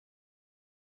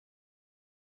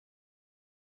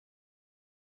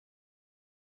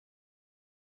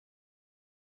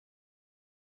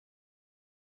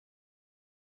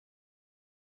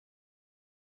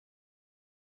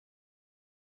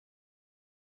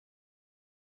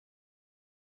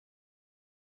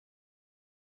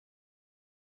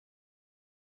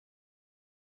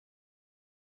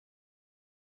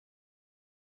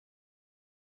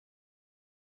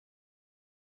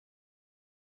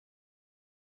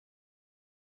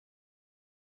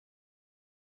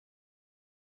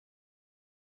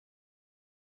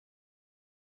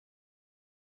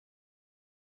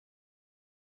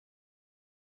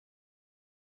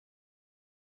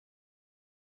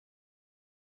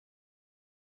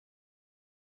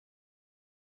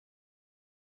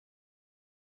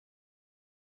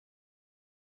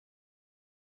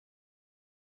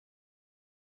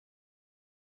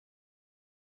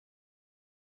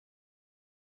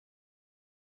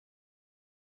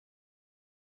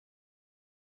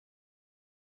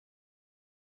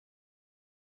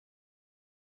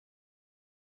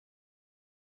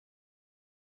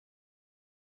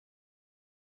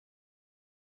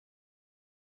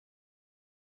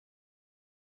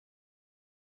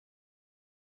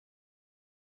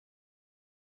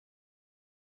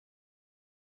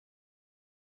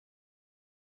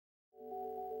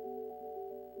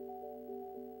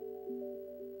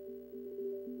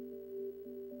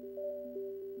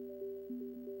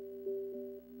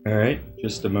Alright,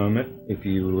 just a moment, if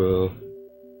you will.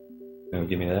 No,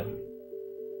 give me that.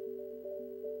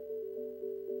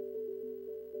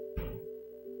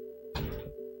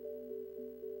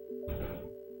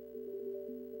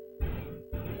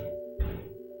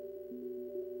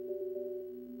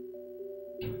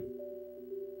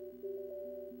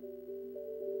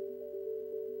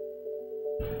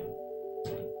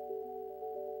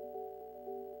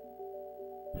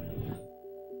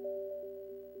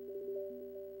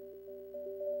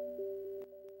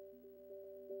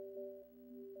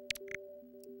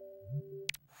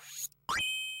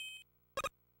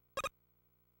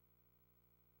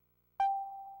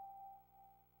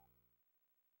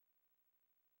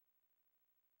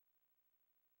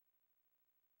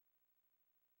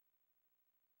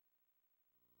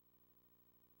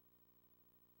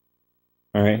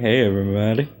 Alright, hey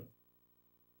everybody.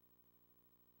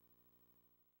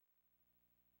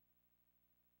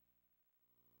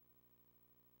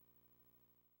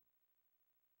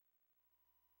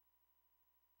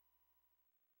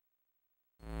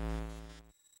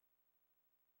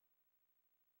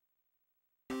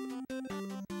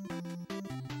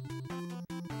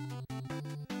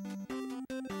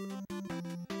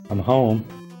 I'm home.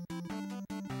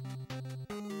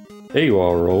 There you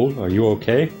are, Roll. Are you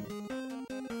okay?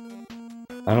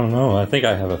 I don't know, I think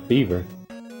I have a fever.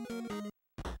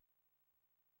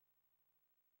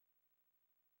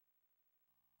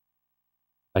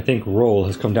 I think Roll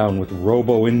has come down with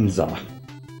Robo-Inza.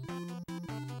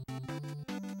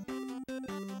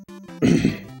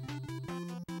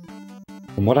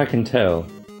 From what I can tell,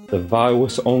 the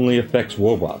virus only affects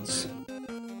robots.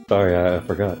 Sorry, I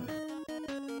forgot.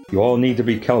 You all need to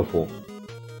be careful.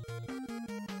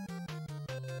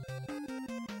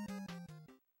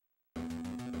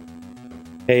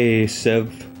 Hey,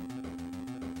 Sev.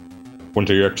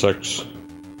 20XX.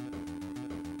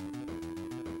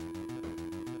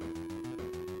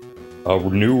 A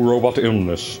new robot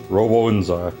illness,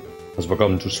 Robo-Inza, has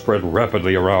begun to spread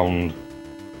rapidly around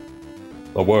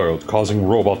the world, causing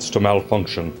robots to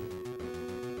malfunction.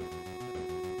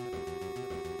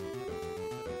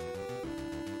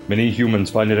 Many humans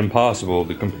find it impossible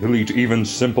to complete even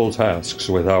simple tasks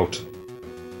without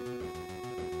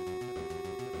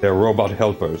their robot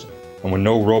helpers, and with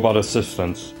no robot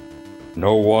assistance,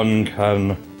 no one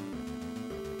can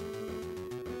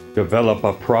develop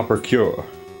a proper cure.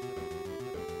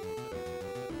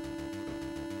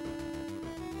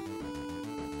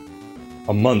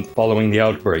 A month following the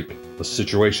outbreak, the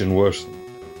situation worsened.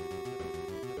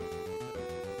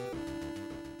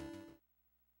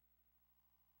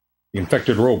 The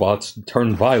infected robots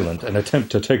turn violent and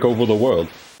attempt to take over the world,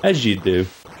 as you do.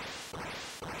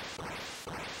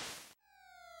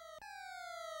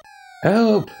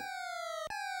 Help!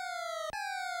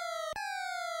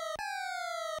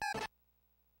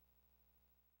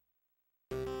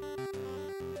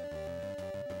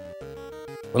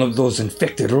 One of those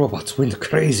infected robots went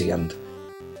crazy and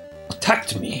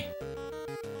attacked me.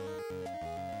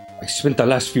 I spent the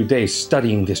last few days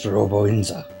studying this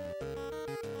Robo-Inza.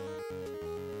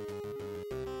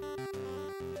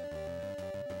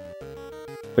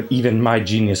 But even my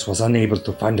genius was unable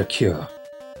to find a cure.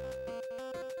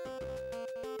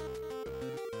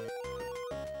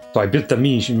 So I built a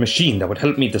machine that would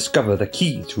help me discover the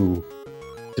key to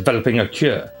developing a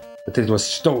cure, but it was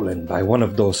stolen by one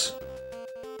of those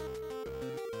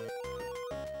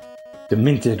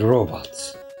demented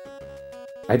robots.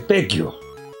 I beg you.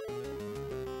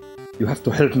 You have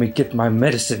to help me get my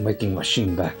medicine-making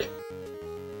machine back.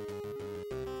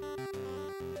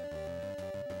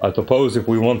 I suppose if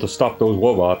we want to stop those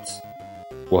robots,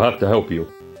 we'll have to help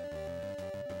you.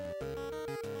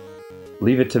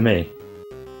 Leave it to me.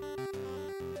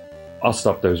 I'll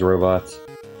stop those robots.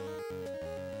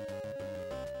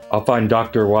 I'll find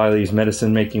Dr. Wily's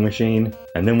medicine-making machine,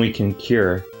 and then we can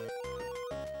cure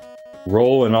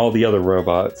Roll and all the other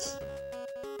robots.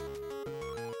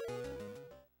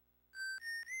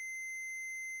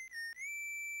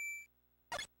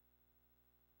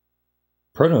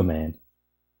 Proto Man.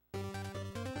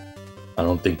 I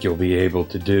don't think you'll be able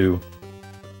to do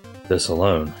this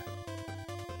alone.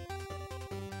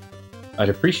 I'd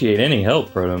appreciate any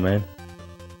help, Proto Man.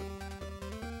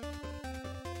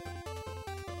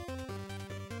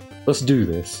 Let's do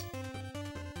this.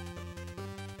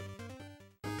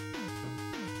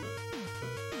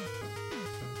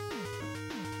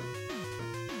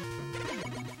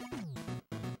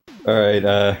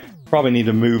 Alright, probably need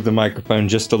to move the microphone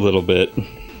just a little bit.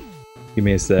 Give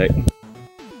me a sec.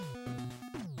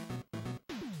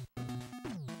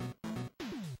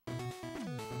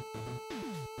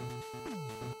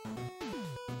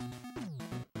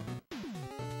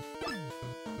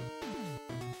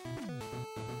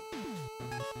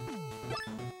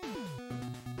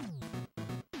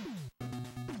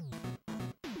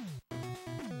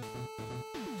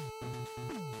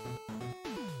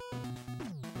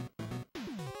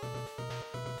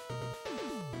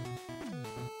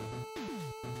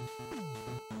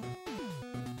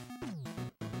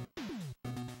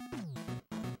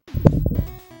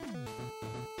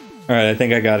 Alright, I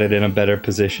think I got it in a better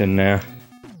position now.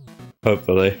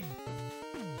 Hopefully.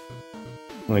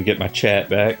 Let me get my chat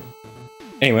back.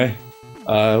 Anyway,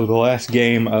 the last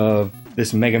game of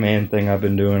this Mega Man thing I've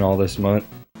been doing all this month.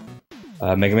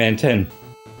 Mega Man 10.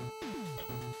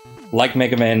 Like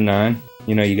Mega Man 9,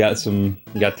 you know, you got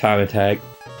time attack,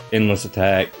 endless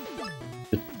attack.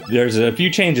 There's a few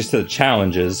changes to the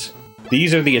challenges.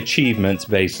 These are the achievements,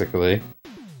 basically.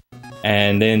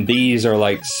 And then these are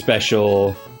like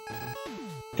special,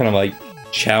 kind of like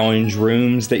challenge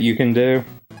rooms that you can do.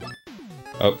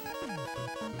 Oh.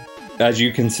 As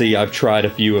you can see, I've tried a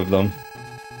few of them.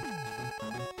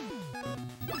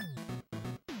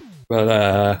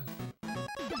 But,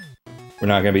 we're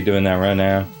not going to be doing that right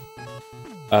now.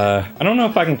 I don't know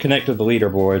if I can connect to the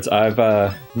leaderboards. I've,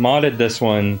 modded this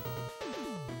one.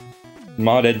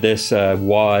 Modded this,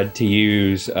 WAD to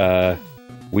use,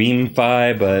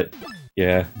 Weemfi, but,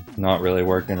 yeah, not really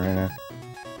working right now.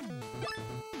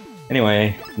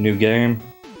 Anyway, new game.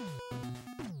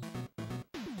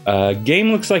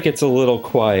 Game looks like it's a little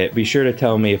quiet. Be sure to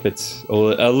tell me if it's a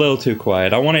little too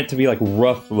quiet. I want it to be, like,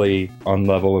 roughly on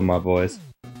level with my voice.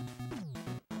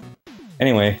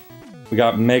 Anyway, we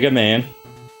got Mega Man,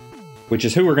 which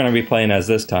is who we're going to be playing as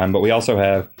this time, but we also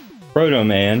have Proto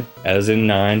Man, as in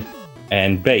 9,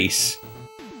 and Bass,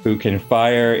 who can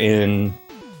fire in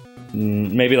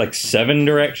maybe like 7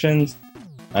 directions?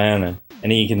 I don't know.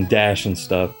 And he can dash and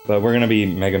stuff, but we're going to be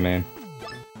Mega Man.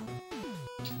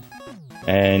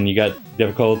 And you got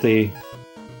difficulty.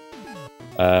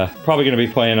 Probably going to be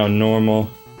playing on normal.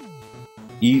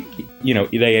 You know,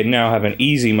 they now have an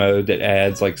easy mode that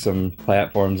adds like some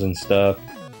platforms and stuff.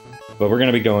 But we're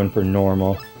going to be going for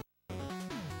normal.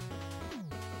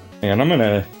 And I'm going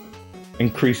to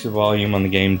increase the volume on the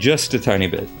game just a tiny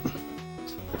bit.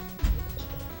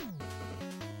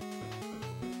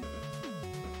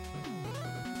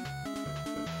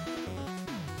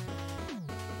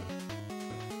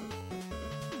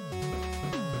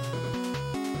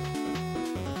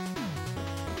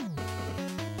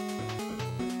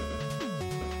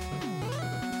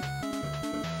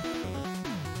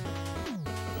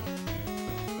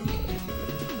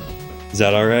 Is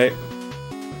that alright?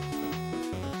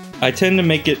 I tend to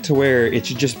make it to where it's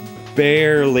just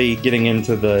barely getting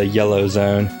into the yellow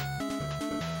zone.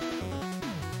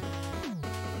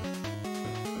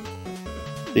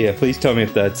 Yeah, please tell me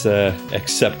if that's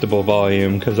acceptable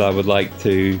volume, because I would like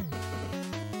to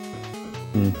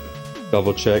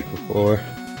double check before.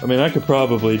 I mean, I could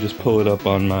probably just pull it up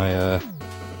on my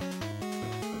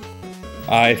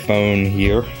iPhone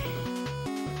here.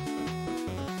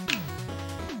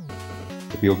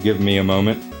 If you'll give me a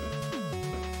moment.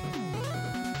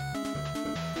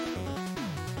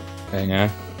 Hang on.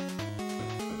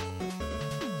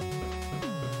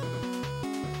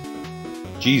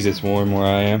 Jeez, it's warm where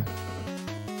I am.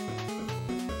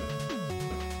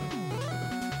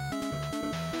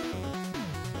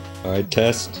 Alright,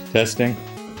 testing.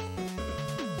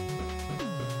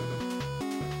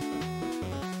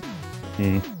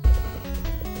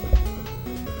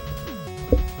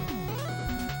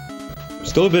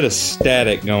 Still a bit of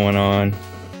static going on,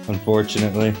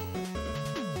 unfortunately.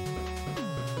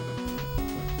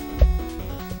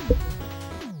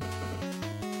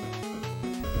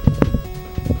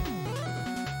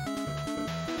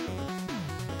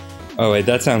 Oh wait,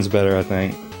 that sounds better, I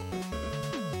think.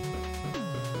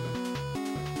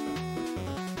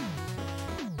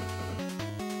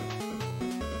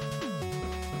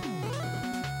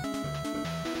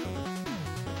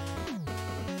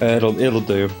 It'll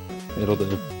do. It'll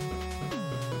do.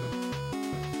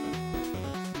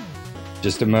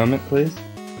 Just a moment, please.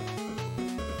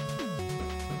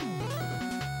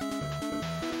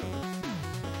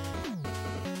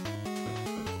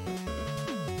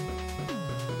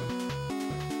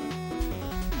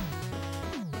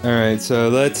 Alright, so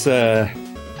let's, I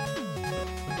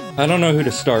don't know who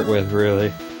to start with,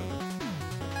 really.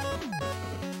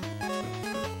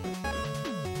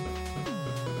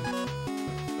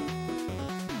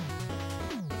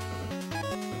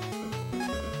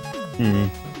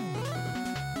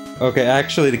 Okay,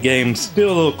 actually the game's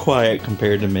still a little quiet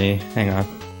compared to me. Hang on.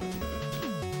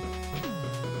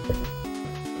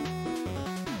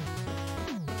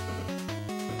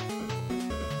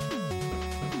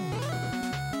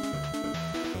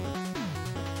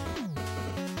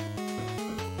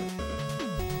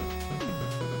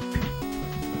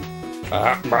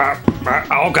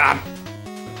 Oh god!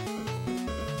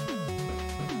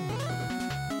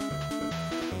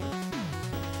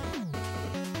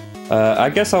 I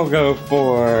guess I'll go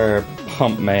for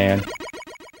Pump Man.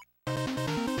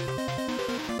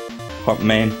 Pump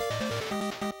Man.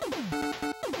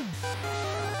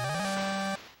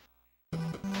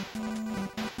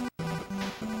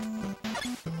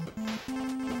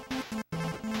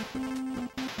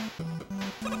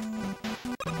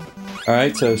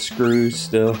 Alright, so screws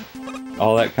still.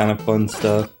 All that kind of fun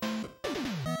stuff.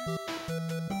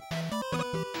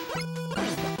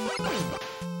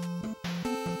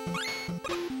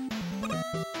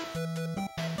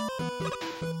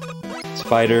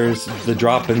 Spiders, the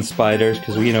drop-in spiders,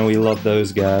 because we know we love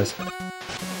those guys.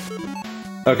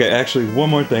 Okay, actually, one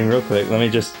more thing real quick. Let me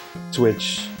just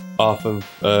switch off of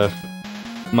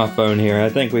my phone here. I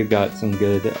think we've got some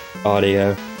good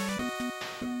audio.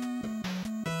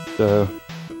 So,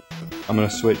 I'm gonna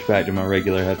switch back to my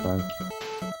regular headphones.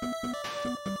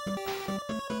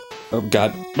 Oh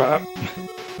god.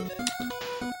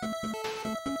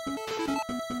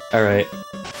 Alright.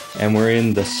 And we're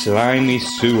in the slimy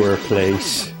sewer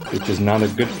place, which is not a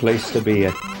good place to be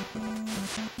at.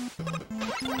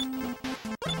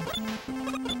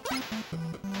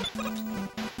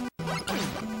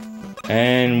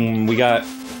 And we got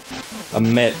a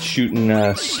Met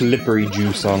shooting slippery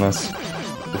juice on us,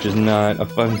 which is not a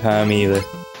fun time either.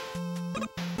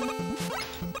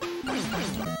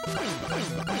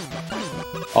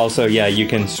 Also, yeah, you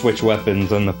can switch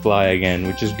weapons on the fly again,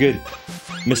 which is good.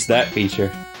 Missed that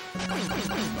feature.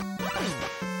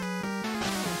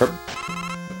 Herp.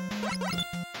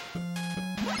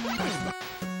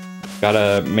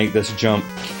 Gotta make this jump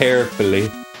carefully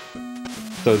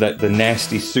so that the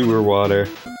nasty sewer water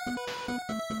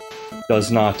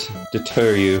does not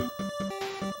deter you.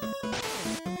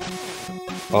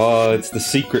 Oh, it's the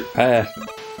secret path.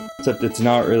 Except it's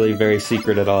not really very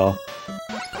secret at all.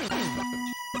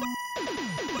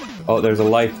 Oh, there's a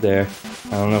life there.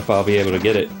 I don't know if I'll be able to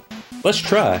get it. Let's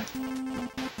try.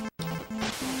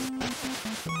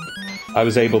 I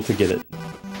was able to get it.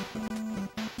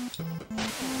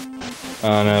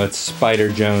 Oh no, it's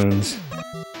Spider Jones.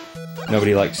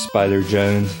 Nobody likes Spider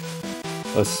Jones.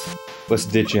 Let's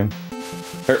ditch him.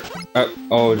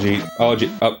 Oh gee,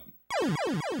 up.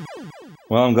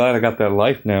 Well, I'm glad I got that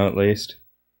life now at least.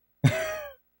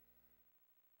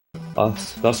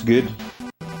 That's good.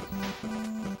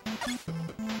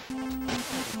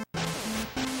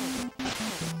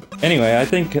 Anyway, I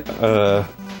think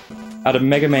out of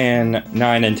Mega Man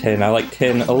 9 and 10, I like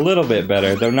 10 a little bit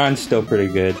better, though 9's still pretty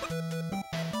good.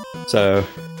 So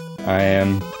I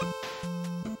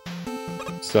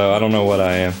don't know what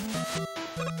I am.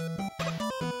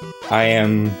 I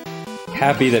am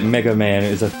happy that Mega Man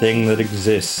is a thing that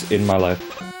exists in my life,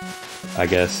 I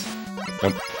guess.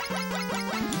 Nope.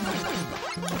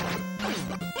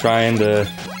 Trying to...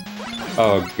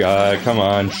 Oh god, come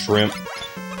on, shrimp.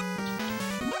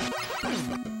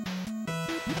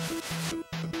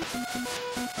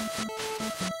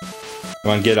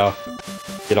 Come on, get off.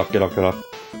 Get off, get off, get off.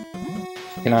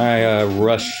 Can I,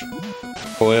 rush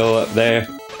Foil up there?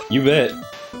 You bet.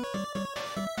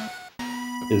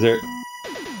 Is there...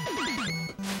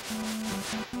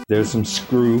 There's some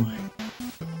screw.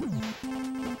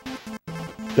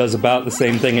 Does about the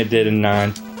same thing it did in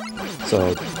 9.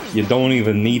 So, you don't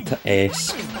even need to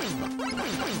ask.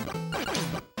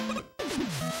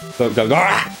 So, go,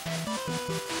 ah!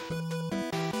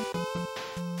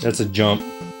 That's a jump.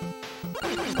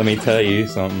 Let me tell you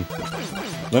something.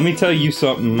 Let me tell you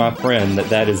something, my friend,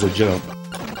 that is a jump.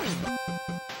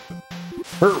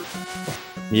 Hurt.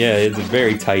 Yeah, it's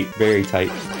very tight, very tight.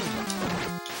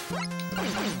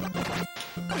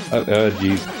 Oh,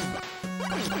 jeez.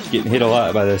 Getting hit a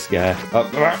lot by this guy.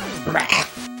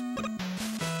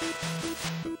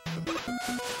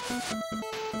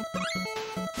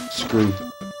 Screw.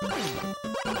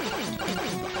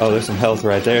 Oh, there's some health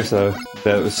right there, so...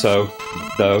 That's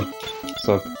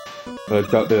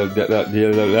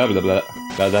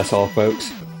all,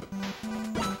 folks.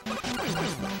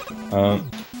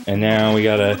 And now we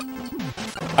gotta...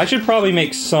 I should probably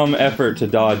make some effort to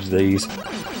dodge these.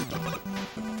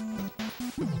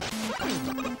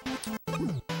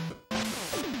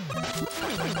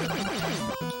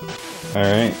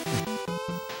 Alright.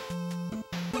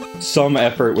 Some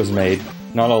effort was made.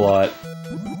 Not a lot.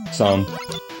 Some.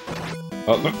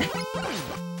 Oh.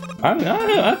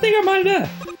 I think I might die.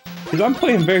 Because I'm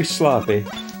playing very sloppy.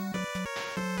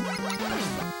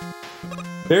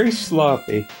 Very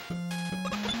sloppy.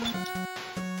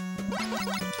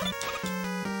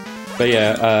 But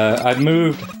yeah, I've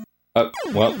moved up.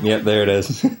 Well, yeah, there it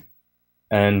is.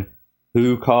 And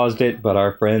who caused it but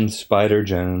our friend Spider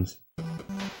Jones?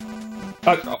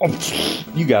 Oh,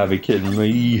 you gotta be kidding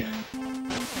me.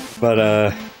 But,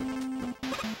 I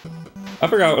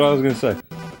forgot what I was gonna say.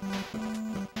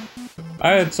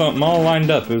 I had something all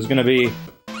lined up. It was gonna be...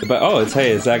 But, oh, it's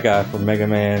that guy from Mega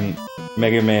Man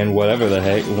whatever the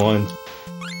heck, 1.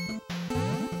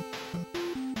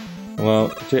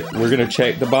 Well, we're gonna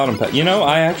check the bottom path. You know,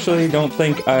 I actually don't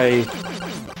think I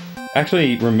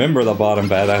actually remember the bottom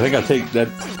path. I think I take the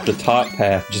top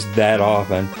path just that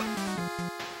often.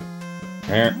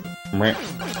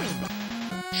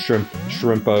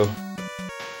 Shrimpo.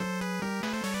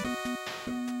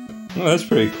 Oh, that's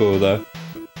pretty cool, though.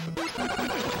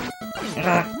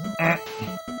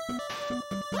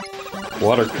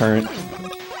 Water current.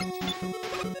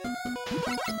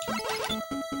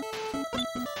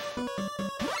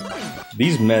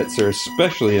 These Mets are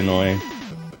especially annoying.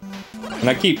 And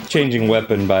I keep changing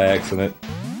weapon by accident.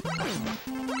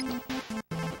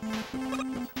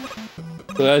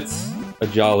 So that's a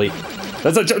jolly...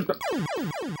 That's a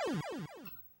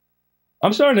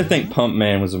I'm starting to think Pump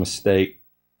Man was a mistake.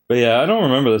 But yeah, I don't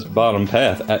remember this bottom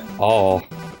path at all.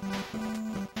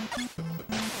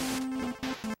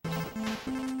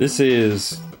 This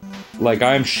is... Like,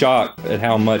 I'm shocked at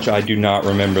how much I do not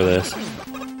remember this.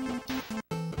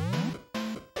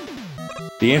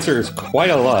 The answer is quite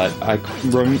a lot. I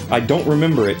don't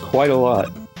remember it quite a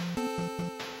lot.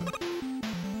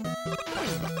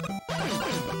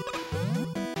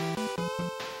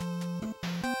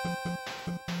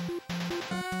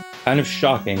 Kind of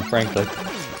shocking, frankly.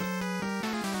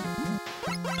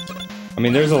 I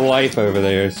mean, there's a life over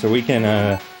there, so we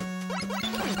can,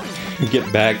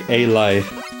 get back a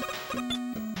life.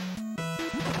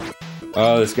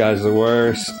 Oh, this guy's the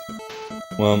worst.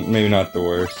 Well, maybe not the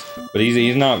worst, but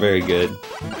he's not very good.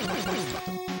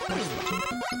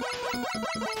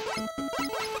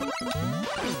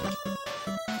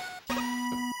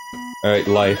 Alright,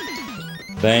 life.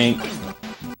 Thank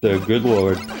the good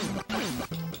Lord.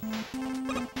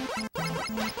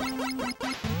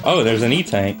 Oh, there's an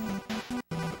E-tank.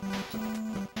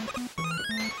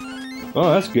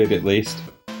 Oh, that's good at least.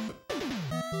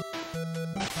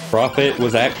 Profit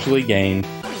was actually gained.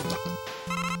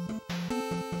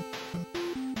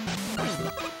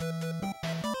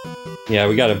 Yeah,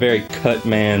 we got a very cut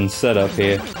man setup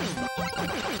here.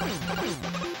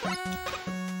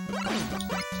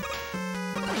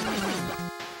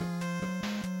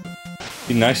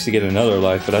 Be nice to get another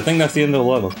life, but I think that's the end of the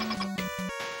level.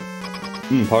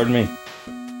 Pardon me.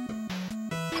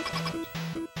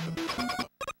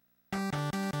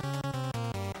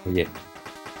 Oh, yeah.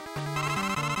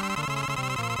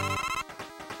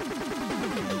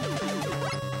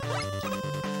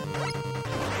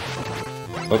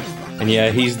 Oh, and yeah,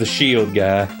 he's the shield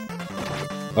guy.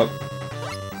 Oh.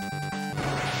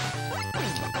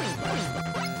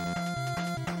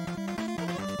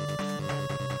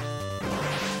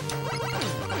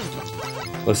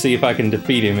 Let's see if I can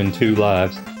defeat him in 2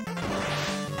 lives.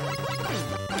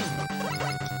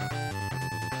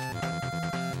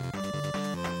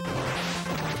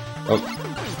 Oh.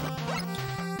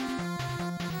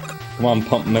 Come on,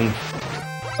 Pumpman.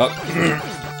 Oh.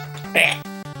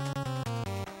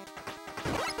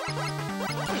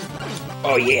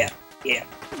 Oh, yeah. Yeah.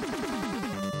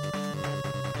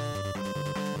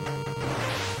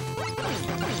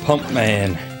 Pump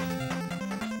Man.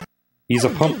 He's a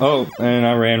pump. Oh, and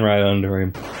I ran right under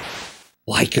him.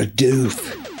 Like a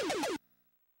doof.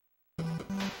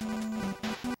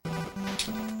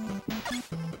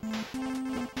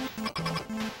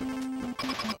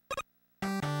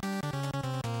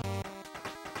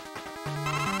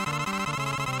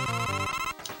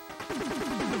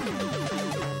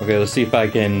 Okay, let's see if I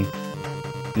can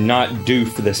not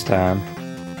doof this time.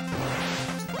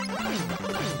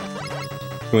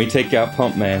 Can we take out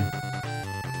Pump Man?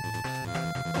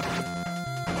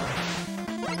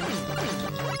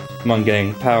 Come on,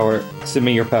 gang. Power. Send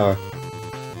me your power.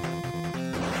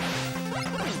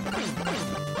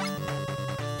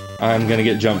 I'm gonna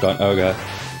get jumped on. Oh, God.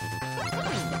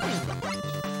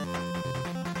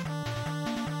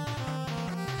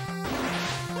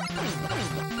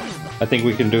 I think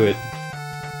we can do it.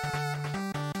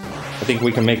 I think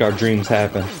we can make our dreams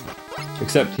happen.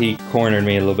 Except he cornered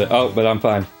me a little bit. Oh, but I'm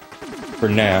fine. For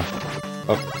now.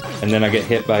 Oh, and then I get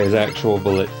hit by his actual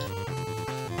bullet.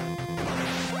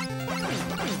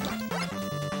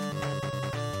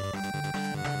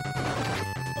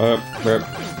 Rip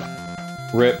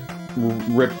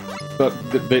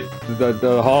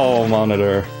the hall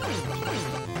monitor.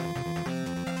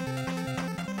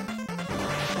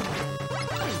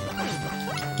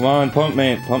 Come on, Pump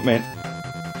Man, Pump Man.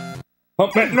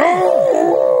 Pump Man,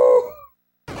 no!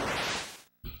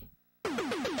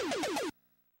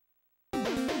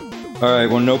 Alright,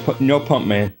 well, no Pump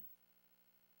Man.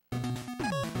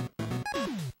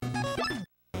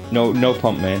 No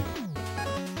Pump Man.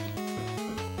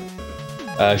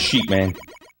 Sheep Man.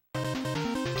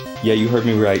 Yeah, you heard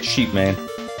me right, Sheep Man.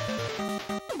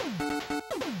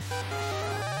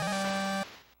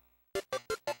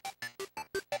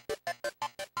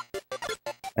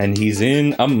 And he's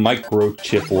in a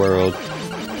microchip world.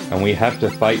 And we have to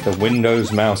fight the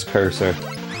Windows mouse cursor.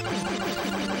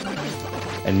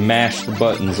 And mash the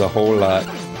buttons a whole lot.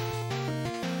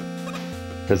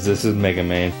 Because this is Mega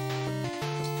Man.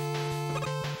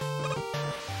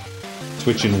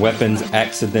 Switching weapons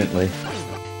accidentally.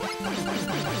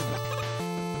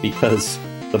 Because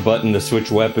the button to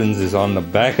switch weapons is on the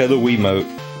back of the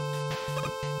Wiimote.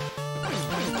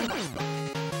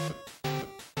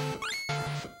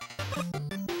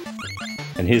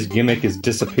 And his gimmick is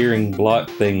disappearing block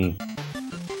thing.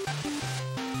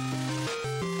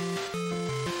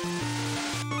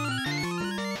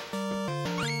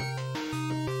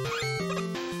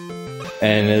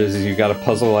 And you got a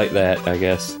puzzle like that, I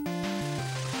guess.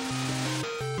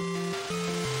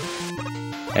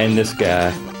 And this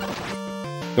guy.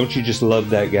 Don't you just love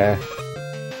that guy?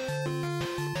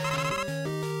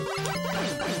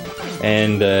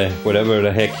 And whatever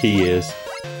the heck he is.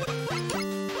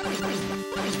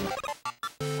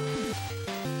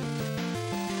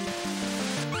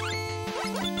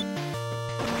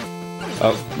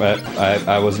 Oh,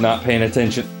 I was not paying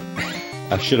attention.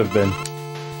 I should have been.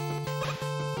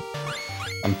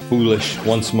 I'm foolish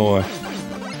once more.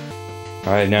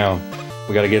 Alright, now,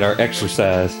 we gotta get our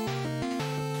exercise.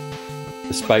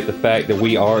 Despite the fact that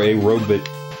we are a robot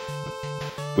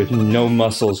with no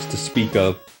muscles to speak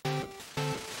of.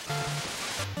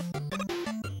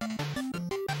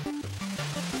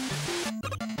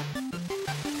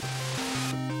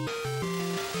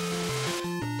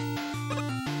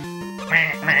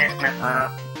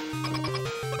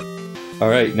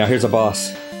 Alright, now here's a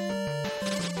boss.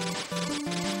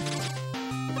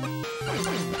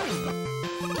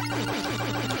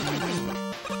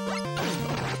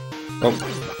 Oh.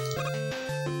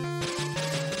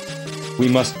 We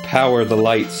must power the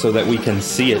light so that we can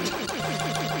see it.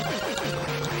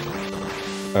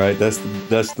 Alright, that's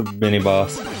the mini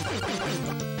boss.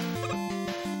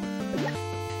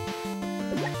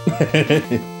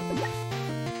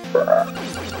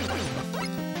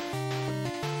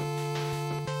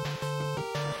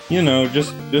 You know,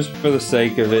 just for the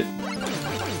sake of it.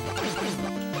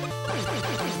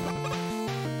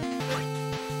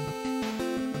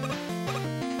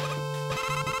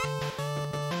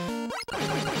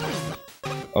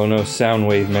 Oh no,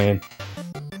 Soundwave Man.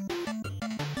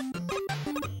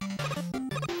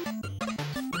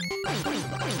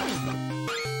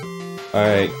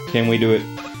 Alright, can we do it?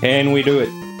 Can we do it?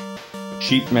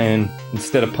 Sheep Man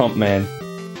instead of Pump Man.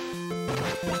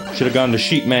 Should have gone to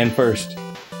Sheep Man first.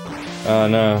 Oh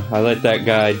no, I let that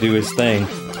guy do his thing,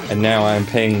 and now I'm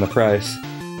paying the price.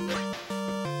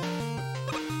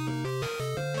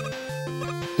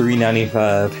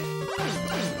 $3.95.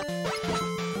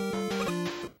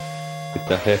 Get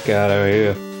the heck out of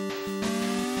here.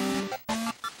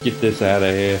 Get this out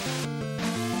of here.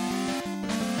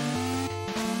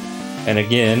 And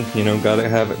again, you know, gotta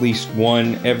have at least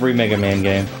one every Mega Man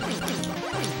game.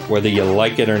 Whether you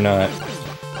like it or not.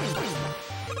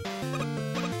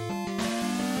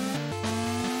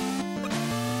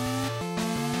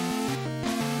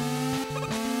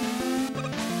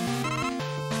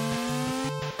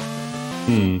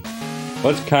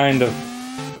 What kind of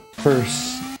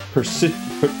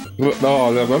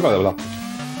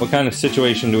what kind of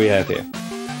situation do we have here?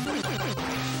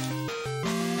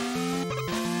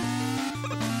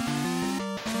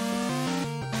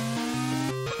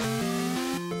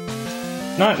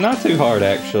 Not too hard,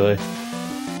 actually.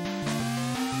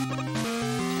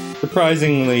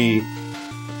 Surprisingly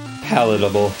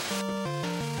palatable.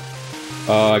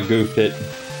 Oh, I goofed it.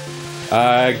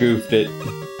 I goofed it.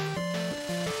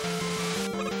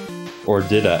 Or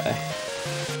did I?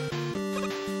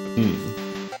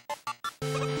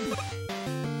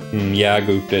 Yeah, I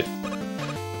goofed it.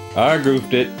 I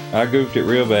goofed it. I goofed it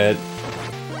real bad.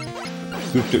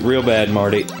 Goofed it real bad,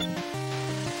 Marty.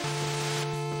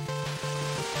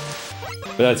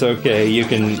 But that's okay, you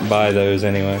can buy those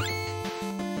anyway.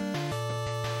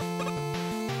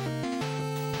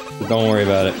 So don't worry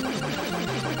about it.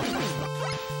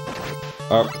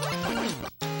 Oh.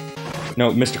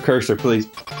 No, Mr. Cursor, please.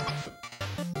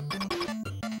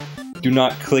 Do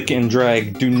not click and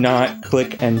drag. Do not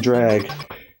click and drag.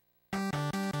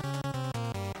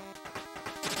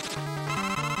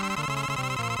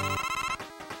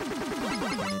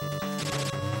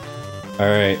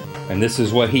 Alright, and this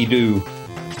is what he do.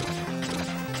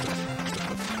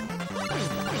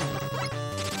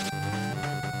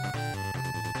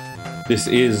 This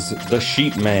is the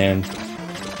Sheep Man.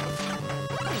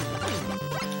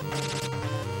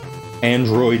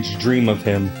 Androids dream of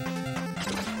him.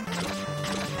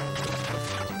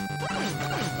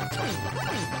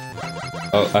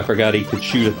 Oh, I forgot he could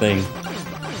shoot a thing.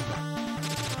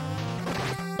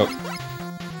 Oh.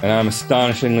 And I'm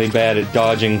astonishingly bad at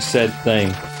dodging said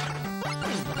thing.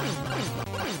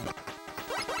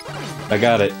 I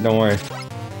got it, don't worry.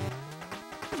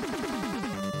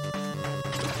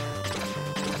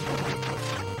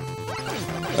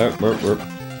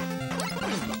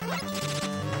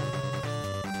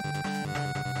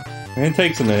 And it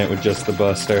takes a minute with just the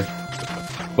buster,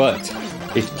 but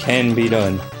it can be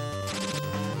done.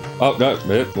 Oh,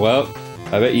 no, well,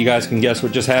 I bet you guys can guess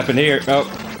what just happened here. Oh.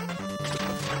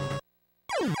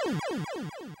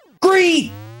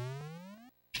 Green!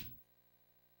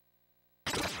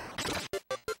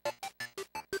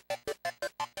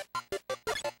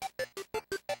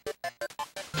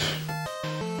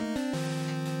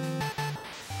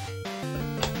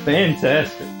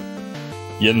 Fantastic.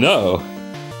 You know,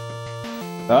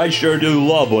 I sure do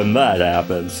love when that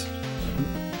happens.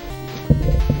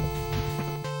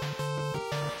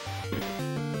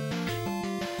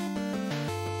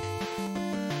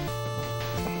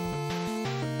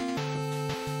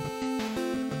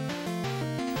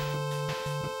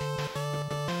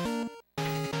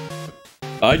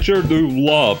 I sure do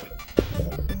love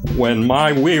when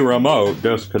my Wii remote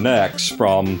disconnects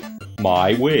from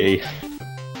my Wii.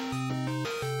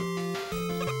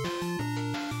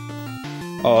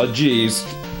 Oh jeez.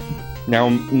 Now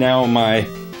my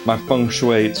feng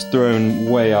shui is thrown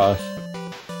way off.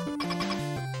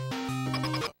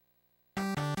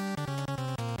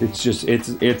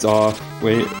 It's off.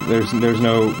 Wait, there's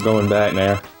no going back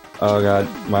now. Oh god,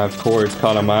 my cord's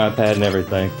caught on my iPad and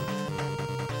everything.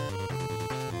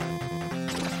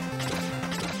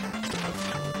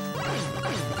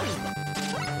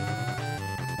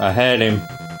 I had him,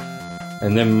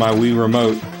 and then my Wii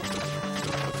remote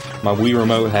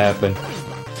happened.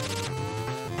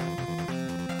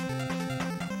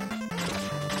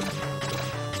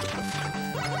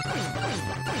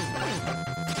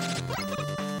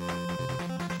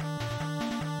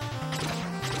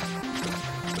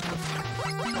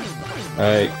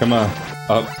 Alright, come on,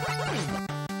 up.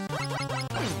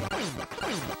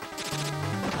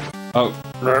 Oh,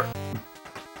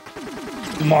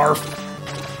 Marf.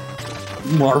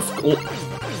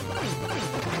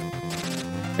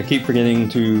 I keep forgetting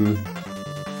to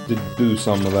do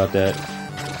something about that.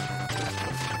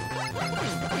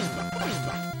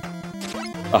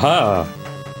 Aha!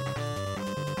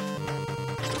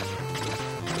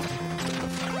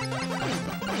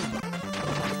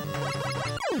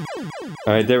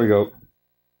 Alright, there we go.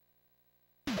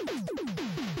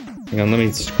 Hang on, let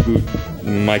me scoot the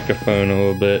microphone a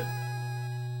little bit.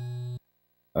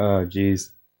 Oh,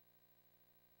 jeez.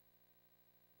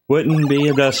 Wouldn't be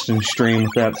a Destiny stream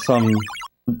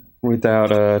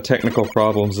without technical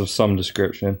problems of some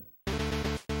description.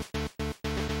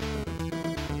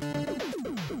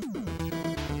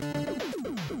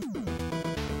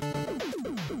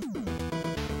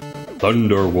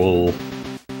 Thunderwolf.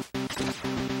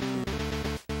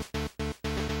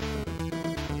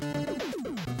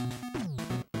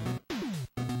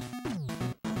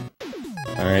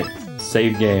 Alright,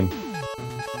 save game.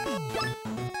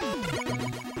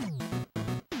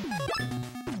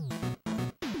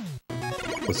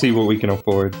 Let's see what we can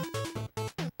afford.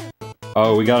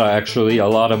 Oh, we got actually a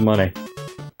lot of money.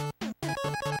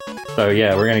 So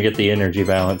yeah, we're gonna get the energy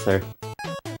balancer.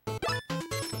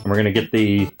 And we're gonna get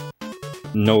the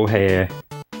no hair.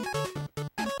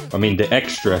 I mean the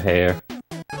extra hair.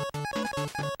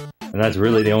 And that's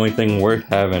really the only thing worth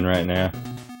having right now.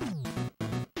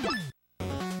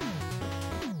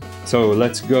 So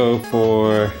let's go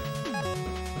for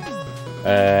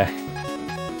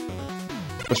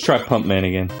let's try Pump Man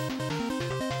again.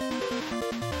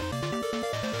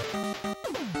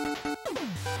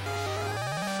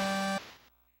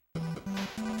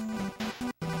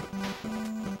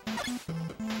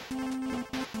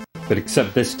 But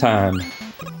except this time,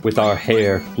 with our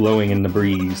hair blowing in the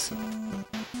breeze.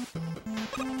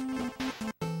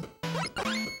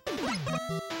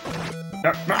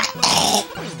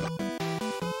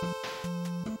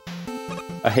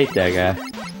 I hate that guy.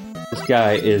 This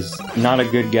guy is not a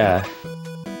good guy.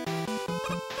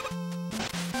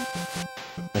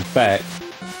 In fact,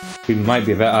 he might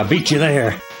be I beat you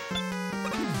there!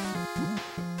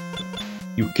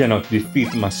 You cannot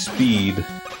defeat my speed.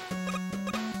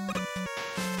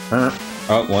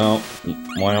 Oh, well,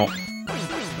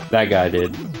 that guy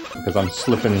did. Because I'm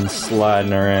slipping and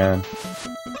sliding around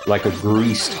like a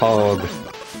greased hog.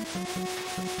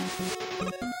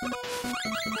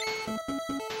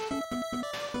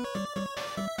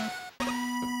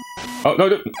 Oh,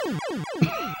 no.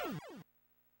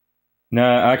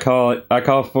 No, I call it. I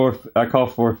call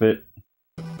forfeit.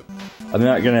 I'm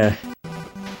not gonna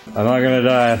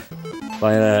die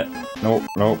like that. Nope,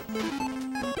 nope.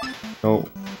 Nope.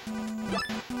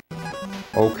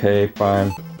 Okay,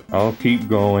 fine. I'll keep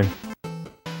going.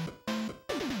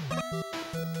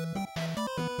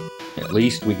 At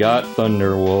least we got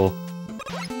Thunderwolf,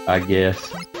 I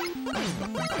guess.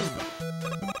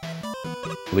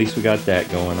 At least we got that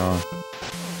going on.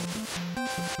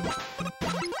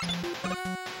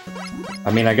 I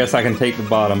mean, I guess I can take the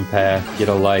bottom path, get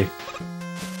a life.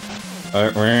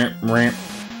 Ramp.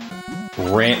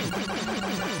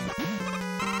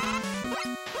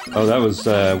 Oh, that was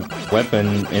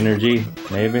weapon energy,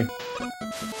 maybe.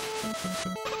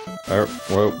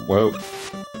 Whoa.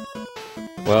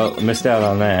 Well, missed out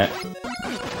on that.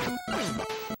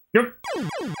 Yep.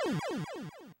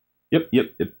 Yep.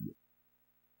 Yep.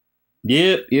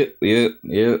 Yep.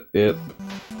 Yep.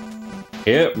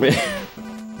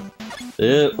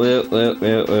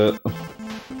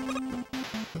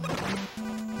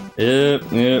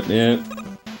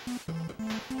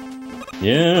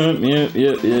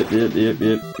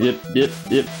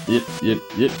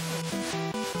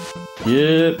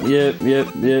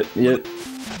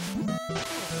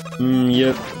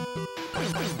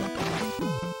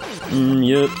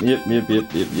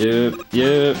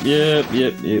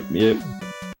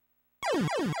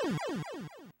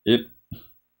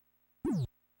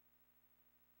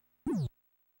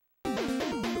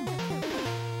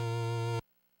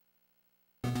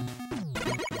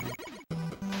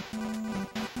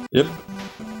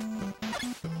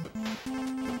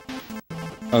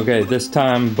 Okay, this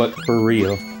time, but for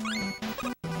real.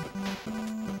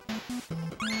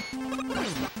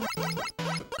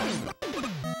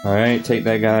 Alright, take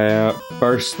that guy out.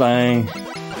 First thing.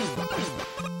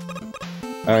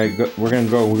 Alright, we're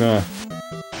gonna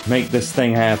make this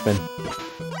thing happen.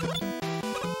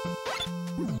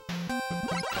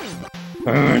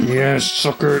 Yes,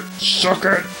 suck it! Suck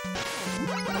it!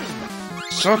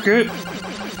 Suck it!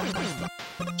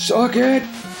 Suck it!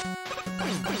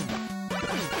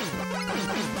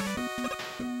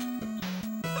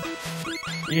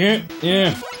 Yeah,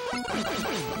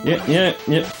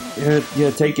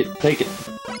 take it. Take it.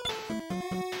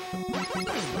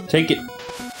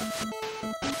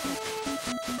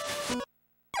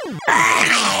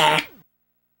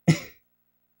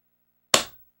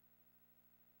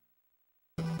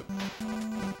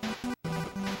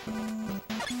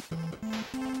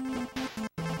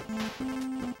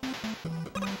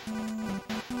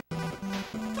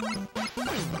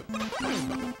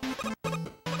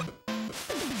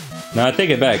 No, I take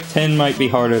it back. 10 might be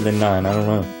harder than 9. I don't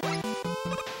know.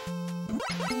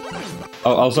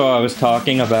 Oh, also, I was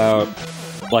talking about,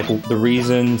 like, the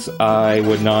reasons I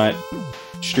would not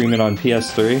stream it on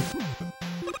PS3.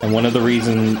 And one of the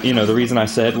reasons, you know, the reason I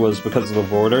said was because of the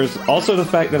borders. Also the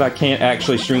fact that I can't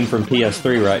actually stream from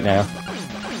PS3 right now.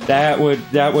 That would,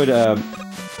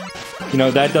 you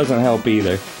know, that doesn't help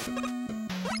either.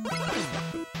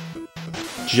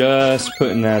 Just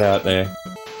putting that out there.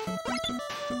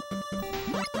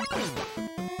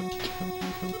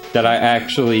 That I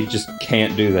actually just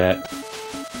can't do that.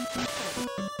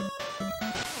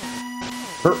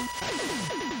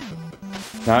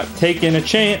 Not taking a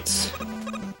chance.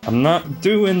 I'm not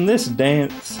doing this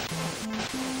dance.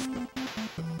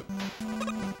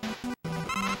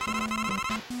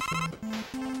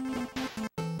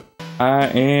 I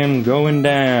am going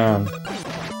down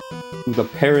to the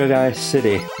Paradise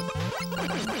City,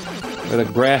 where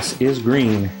the grass is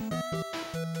green.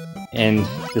 And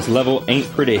this level ain't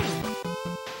pretty.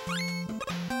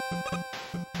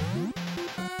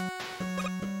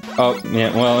 Oh,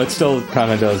 yeah, well, it still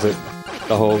kind of does it.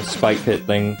 The whole spike pit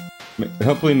thing.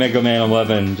 Hopefully Mega Man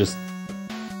 11 just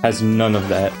has none of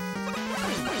that.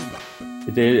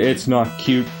 It's not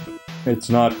cute. It's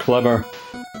not clever.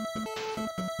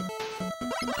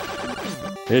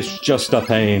 It's just a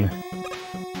pain.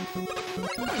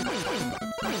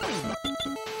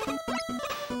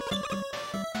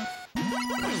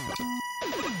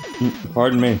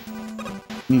 Pardon me.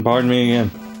 Pardon me again.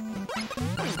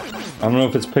 I don't know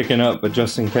if it's picking up, but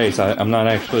just in case, I'm not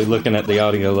actually looking at the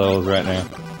audio levels right now.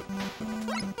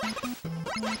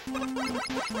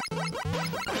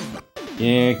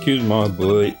 Yeah, kiss my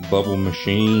butt, bubble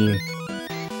machine.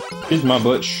 Kiss my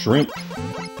butt, shrimp.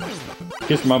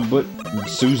 Kiss my butt,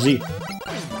 Susie.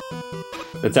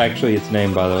 That's actually its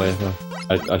name, by the way, so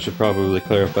I should probably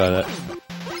clarify that.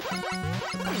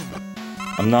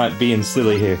 I'm not being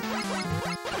silly here.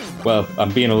 Well,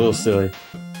 I'm being a little silly.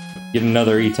 Get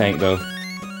another E-Tank, though.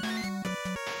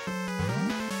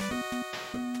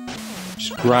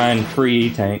 Just grind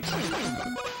free tanks.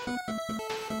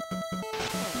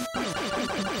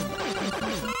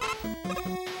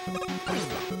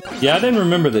 Yeah, I didn't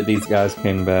remember that these guys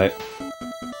came back.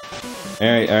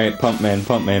 Alright, Pump Man,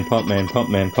 Pump Man, Pump Man, Pump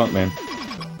Man, Pump Man.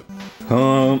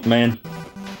 Pump Man.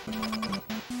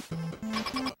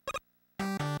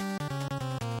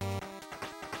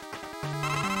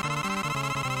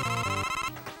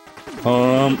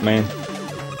 Pump Man.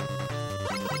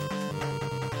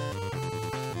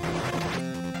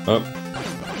 Oh.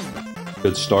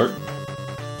 Good start.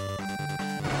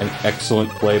 An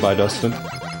excellent play by Dustin.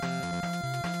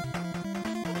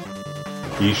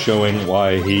 He's showing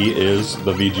why he is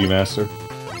the VG Master.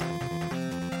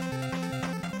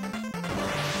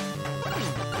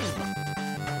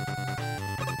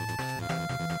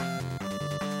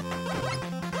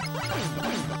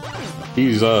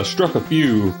 He's struck a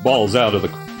few balls out of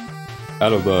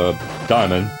the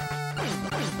diamond.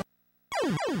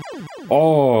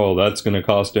 Oh, that's gonna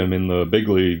cost him in the big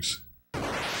leagues.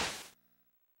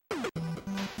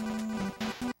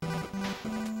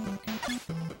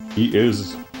 He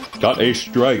is got a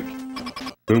strike.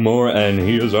 2 more and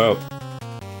he is out.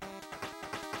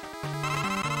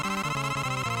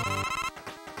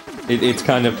 It's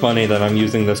kind of funny that I'm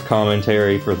using this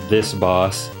commentary for this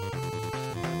boss.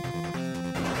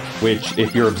 Which,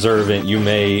 if you're observant, you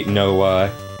may know why.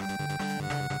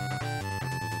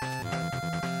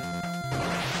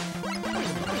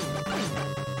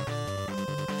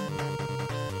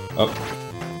 Oh.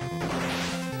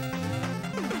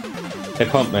 Hey,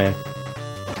 Pump Man.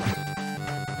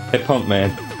 Hey, Pump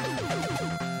Man.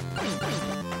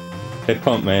 Hey,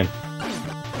 Pump Man.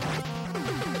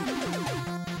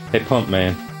 Hey, Pump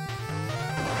Man.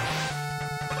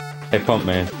 Hey, Pump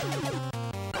Man.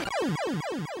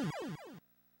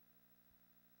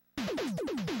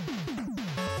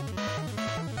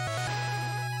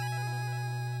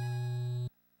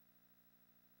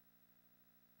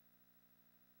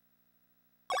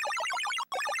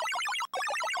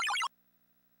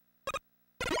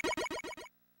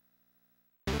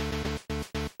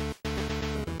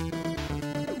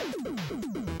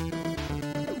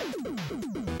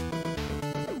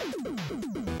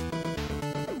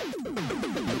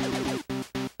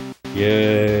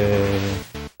 Yeah,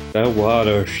 that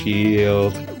water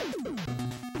shield.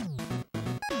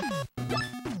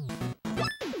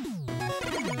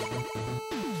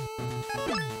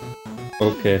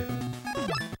 Okay.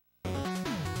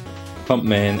 Pump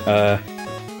Man,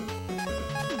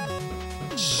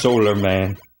 Solar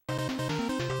Man.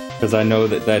 Because I know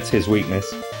that that's his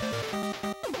weakness.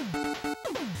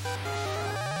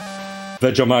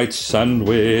 Vegemite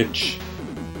sandwich.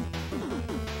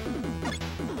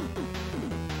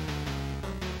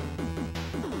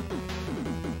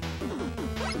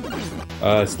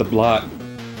 It's the block.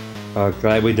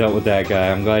 Glad we dealt with that guy.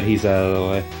 I'm glad he's out of the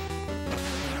way.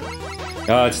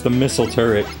 It's the missile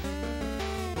turret.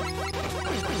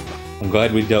 I'm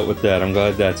glad we dealt with that. I'm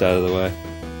glad that's out of the way.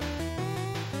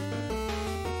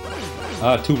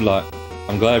 2 block.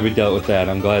 I'm glad we dealt with that.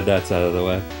 I'm glad that's out of the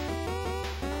way.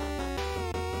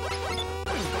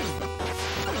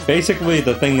 Basically,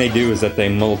 the thing they do is that they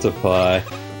multiply.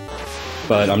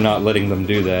 But I'm not letting them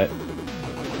do that.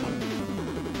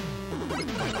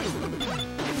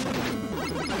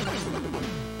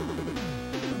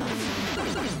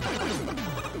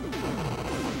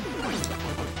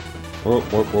 Whoop,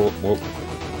 whoop, whoop, whoop.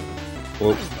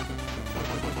 Whoop.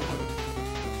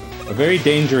 A very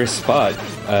dangerous spot,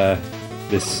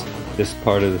 this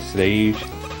part of the stage.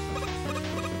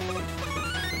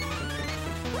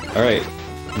 Alright,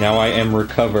 now I am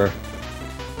recover.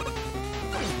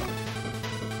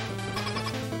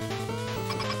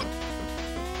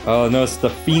 Oh no, it's the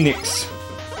Phoenix.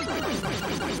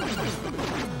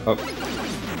 Oh.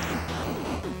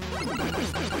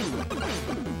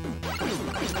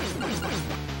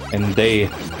 And they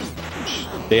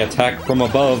attack from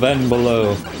above and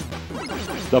below.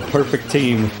 The perfect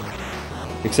team.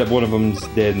 Except one of them's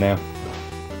dead now.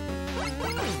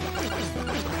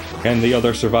 And the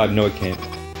other survived. No, it can't.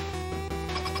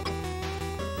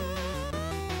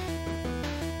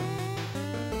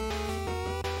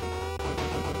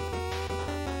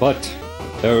 But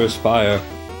there is fire.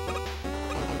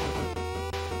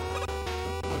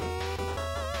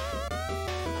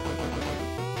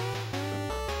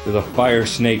 There's a fire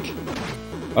snake.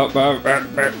 Oh,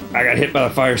 I got hit by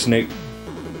the fire snake.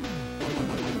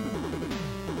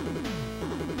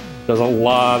 Does a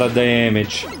lot of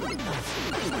damage.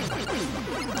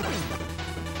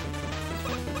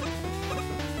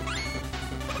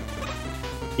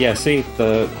 Yeah, see,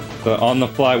 the the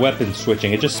on-the-fly weapon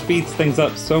switching. It just speeds things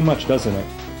up so much, doesn't it?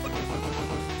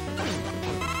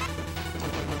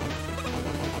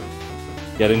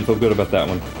 Yeah, I didn't feel good about that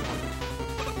one.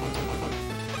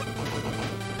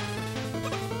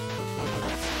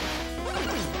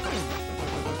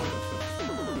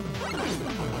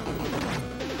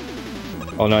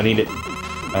 Oh no, I need it.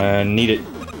 I need it.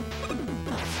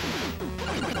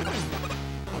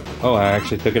 Oh, I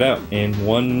actually took it out in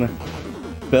one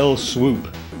fell swoop.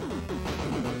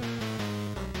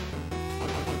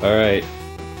 Alright.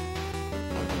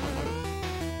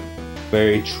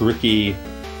 Very tricky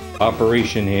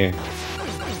operation here.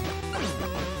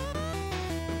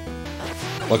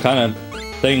 What kind of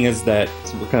thing is that?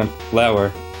 What kind of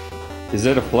flower? Is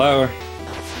it a flower?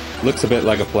 Looks a bit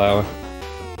like a flower.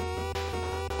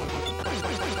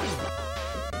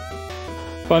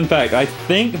 Fun fact, I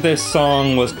think this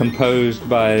song was composed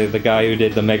by the guy who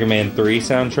did the Mega Man 3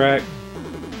 soundtrack.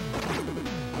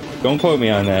 Don't quote me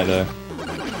on that, though.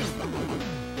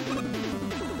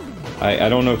 I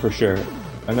don't know for sure.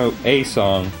 I know a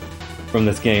song from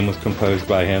this game was composed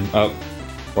by him. Oh,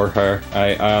 or her.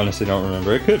 I honestly don't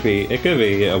remember. It could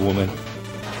be a woman.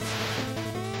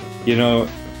 You know,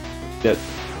 that...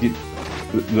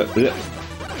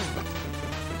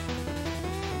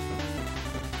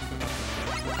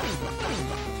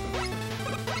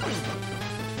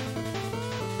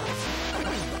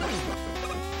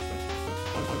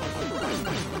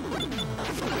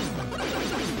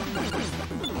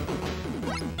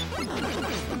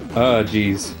 Oh,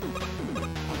 jeez.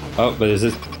 Oh, but is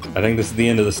this... I think this is the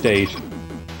end of the stage.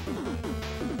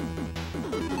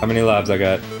 How many lives I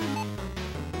got?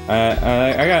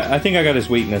 I think I got his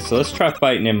weakness, so let's try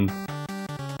fighting him.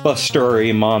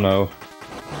 Busturi Mono.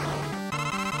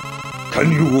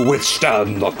 Can you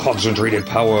withstand the concentrated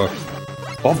power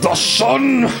of the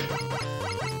sun?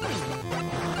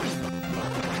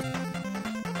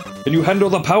 Can you handle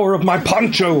the power of my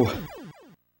poncho?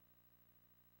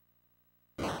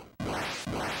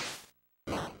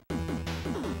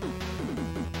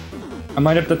 I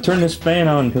might have to turn this fan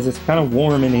on because it's kind of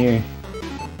warm in here.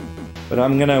 But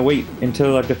I'm gonna wait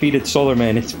until I've defeated Solar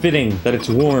Man. It's fitting that it's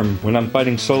warm when I'm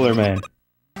fighting Solar Man.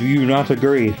 Do you not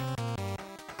agree?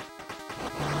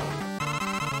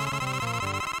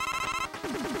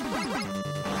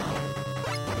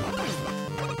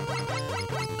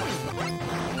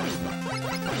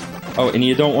 Oh, and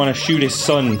you don't want to shoot his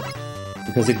son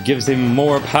because it gives him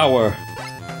more power.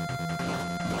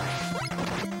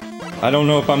 I don't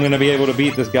know if I'm gonna be able to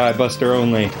beat this guy, Buster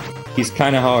only. He's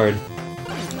kinda hard.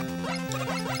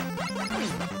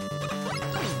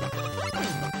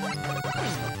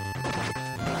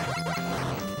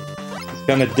 It's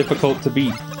kinda difficult to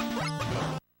beat.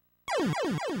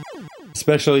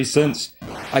 Especially since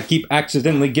I keep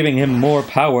accidentally giving him more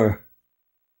power.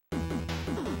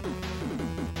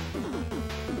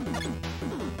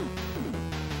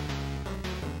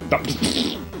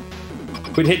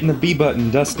 Quit hitting the B button,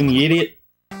 Dustin, you idiot.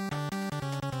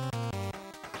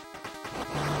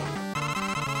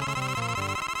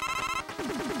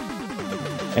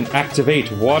 And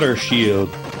activate Water Shield,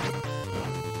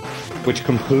 which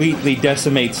completely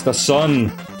decimates the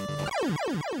sun.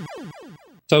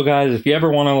 So guys, if you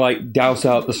ever want to like douse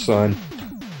out the sun,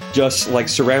 just like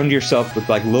surround yourself with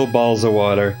like little balls of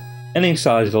water. Any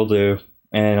size will do.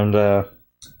 And yeah,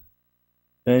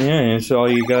 that's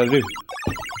all you gotta do.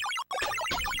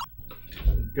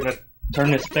 Gonna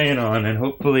turn this fan on and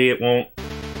hopefully it won't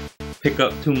pick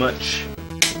up too much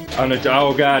on the...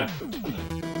 Oh god.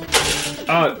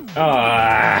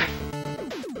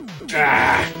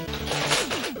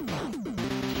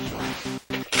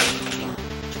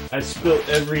 I spilled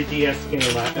every DS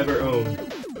game I ever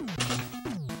owned.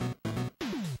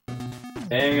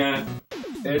 Hang on.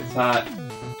 It's hot.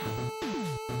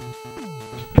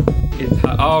 It's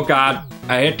hot. Oh god.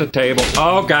 I hit the table.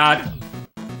 Oh god.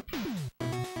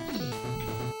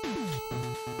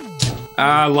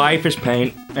 Life is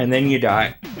pain, and then you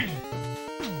die.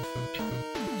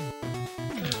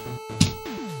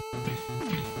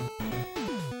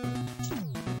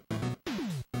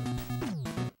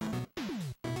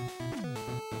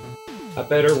 I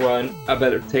better run. I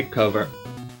better take cover.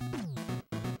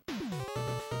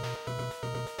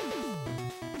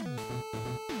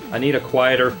 I need a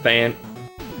quieter fan.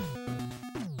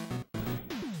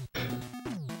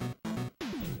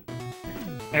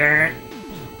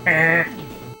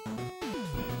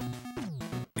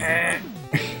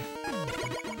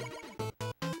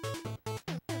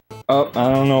 Oh,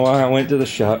 I don't know why I went to the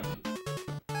shop.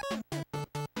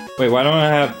 Wait, why don't I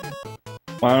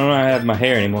have my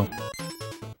hair anymore?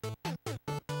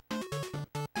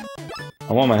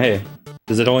 I want my hair.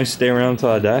 Does it only stay around until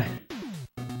I die?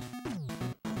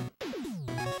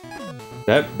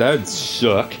 That'd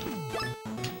suck.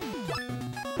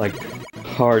 Like,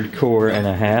 hardcore and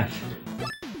a half.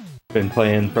 Been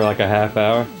playing for like a half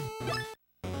hour.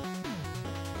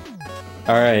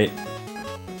 Alright.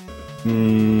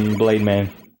 Blade Man.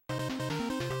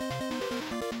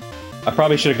 I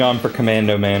probably should have gone for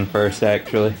Commando Man first,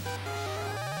 actually.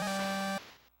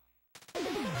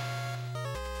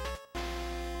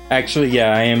 Actually,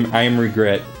 yeah, I am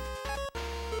regret.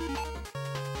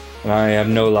 And I have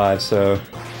no lives, so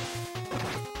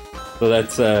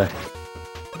let's die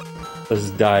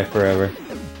forever.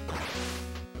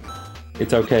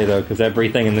 It's okay though, because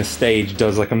everything in this stage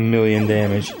does like 1,000,000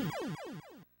 damage.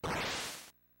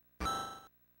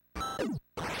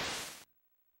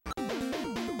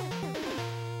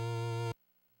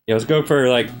 Yeah, let's go for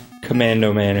like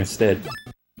Commando Man instead.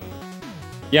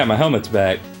 Yeah, my helmet's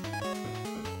back.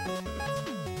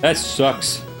 That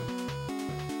sucks.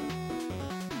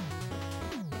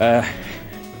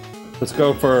 Let's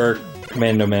go for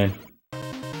Commando Man.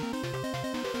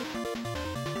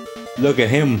 Look at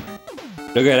him.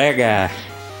 Look at that guy.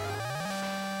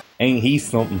 Ain't he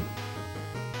something?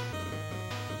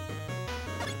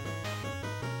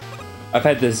 I've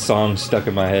had this song stuck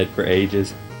in my head for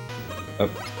ages.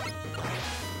 Oh,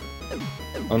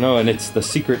 oh no, and it's the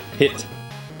secret pit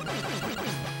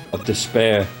of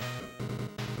despair.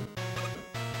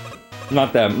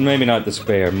 Not that, maybe not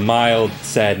despair, mild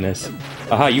sadness.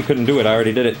 Aha, you couldn't do it, I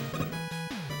already did it.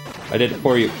 I did it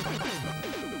for you.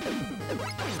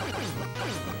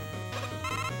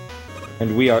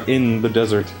 And we are in the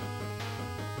desert.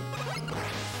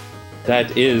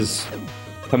 That is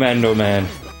Commando Man.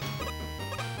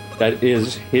 That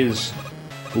is his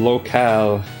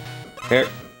locale. Here.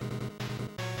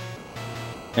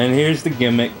 And here's the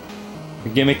gimmick. The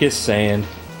gimmick is sand.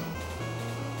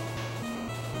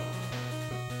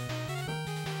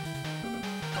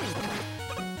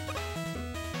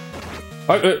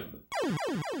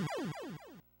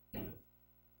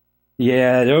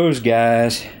 Yeah, those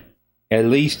guys. At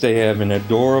least they have an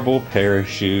adorable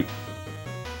parachute.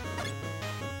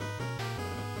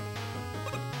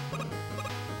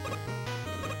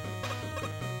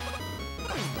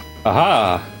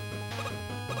 Aha!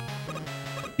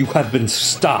 You have been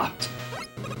stopped.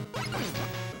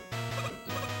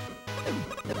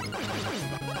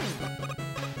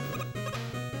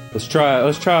 Let's try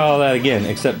all that again,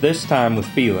 except this time with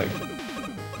feeling.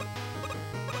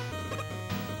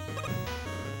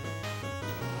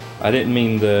 I didn't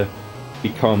mean to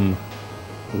become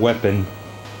weapon.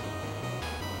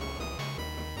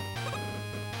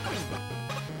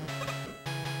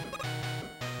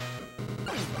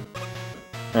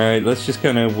 Alright, let's just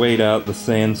kind of wait out the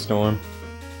sandstorm.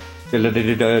 Okay,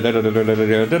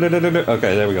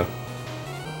 there we go.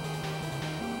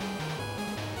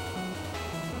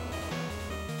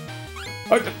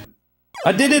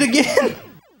 I did it again!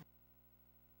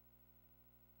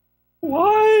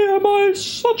 Why am I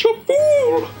such a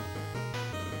fool?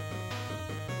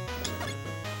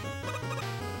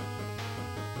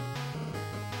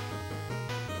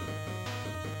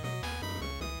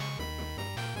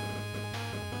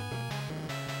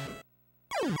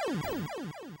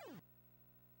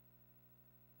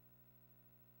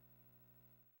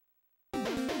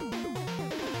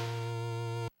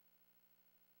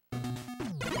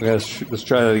 Okay, let's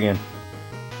try that again.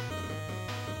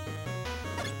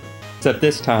 Except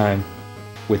this time,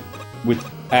 with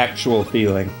actual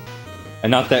feeling,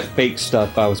 and not that fake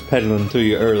stuff I was peddling to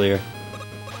you earlier.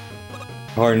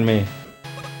 Pardon me.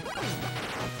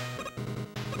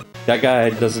 That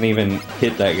guy doesn't even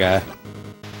hit that guy.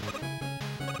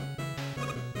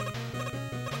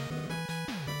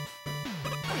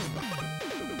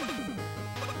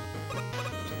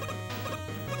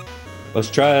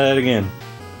 Let's try that again.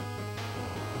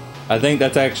 I think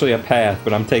that's actually a path,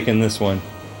 but I'm taking this one.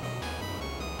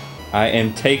 I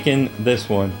am taking this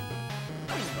one.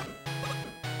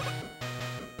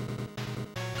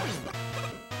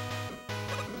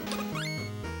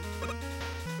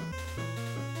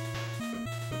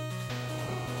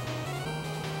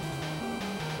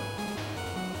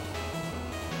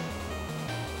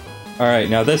 Alright,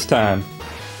 now this time,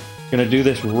 gonna do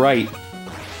this right.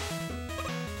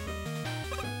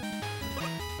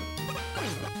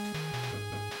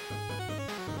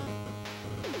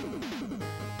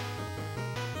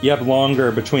 You have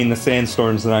longer between the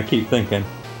sandstorms than I keep thinking.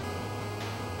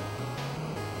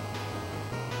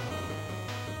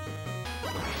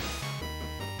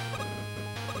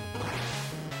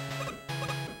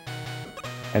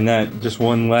 And that, just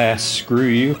one last screw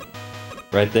you,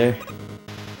 right there.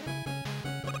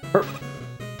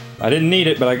 I didn't need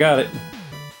it, but I got it.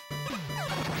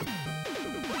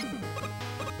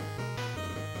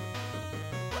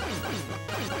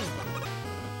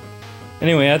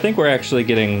 Anyway, I think we're actually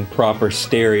getting proper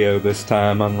stereo this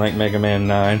time, unlike Mega Man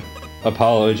 9.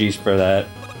 Apologies for that.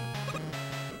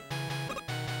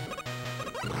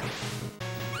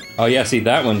 Oh yeah, see,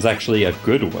 that one's actually a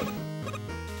good one.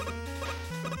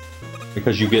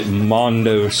 Because you get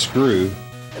Mondo Screw.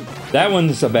 That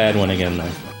one's a bad one again,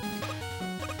 though.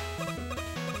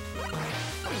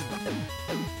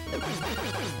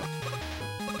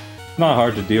 It's not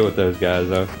hard to deal with those guys,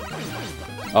 though.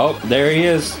 Oh, there he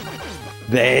is.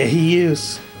 There he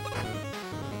is.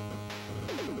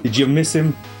 Did you miss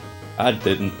him? I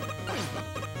didn't.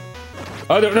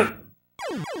 Oh, no.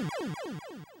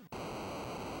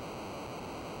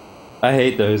 I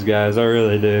hate those guys, I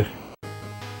really do.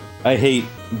 I hate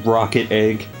Rocket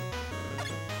Egg.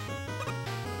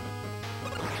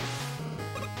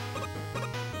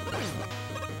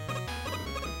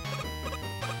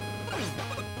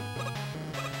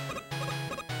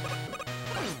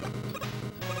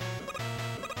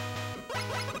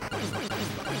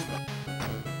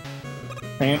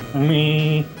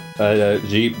 Me,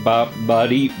 jeep bop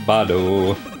body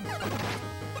bado.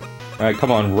 Alright,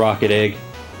 come on, Rocket Egg.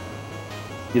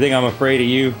 You think I'm afraid of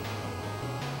you?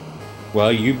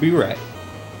 Well, you'd be right.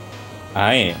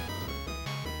 I am.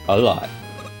 A lot.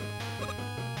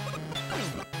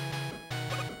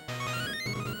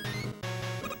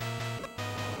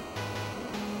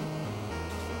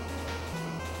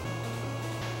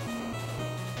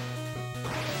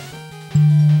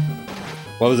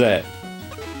 What was that?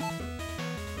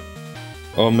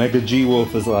 Omega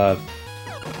G-Wolf is live.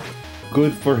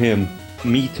 Good for him.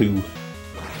 Me too.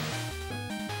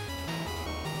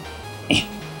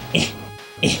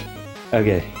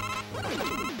 Okay.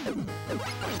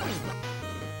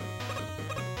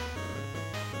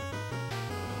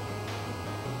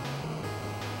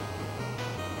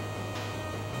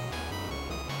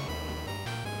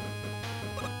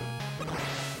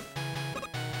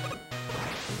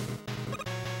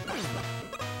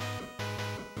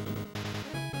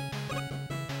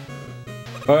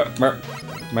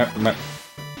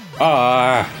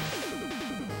 Ah.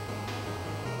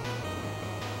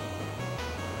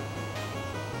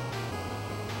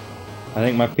 I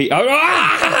think my pee. Oh,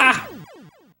 ah!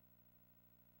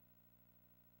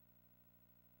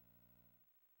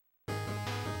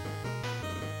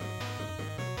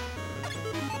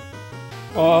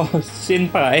 Oh,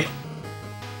 Senpai.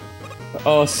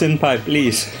 Oh, Senpai,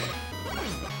 please.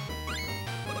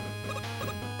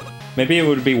 Maybe it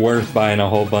would be worth buying a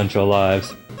whole bunch of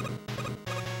lives.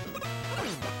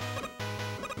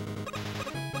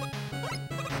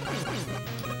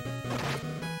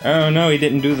 Oh no, he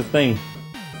didn't do the thing.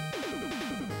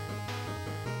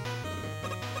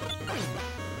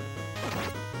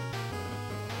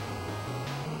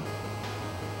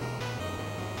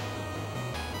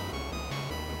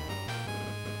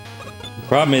 The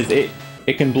problem is it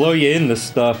can blow you into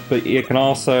stuff, but you can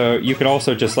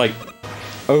also just like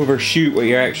overshoot what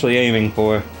you're actually aiming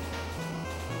for.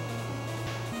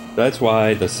 That's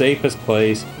why the safest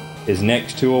place is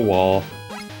next to a wall.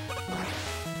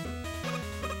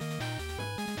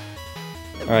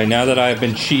 Alright, now that I've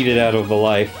been cheated out of a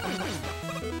life,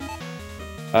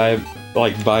 I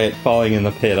like by it falling in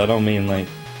the pit. I don't mean like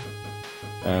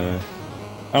I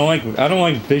don't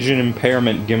like vision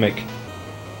impairment gimmick.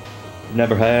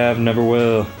 Never have, never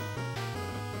will.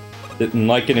 Didn't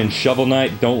like it in Shovel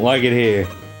Knight, don't like it here.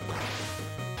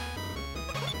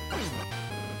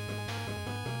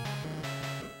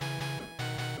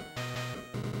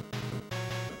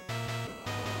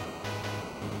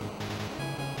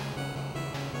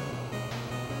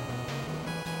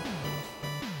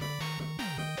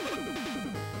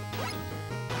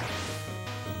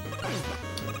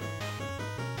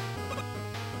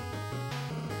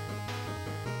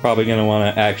 Probably gonna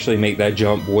want to actually make that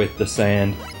jump with the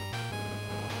sand.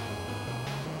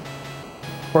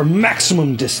 For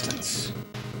maximum distance.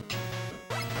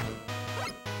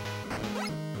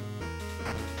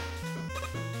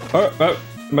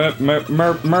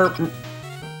 Merp.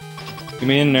 Get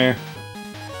me in there.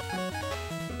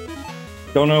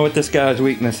 Don't know what this guy's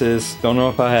weakness is. Don't know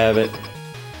if I have it.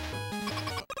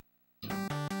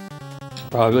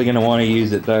 Probably gonna want to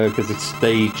use it though, because it's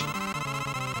staged.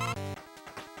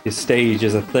 His stage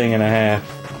is a thing and a half.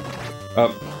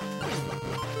 Oh.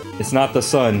 It's not the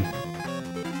sun.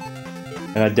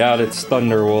 And I doubt it's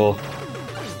Thunderwolf.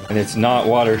 And it's not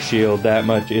Water Shield, that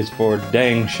much is for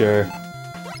dang sure.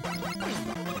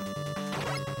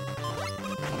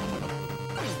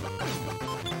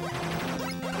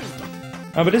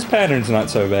 Oh, but his pattern's not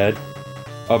so bad.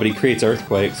 Oh, but he creates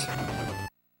earthquakes.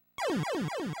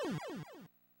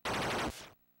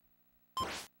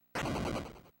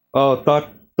 Oh,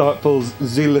 thoughtful,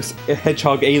 zealous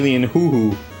hedgehog alien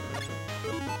hoo-hoo.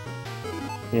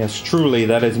 Yes, truly,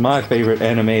 that is my favorite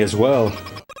anime as well.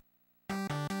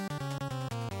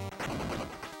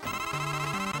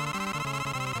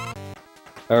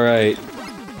 Alright.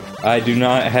 I do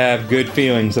not have good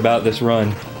feelings about this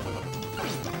run.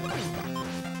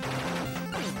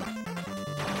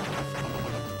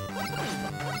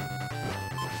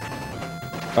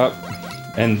 Up.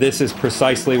 And this is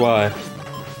precisely why.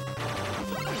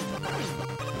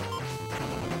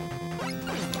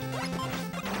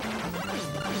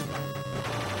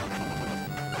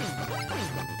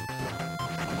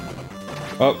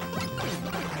 Oh.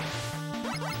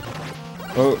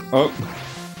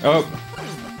 Oh.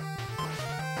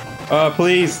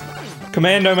 Please.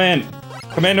 Commando Man.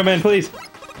 Commando Man, please.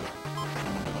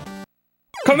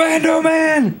 Commando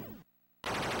Man!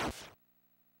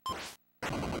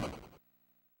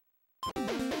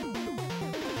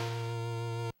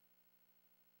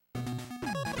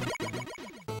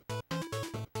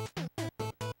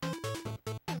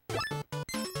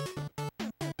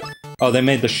 Oh, they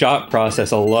made the shot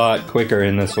process a lot quicker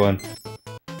in this one.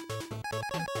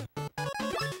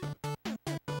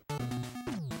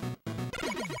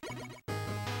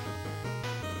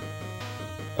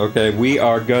 Okay, we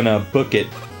are gonna book it.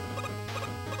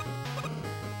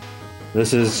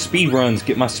 This is speedruns,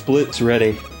 get my splits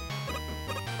ready.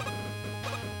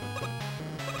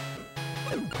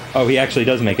 Oh, he actually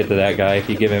does make it to that guy if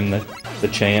you give him the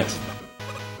chance.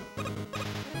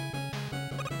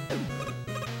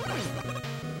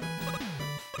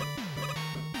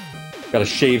 Gotta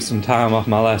shave some time off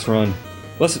my last run.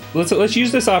 Let's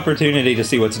use this opportunity to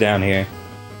see what's down here.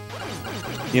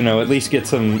 You know, at least get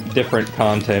some different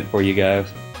content for you guys.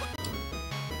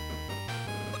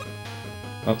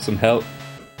 Oh, some help.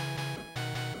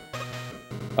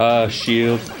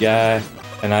 Shield guy.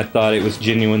 And I thought it was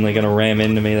genuinely gonna ram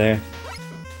into me there.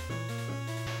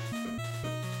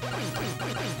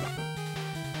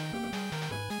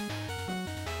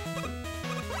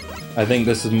 I think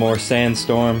this is more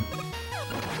Sandstorm.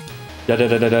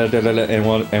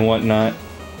 And whatnot.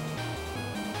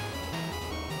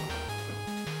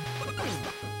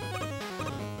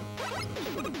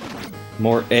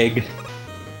 More egg.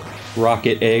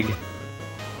 Rocket egg.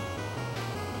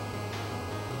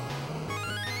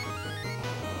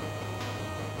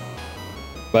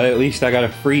 But at least I got a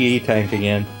free E-Tank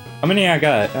again. How many I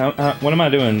got? What am I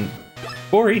doing?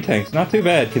 4 E-Tanks. Not too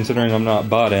bad considering I'm not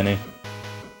bought any.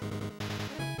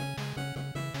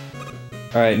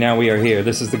 Alright, now we are here.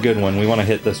 This is the good one. We want to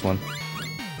hit this one.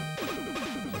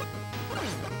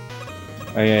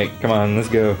 Alright, come on, let's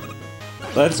go.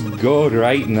 Let's go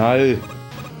right now.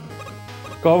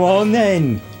 Come on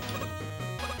then.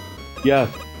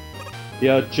 Yeah.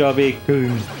 Yeah, chubby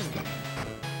coon.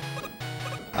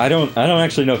 I don't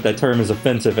actually know if that term is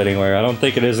offensive anywhere. I don't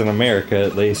think it is in America,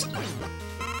 at least.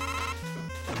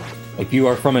 If you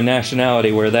are from a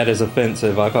nationality where that is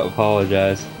offensive, I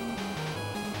apologize.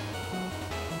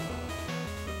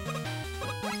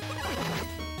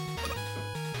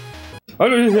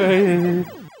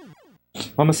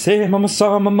 Mama say, mama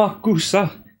saw, mama kusa.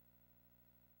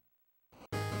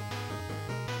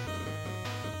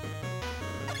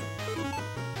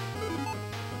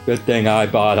 Good thing I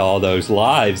bought all those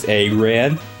lives,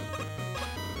 Ren?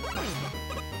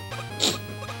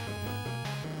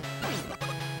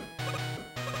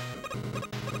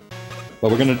 But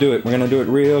we're gonna do it. We're gonna do it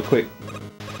real quick.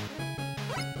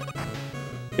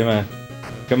 Come on.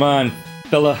 Come on,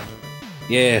 fella.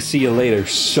 Yeah, see you later,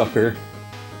 sucker.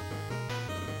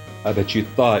 I bet you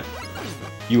thought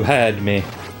you had me.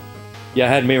 You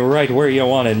had me right where you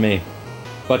wanted me.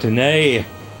 But nay.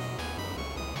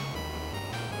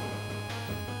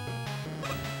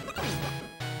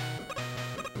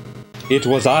 It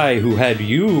was I who had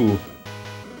you.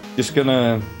 Just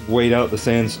gonna wait out the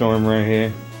sandstorm right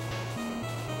here.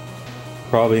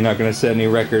 Probably not gonna set any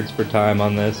records for time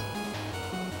on this.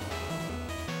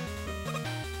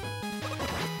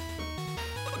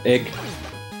 Egg.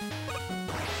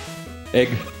 Egg.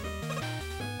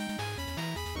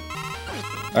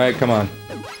 Alright, come on.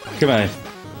 Come on.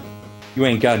 You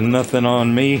ain't got nothing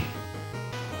on me.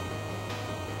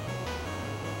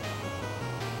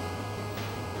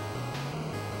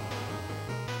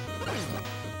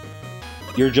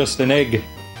 You're just an egg.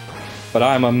 But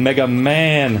I'm a Mega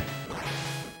Man.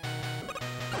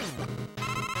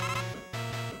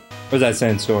 Where's that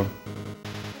sandstorm?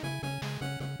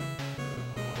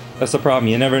 That's the problem,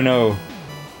 you never know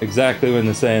exactly when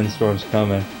the sandstorm's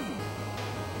coming.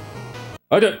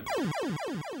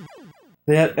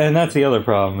 Yeah, and that's the other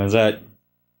problem, is that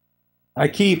I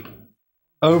keep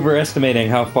overestimating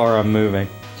how far I'm moving.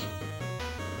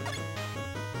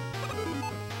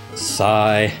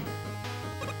 Sigh.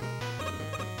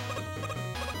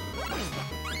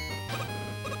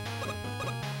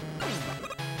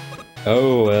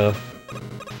 Oh well.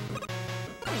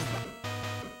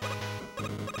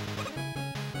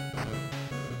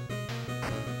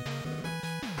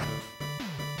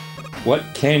 What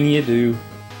can you do?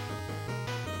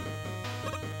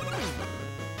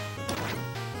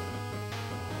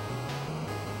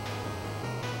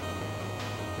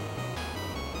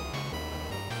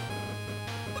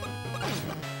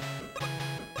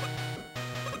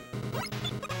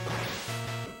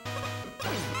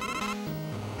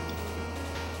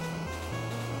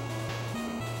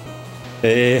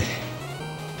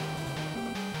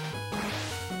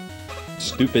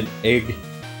 Stupid egg.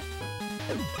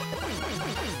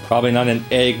 Probably not an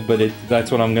egg, but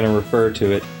that's what I'm going to refer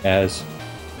to it as.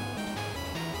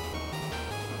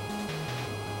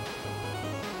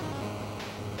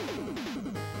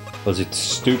 Because it's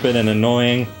stupid and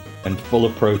annoying and full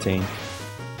of protein.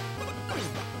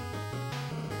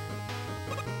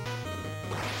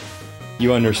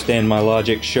 You understand my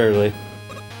logic, surely.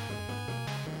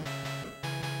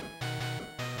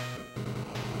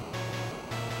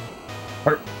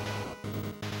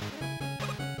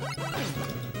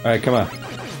 Alright, come on.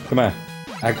 Come on.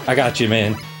 I got you,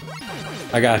 man.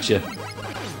 I got you.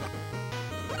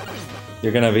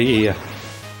 You're gonna be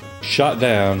shot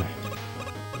down.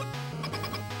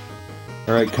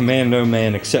 Alright, Commando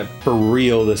Man, except for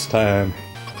real this time.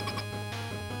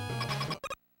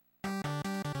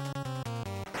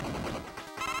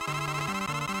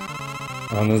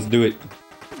 Come on, let's do it.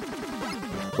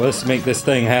 Let's make this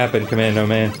thing happen, Commando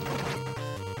Man.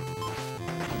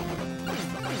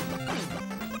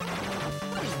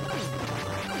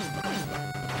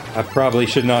 I probably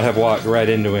should not have walked right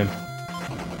into him.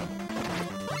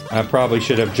 I probably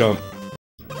should have jumped.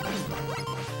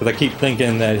 Because I keep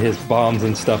thinking that his bombs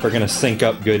and stuff are going to sync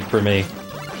up good for me.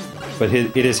 But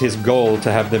it is his goal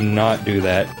to have them not do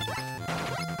that.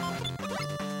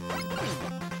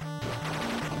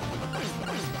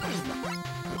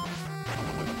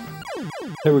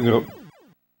 There we go.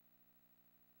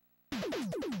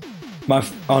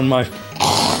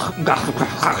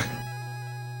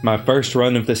 My first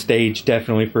run of the stage,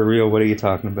 definitely for real. What are you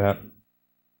talking about?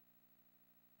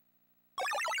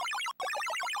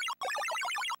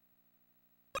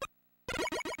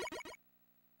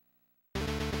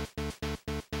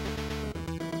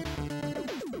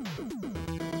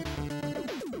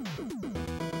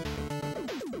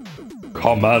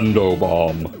 Commando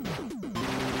Bomb.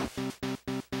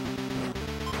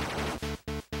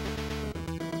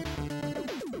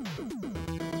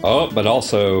 Oh, but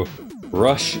also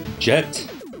Rush Jet.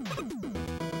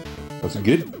 That's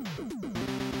good.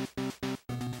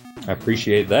 I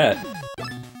appreciate that.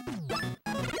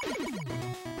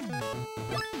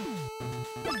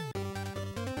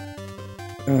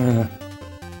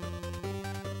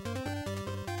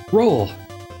 Roll.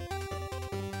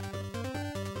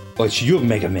 Oh, it's you,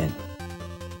 Mega Man.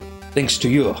 Thanks to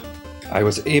you, I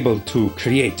was able to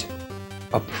create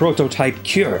a prototype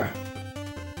cure.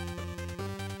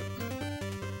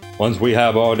 Once we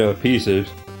have all the pieces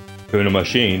in a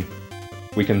machine,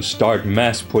 we can start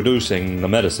mass producing the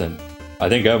medicine. I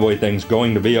think everything's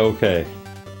going to be okay.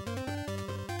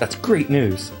 That's great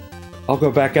news. I'll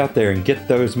go back out there and get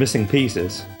those missing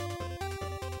pieces.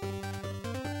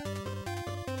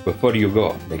 Before you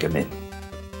go, Mega Man,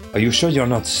 are you sure you're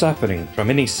not suffering from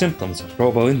any symptoms of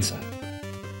robo-influenza?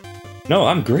 No,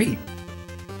 I'm great.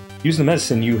 Use the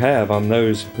medicine you have on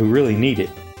those who really need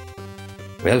it.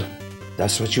 Well,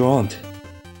 that's what you want.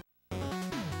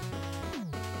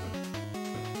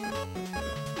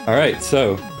 Alright,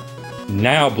 so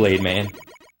now Blade Man.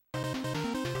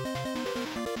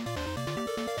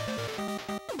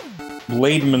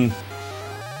 Blademan.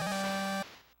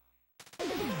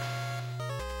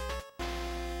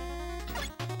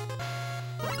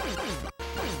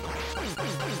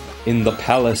 In the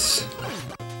palace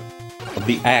of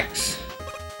the axe,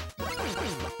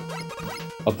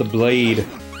 of the blade,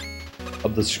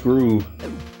 of the screw,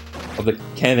 of the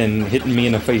cannon hitting me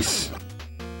in the face.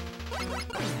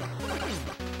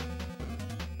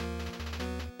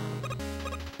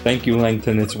 Thank you,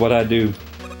 Langton. It's what I do.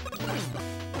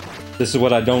 This is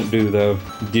what I don't do, though.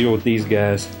 Deal with these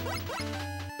guys.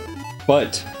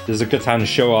 But this is a good time to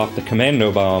show off the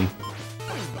Commando Bomb.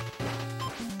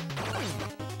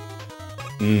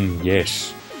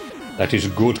 Yes. That is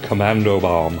good commando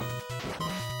bomb.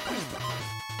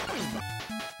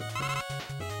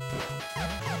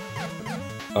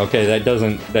 Okay, that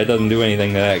doesn't do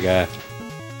anything to that guy.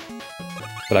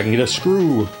 But I can get a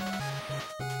screw.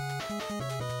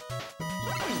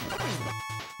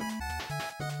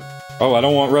 Oh, I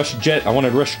don't want Rush Jet. I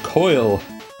wanted Rush Coil.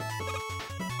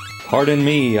 Pardon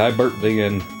me, I burped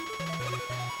again.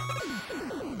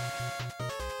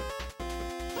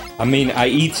 I mean, I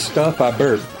eat stuff, I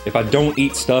burp. If I don't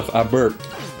eat stuff, I burp.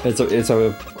 It's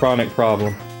a chronic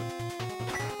problem.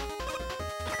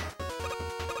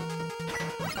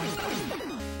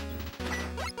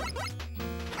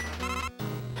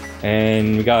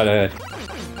 And we got a,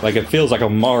 like, it feels like a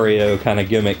Mario kind of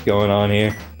gimmick going on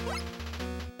here.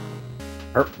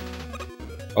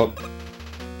 Oh.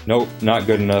 Nope, not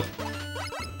good enough.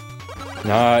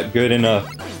 Not good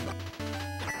enough.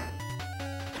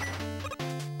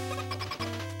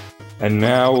 And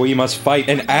now we must fight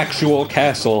an actual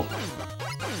castle.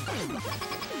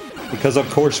 Because of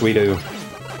course we do.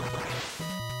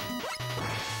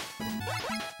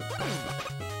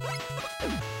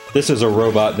 This is a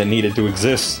robot that needed to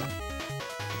exist.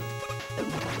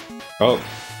 Oh.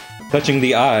 Touching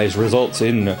the eyes results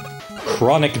in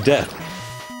chronic death.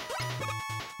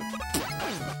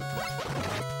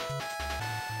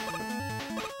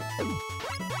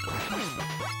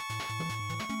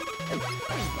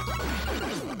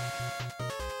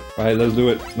 Alright, let's do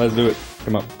it. Let's do it.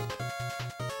 Come on.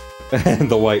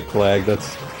 The white flag,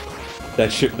 that's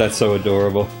so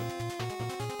adorable.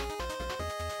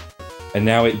 And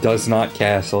now it does not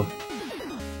castle.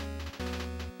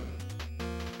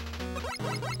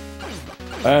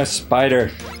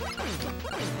 Spider.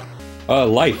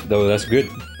 Life, though, that's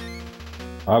good.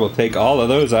 I will take all of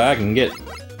those I can get.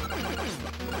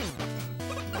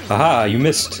 Haha, you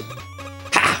missed.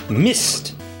 Ha!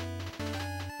 Missed!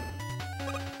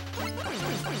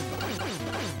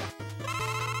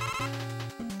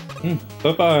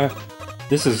 So far,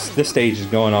 this stage is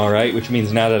going alright, which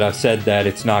means now that I've said that,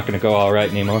 it's not gonna go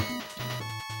alright anymore.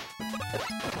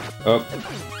 Oh,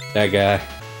 that guy.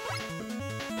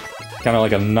 Kind of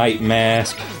like a night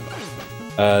mask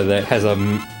that has a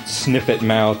snippet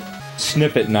mouth.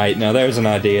 Snippet Knight. Now there's an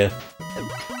idea.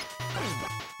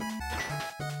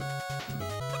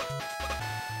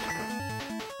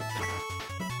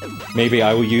 Maybe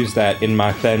I will use that in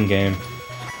my Fen game.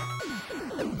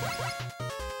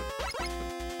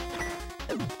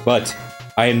 But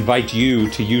I invite you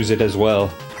to use it as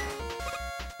well.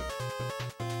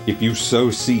 If you so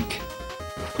seek.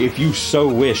 If you so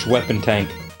wish, Weapon Tank.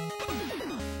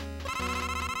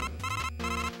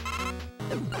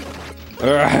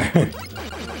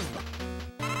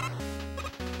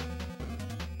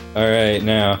 Alright,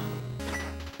 now.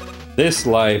 This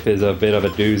life is a bit of a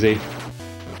doozy.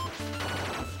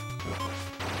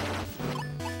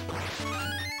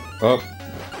 Oh.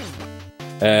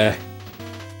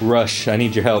 Rush, I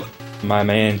need your help, my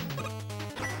man.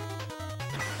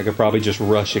 I could probably just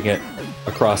rush and get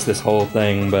across this whole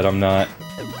thing, but I'm not.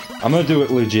 I'm gonna do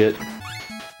it legit.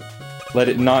 Let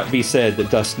it not be said that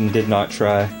Dustin did not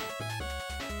try.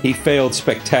 He failed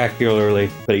spectacularly,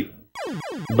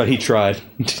 but he tried.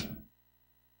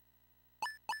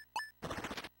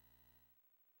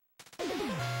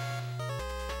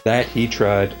 That he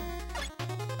tried.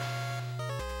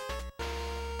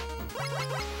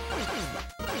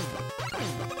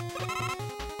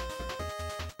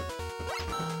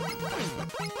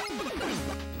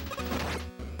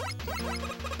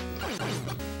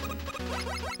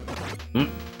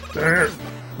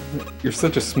 You're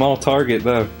such a small target,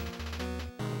 though.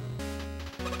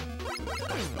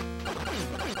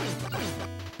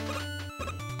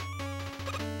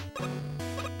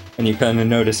 And you kind of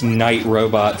notice night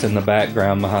robots in the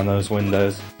background behind those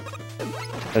windows.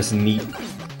 That's neat.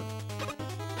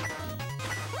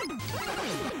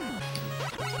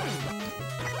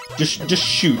 Just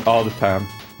shoot all the time.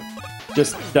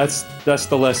 That's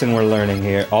the lesson we're learning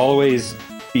here. Always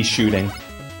be shooting.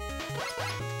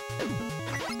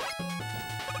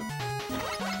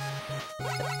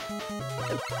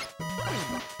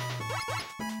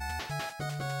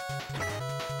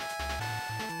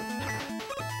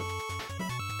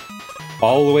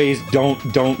 Always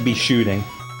don't be shooting.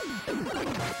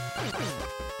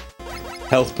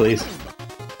 Health, please.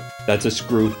 That's a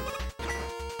screw.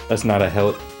 That's not a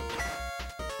health.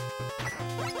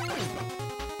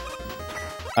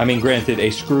 I mean, granted, a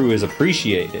screw is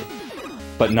appreciated,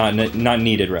 but not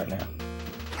needed right now.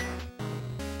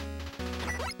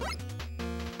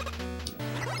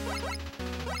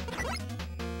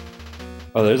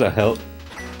 Oh, there's a health.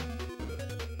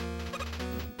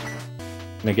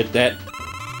 Can I get that?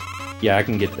 Yeah, I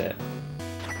can get that.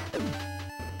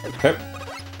 Okay.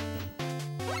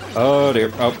 Oh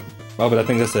dear. Oh, but I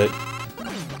think that's it.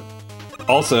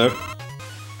 Also,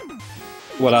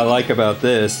 what I like about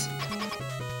this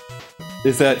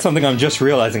is that something I'm just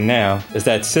realizing now is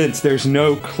that since there's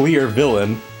no clear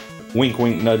villain, wink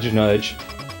wink nudge nudge,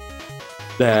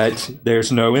 that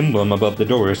there's no emblem above the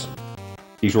doors.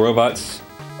 These robots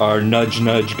are nudge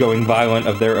nudge going violent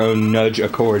of their own nudge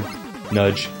accord.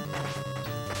 Nudge.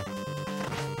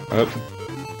 Oh.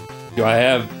 Do I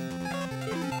have...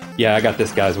 Yeah, I got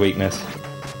this guy's weakness.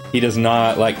 He does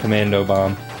not like Commando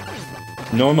Bomb.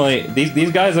 Normally,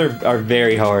 these guys are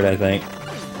very hard, I think.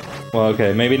 Well,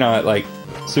 okay, maybe not like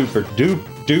super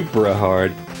duper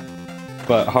hard,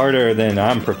 but harder than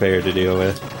I'm prepared to deal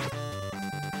with.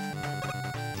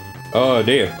 Oh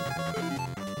dear.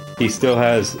 He still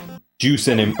has juice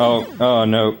in him. Oh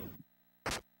no.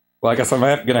 Well, I guess I'm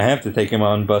gonna have to take him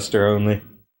on Buster only.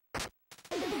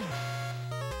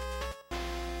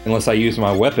 Unless I use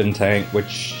my weapon tank,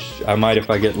 which I might if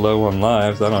I get low on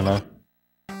lives, I don't know.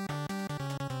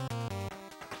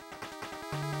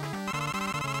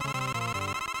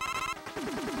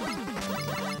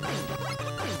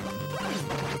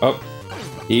 Oh,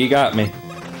 he got me.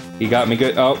 He got me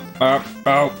good. Oh.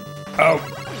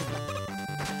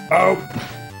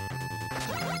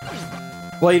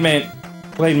 Blade Man,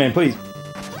 please.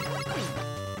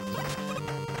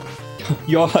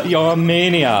 You're a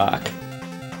maniac.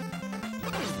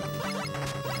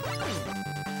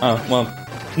 Oh, well.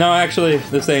 No, actually,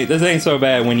 this ain't so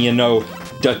bad when you know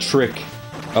the trick.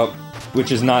 Oh,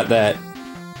 which is not that.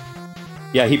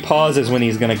 Yeah, he pauses when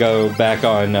he's gonna go back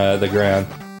on the ground.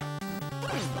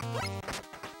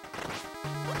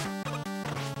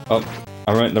 Oh,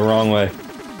 I went the wrong way.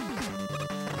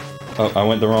 Oh, I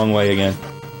went the wrong way again.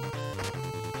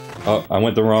 Oh, I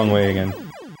went the wrong way again.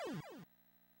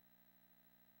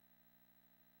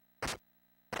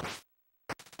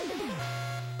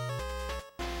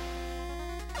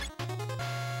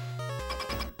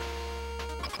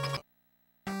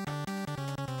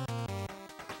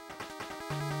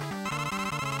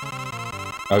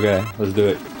 Okay, let's do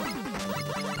it.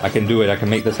 I can do it. I can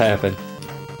make this happen.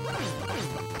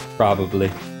 Probably.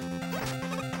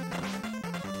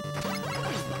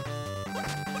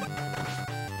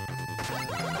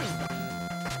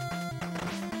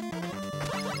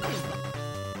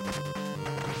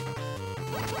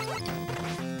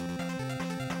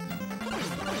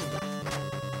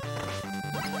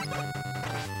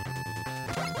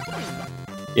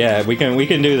 Yeah, we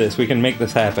can do this. We can make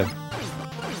this happen.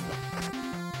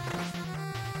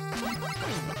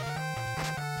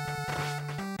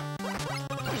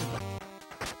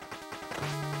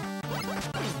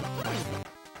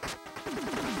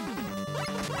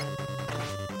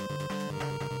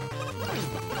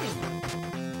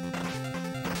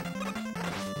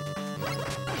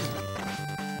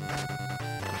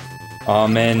 Aw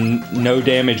man, no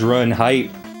damage run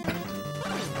height.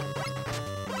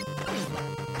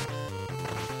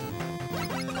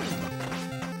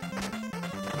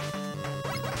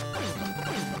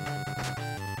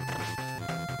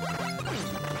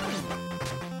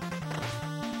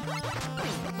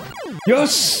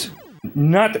 Yes!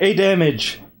 Not a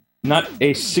damage. Not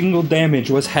a single damage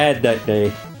was had that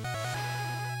day.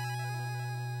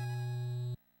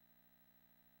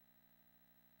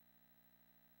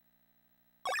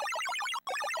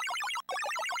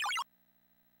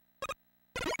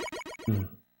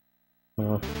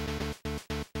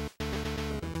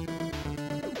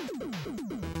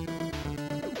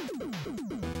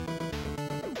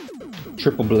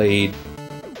 Triple blade.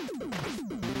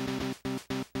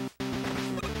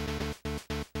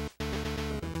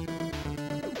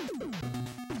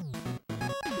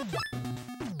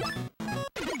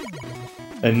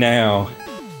 And now,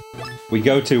 we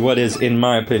go to what is, in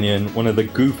my opinion, one of the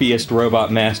goofiest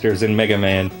robot masters in Mega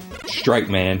Man, Strike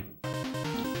Man.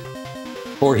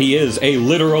 For he is a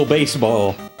literal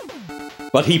baseball,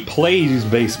 but he plays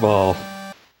baseball.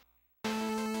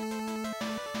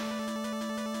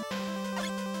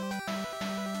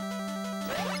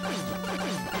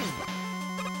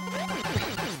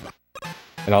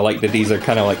 And I like that these are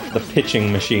kind of like the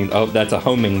pitching machine. Oh, that's a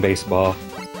homing baseball.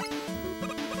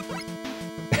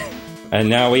 And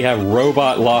now we have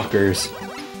robot lockers.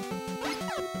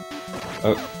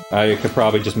 Oh, I could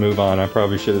probably just move on. I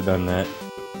probably should have done that.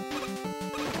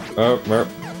 Oh, merp.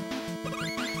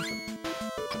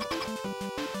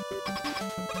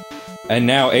 And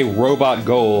now a robot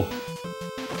goal.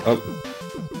 Oh.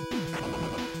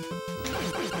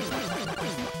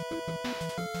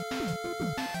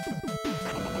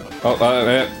 Oh,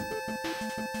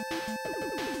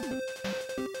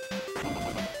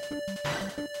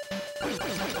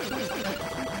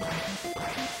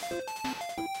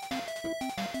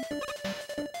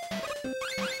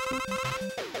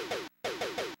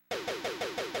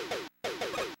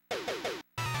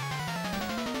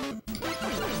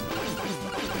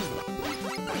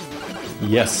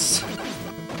 Yes.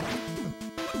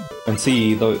 And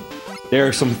see, there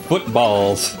are some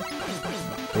footballs.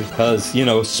 Because, you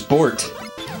know, sport.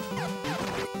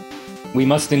 We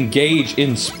must engage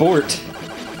in sport.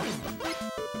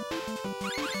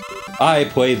 I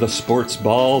play the sports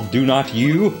ball, do not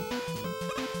you?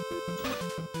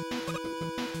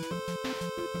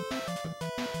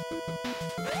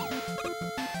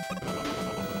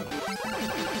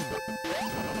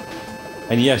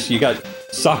 And yes, you got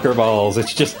soccer balls.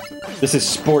 It's just, this is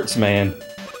sports, man.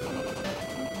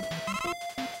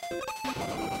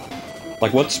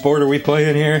 Like, what sport are we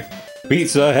playing here?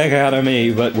 Beats the heck out of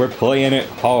me, but we're playing it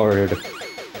hard.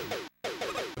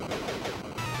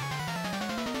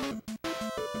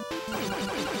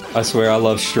 I swear I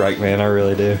love Strike, man, I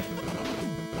really do.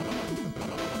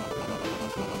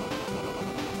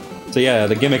 So yeah,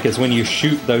 the gimmick is when you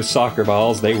shoot those soccer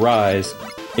balls, they rise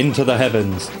into the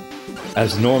heavens,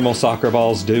 as normal soccer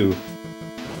balls do.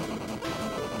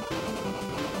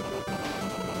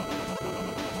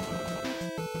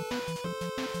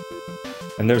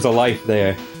 And there's a life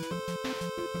there.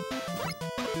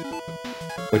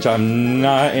 Which I'm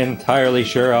not entirely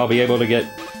sure I'll be able to get...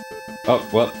 Oh,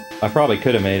 well, I probably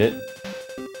could have made it.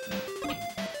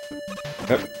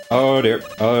 Oh dear,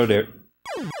 oh dear.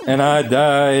 And I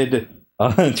died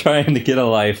trying to get a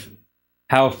life.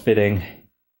 How fitting.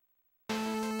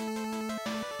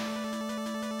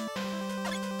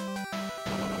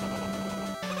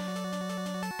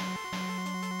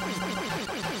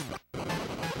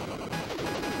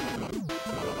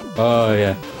 Oh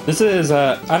yeah. This is,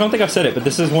 I don't think I've said it, but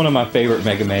this is one of my favorite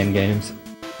Mega Man games.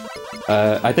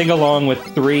 I think along with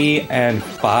 3 and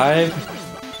 5,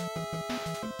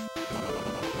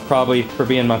 probably for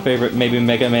being my favorite, maybe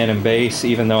Mega Man and Bass,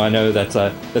 even though I know that's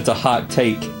a hot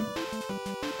take.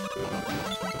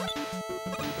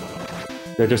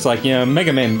 They're just like, you know,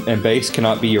 Mega Man and Bass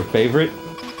cannot be your favorite.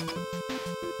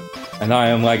 And I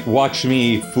am like, watch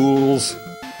me, fools.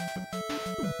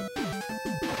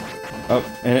 Oh,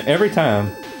 and every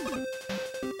time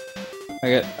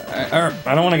I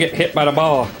don't want to get hit by the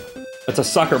ball. It's a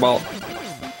soccer ball.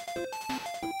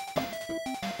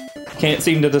 Can't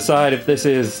seem to decide if this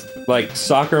is like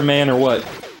Soccer Man or what.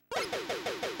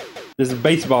 This is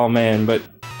Baseball Man, but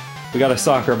we got a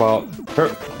soccer ball.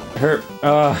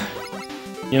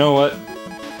 You know what?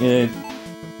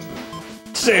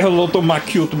 Say hello to my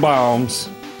cute bombs.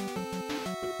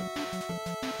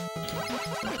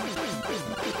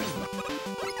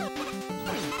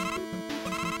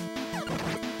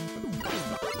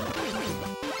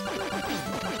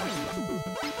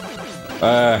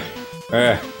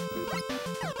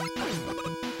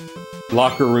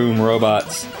 Locker room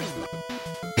robots.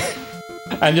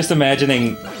 I'm just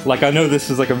imagining, like, I know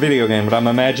this is like a video game, but I'm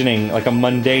imagining like a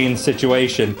mundane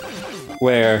situation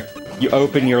where you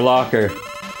open your locker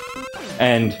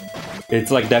and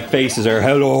it's like that face is there.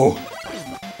 Hello,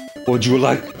 would you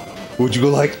like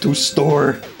to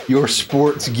store your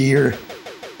sports gear?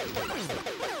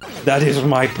 That is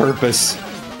my purpose.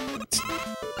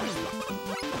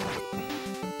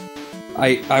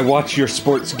 I watch your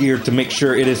sports gear to make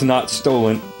sure it is not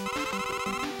stolen.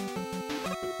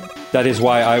 That is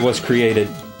why I was created.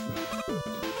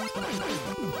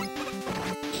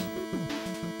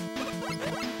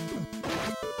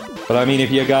 But I mean, if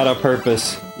you got a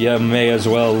purpose, you may as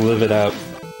well live it out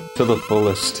to the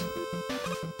fullest.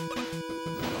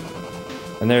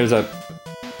 And there's like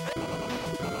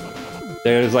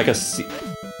a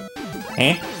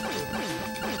eh?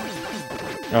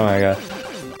 Oh my god.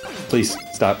 Please,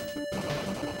 stop.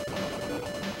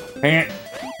 I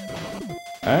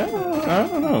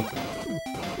don't know.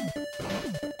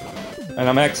 And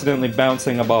I'm accidentally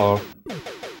bouncing a ball.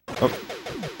 Oh.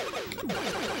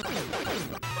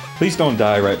 Please don't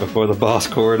die right before the boss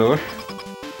corridor.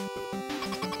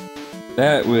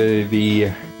 That would be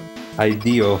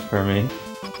ideal for me.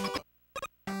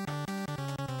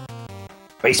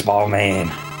 Baseball Man.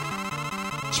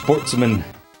 Sportsman.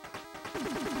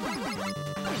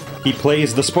 He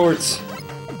plays the sports.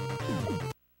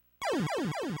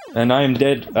 And I am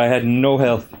dead. I had no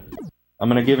health. I'm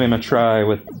gonna give him a try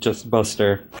with just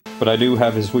Buster. But I do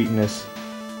have his weakness.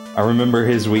 I remember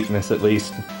his weakness at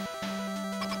least.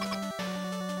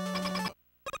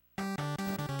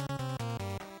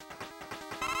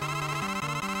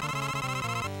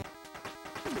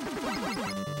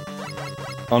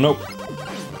 Oh no.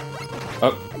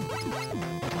 Oh.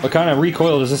 What kind of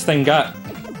recoil does this thing got?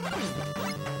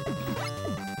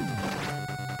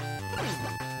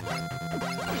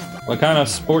 What kind of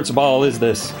sports ball is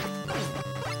this?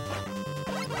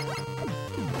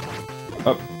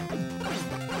 Oh.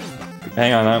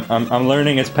 Hang on, I'm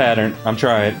learning its pattern. I'm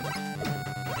trying.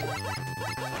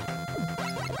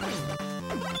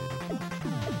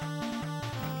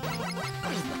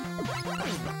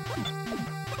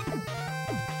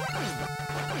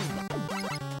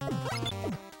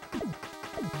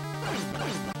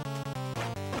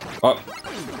 Oh,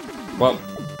 well,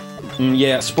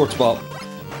 yeah, sports ball.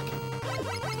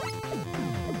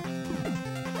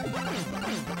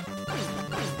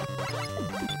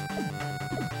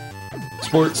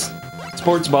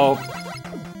 Sports ball.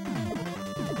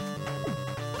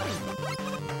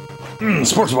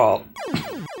 Sports ball.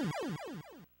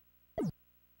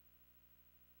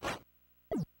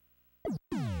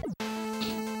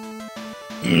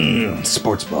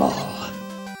 Sports ball.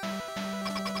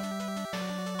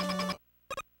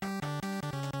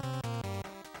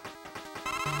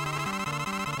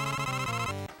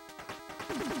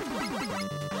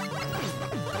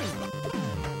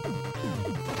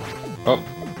 Oh.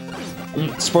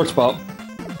 Sports ball.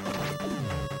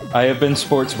 I have been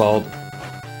sports balled.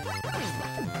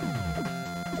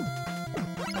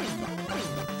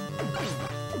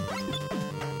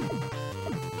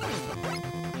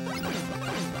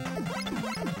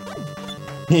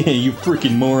 You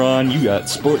freaking moron, you got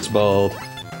sports balled.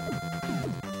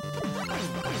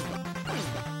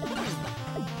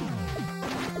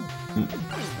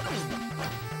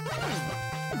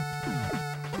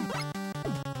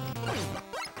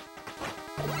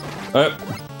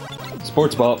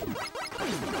 Sports ball.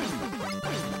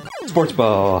 Sports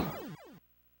ball.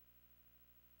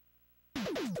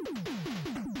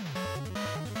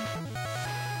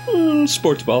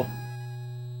 Sports ball.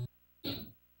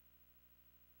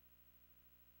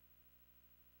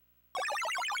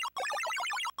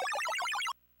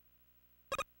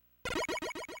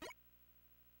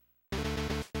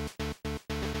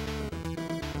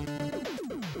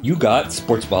 You got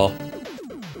sports ball.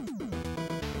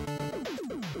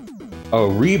 Oh,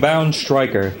 rebound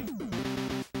striker.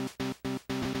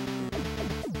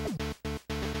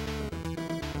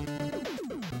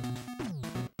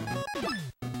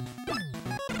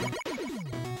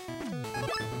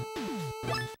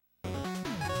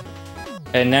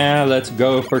 And now let's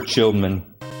go for Childman.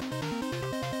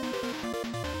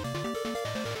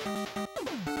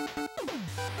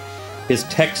 His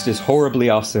text is horribly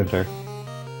off-center.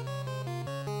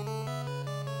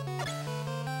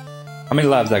 How many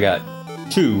lives I got?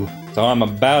 2, so I'm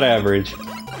about average.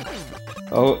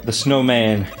 Oh, the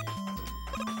snowman.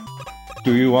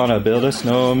 Do you want to build a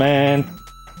snowman?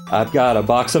 I've got a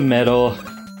box of metal.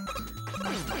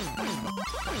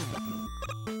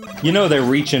 You know they're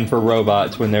reaching for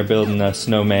robots when they're building a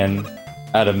snowman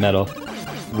out of metal.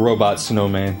 Robot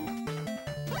snowman.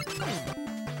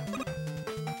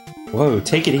 Whoa,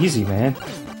 take it easy, man.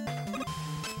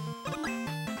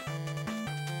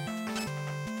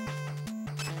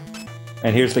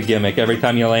 And here's the gimmick. Every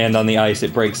time you land on the ice,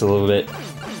 it breaks a little bit.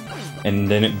 And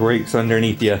then it breaks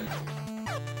underneath you.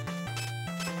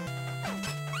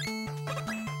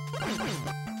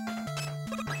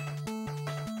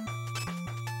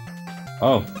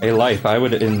 Oh, a life. I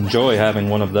would enjoy having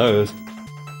one of those.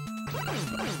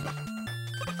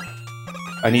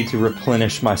 I need to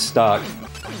replenish my stock.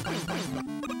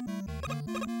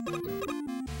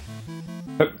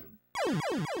 Oh.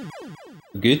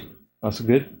 Good. That's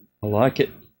good. I like it.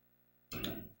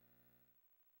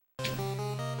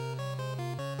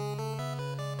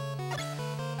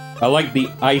 I like the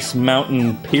ice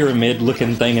mountain pyramid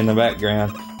looking thing in the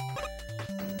background.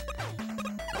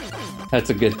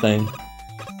 That's a good thing.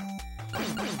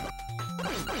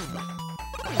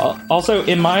 Also,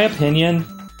 in my opinion,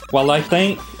 while I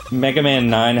think Mega Man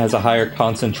 9 has a higher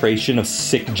concentration of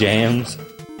sick jams,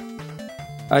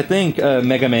 I think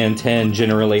Mega Man 10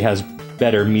 generally has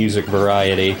better music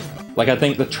variety. Like, I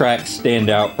think the tracks stand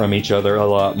out from each other a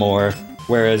lot more,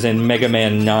 whereas in Mega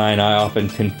Man 9 I often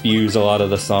confuse a lot of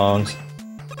the songs.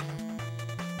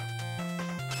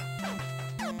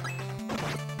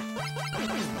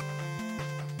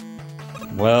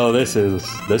 Well, this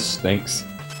stinks.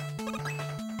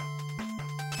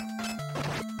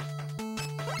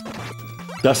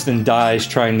 Dustin dies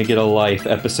trying to get a life,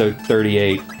 episode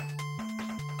 38.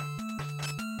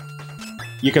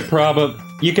 You could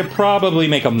probably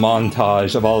make a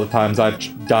montage of all the times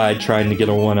I've died trying to get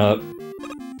a 1-up.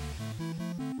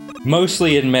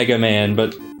 Mostly in Mega Man,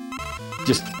 but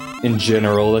just in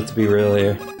general, let's be real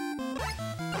here.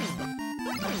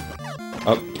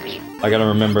 Oh, I gotta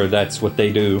remember that's what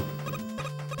they do.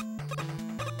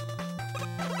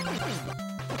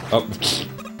 Oh.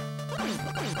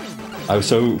 I was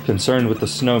so concerned with the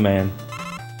snowman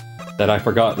that I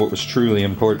forgot what was truly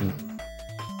important.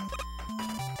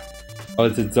 Oh,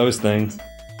 it's those things.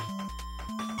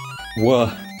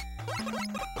 Whoa.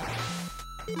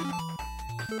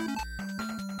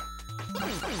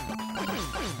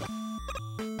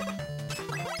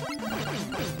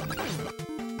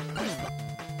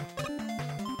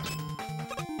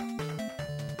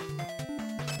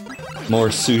 More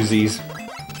Susies.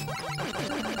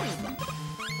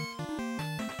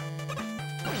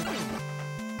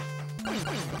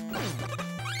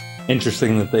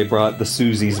 Interesting that they brought the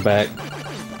Susies back.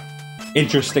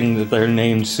 Interesting that they're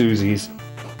named Susies.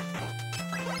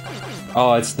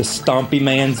 Oh, it's the Stompy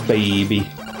Man's baby.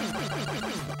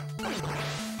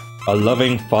 A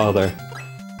loving father.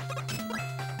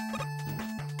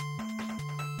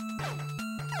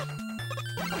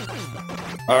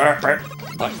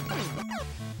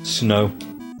 Snow.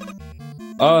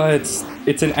 Oh,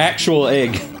 it's an actual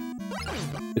egg.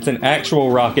 It's an actual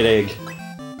rocket egg.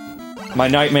 My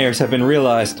nightmares have been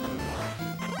realized.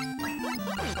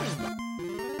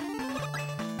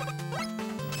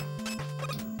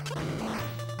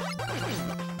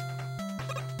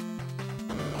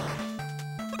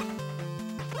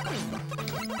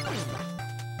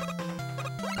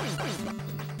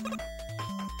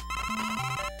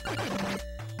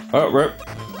 Oh, rip.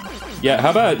 Yeah,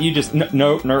 how about you just nope,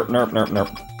 nope, nope, nope, nope.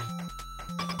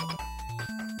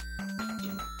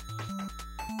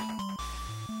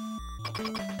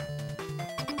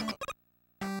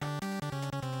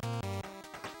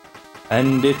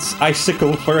 And it's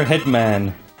Icicle for a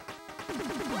Headman.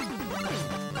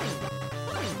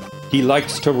 He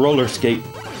likes to roller skate.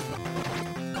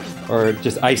 Or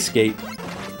just ice skate.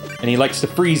 And he likes to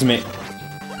freeze me.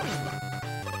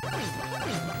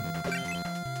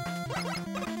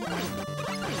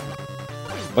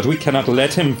 But we cannot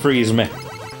let him freeze me.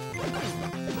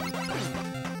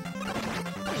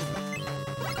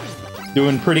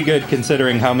 Doing pretty good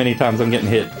considering how many times I'm getting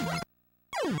hit.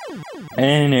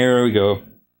 And there we go.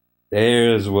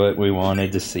 There's what we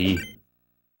wanted to see.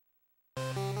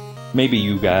 Maybe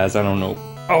you guys, I don't know.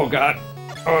 Oh god!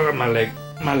 Oh, my leg.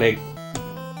 My leg.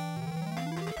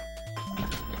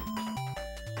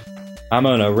 I'm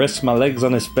gonna rest my legs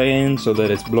on this fan so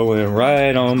that it's blowing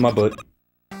right on my butt.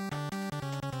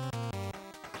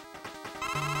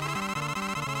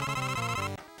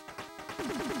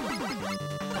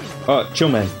 Chill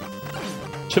man.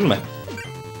 Chill man.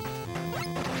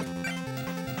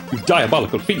 You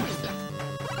diabolical fiend.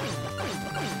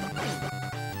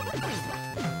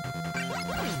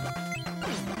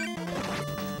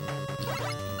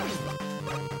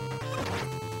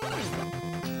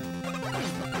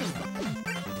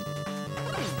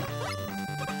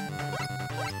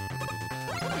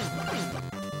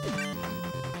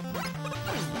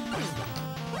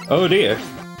 Oh dear.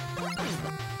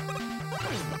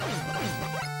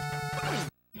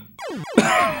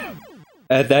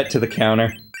 Add that to the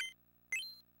counter.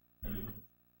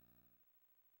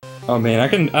 Oh man,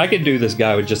 I can do this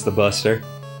guy with just the Buster.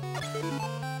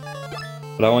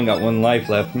 But I only got one life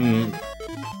left.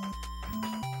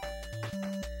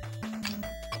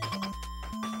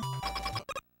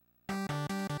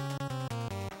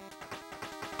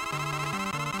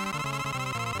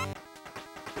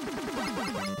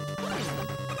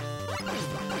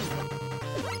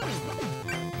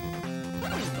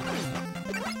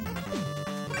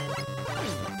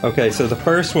 Okay, so the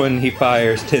first one he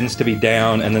fires tends to be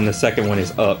down, and then the second one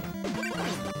is up.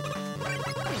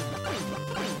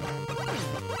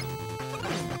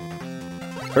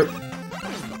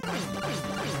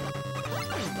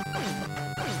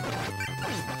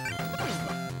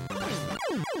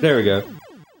 There we go.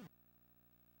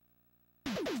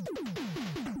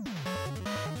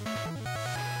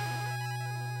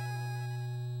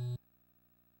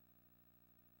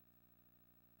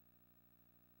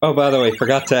 Oh, by the way,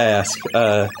 forgot to ask,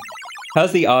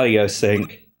 how's the audio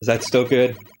sync? Is that still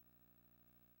good?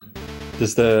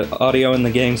 Does the audio in the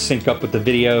game sync up with the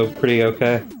video pretty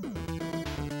okay?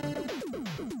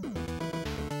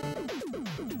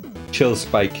 Chill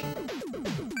Spike.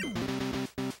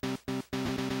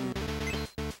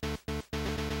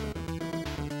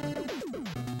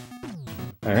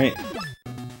 Alright.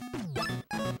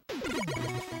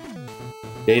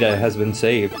 Data has been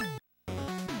saved.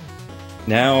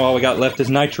 Now all we got left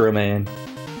is Nitro Man.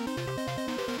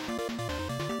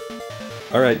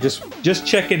 Alright, just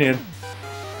checking in.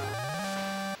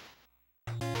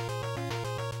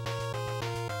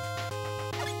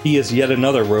 He is yet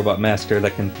another robot master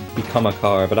that can become a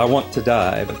car, but I want to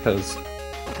die because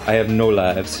I have no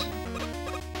lives.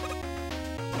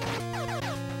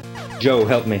 Joe,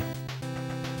 help me.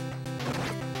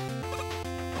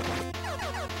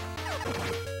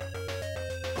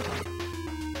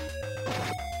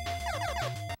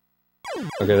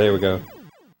 Okay, there we go.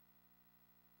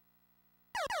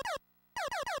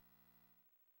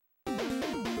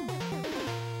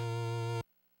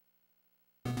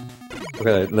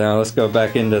 Okay, now let's go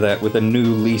back into that with a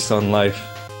new lease on life.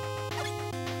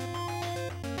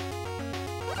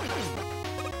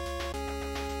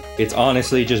 It's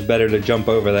honestly just better to jump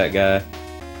over that guy.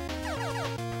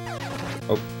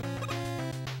 Oh.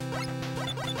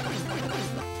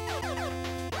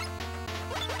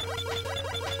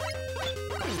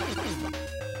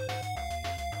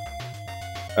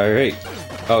 Alright.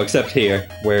 Oh, except here,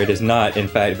 where it is not, in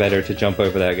fact, better to jump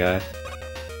over that guy.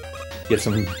 Get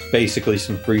some, basically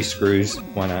some free screws.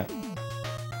 Why not?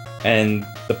 And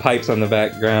the pipes on the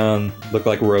background look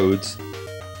like roads.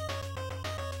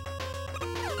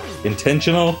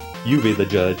 Intentional? You be the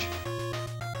judge.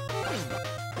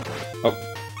 Oh.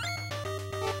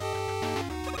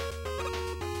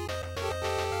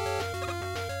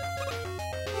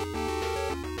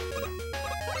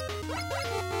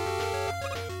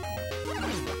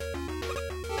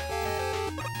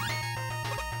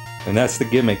 And that's the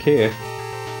gimmick here,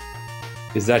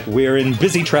 is that we're in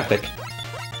busy traffic.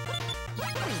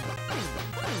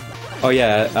 Oh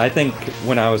yeah, I think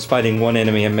when I was fighting one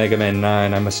enemy in Mega Man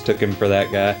 9, I mistook him for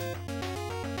that guy.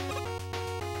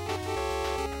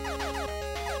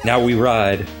 Now we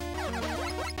ride.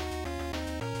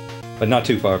 But not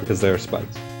too far, because there are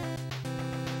spikes.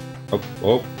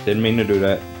 Oh, didn't mean to do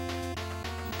that.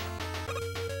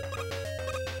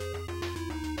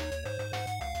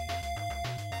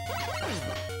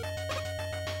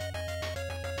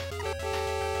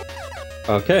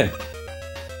 Okay.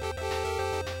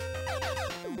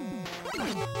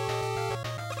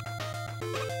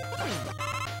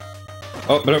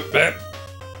 Oh, but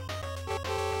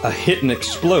a hit and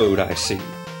explode, I see.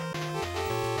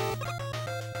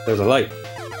 There's a light.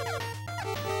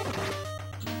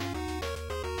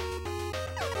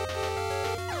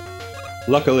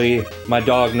 Luckily, my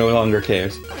dog no longer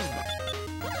cares.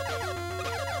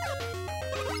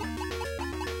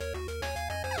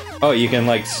 Oh, you can,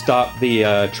 like, stop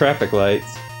the, traffic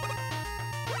lights.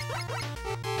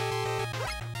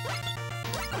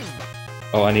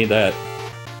 Oh, I need that.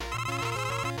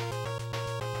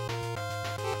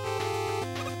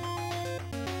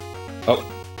 Oh.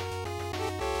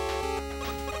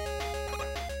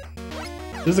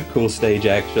 This is a cool stage,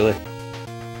 actually.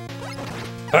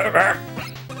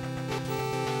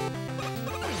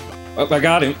 Oh, I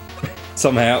got him.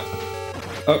 Somehow.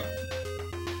 Oh.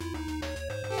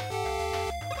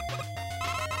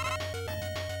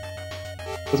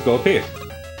 Let's go up here.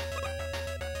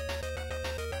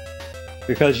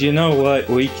 Because you know what?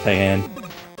 We can.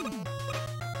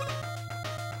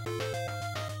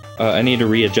 I need to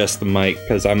readjust the mic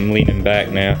because I'm leaning back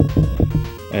now.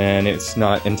 And it's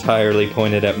not entirely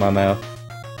pointed at my mouth.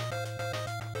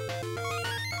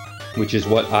 Which is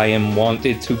what I am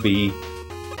wanted to be.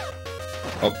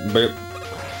 Oh, burp.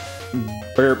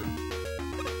 Burp.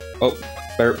 Oh,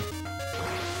 burp.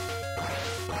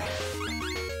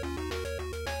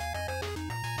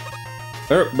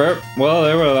 Burp, burp. Well,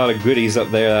 there were a lot of goodies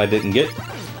up there that I didn't get.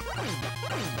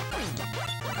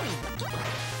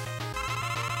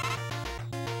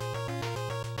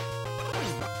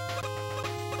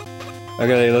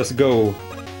 Okay, let's go.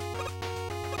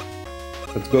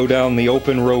 Let's go down the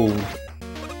open road.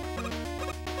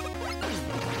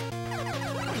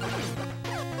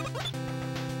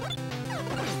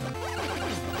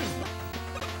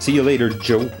 See you later,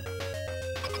 Joe.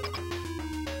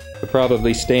 I'll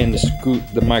probably stand to scoot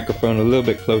the microphone a little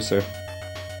bit closer.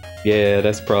 Yeah,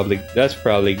 that's probably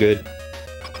good.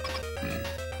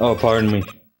 Oh, pardon me.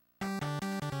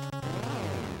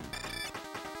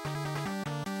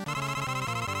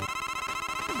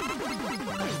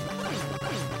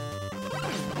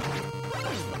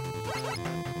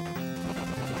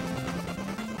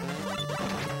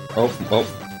 Oh.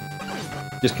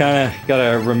 Just kinda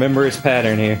gotta remember his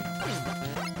pattern here.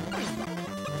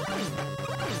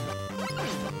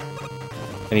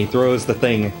 And he throws the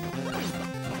thing.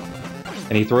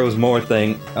 And he throws more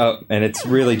thing. Oh, and it's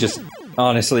really just,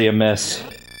 honestly, a mess.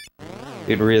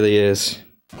 It really is.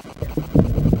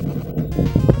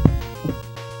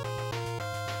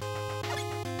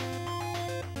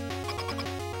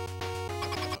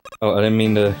 Oh, I didn't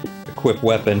mean to equip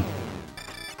weapon.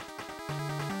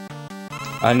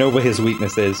 I know what his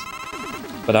weakness is,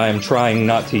 but I am trying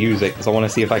not to use it because I want to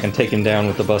see if I can take him down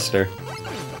with the Buster.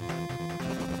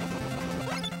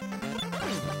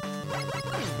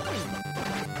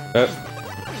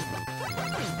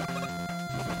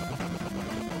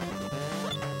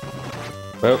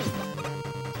 Boop.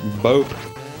 Boop.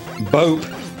 Boop.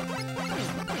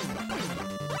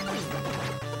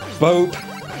 Boop!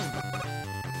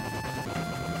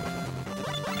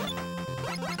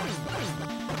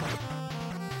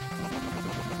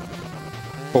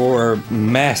 For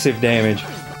massive damage.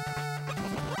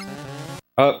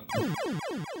 Up.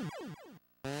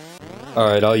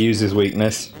 Alright, I'll use his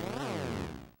weakness.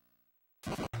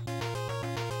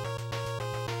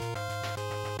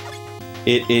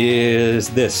 It is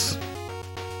this.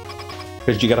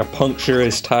 Because you gotta puncture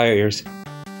his tires.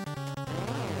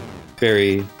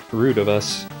 Very rude of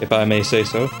us, if I may say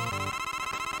so.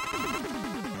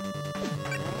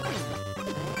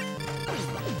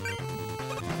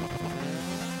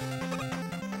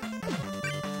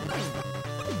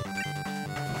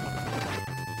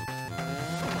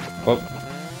 Oh.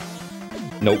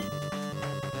 Nope.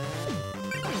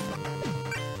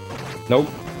 Nope.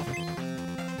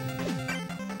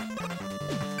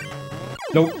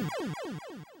 Nope.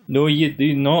 No, you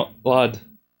do not, lad.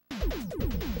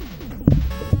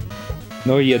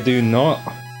 No, you do not.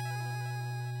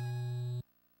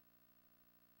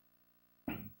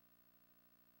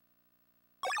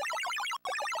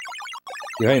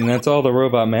 Right, and that's all the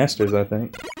Robot Masters, I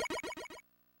think.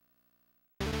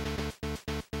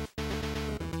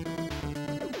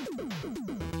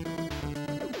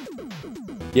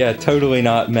 Yeah, totally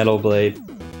not Metal Blade.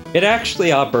 It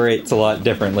actually operates a lot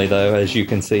differently, though, as you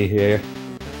can see here.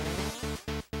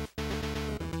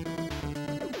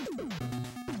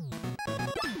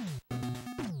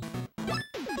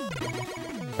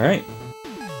 Alright.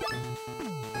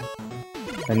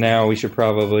 And now we should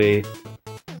probably...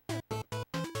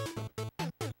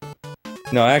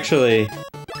 No, actually,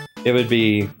 it would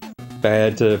be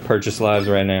bad to purchase lives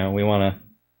right now. We wanna...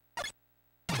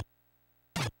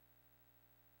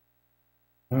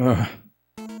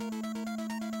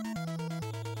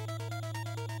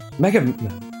 Mega...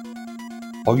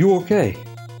 Are you okay?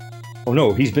 Oh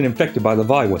no, he's been infected by the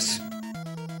virus.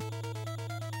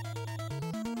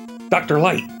 Dr.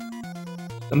 Light!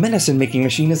 The medicine-making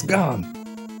machine is gone.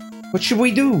 What should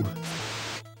we do?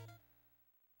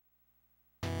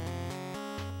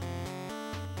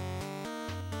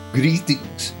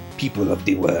 Greetings, people of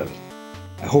the world.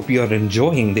 I hope you are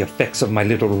enjoying the effects of my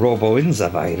little Robo-Inza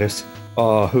virus.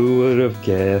 Oh, who would have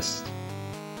guessed?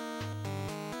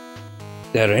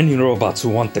 There are any robots who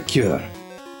want the cure.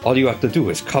 All you have to do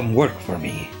is come work for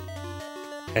me.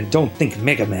 And don't think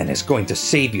Mega Man is going to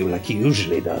save you like he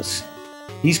usually does.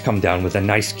 He's come down with a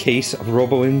nice case of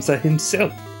Robo-Inza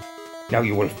himself. Now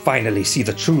you will finally see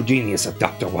the true genius of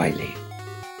Dr. Wily.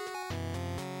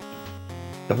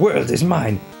 The world is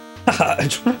mine.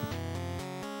 Haha.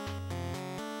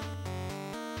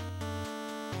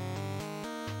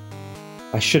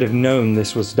 I should have known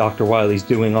this was Dr. Wily's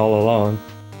doing all along.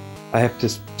 I have to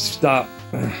stop.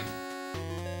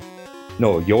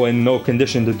 No, you're in no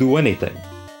condition to do anything.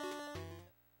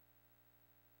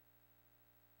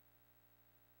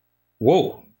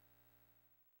 Whoa.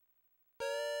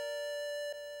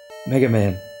 Mega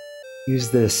Man, use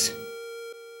this.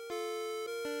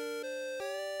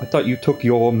 I thought you took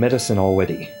your medicine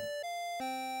already.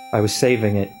 I was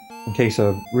saving it in case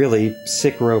a really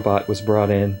sick robot was brought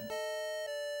in.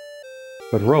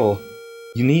 But Roll,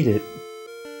 you need it.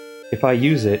 If I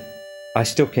use it, I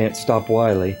still can't stop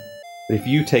Wily. But if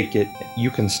you take it,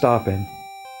 you can stop him.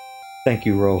 Thank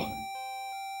you, Roll.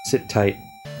 Sit tight.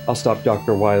 I'll stop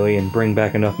Dr. Wily and bring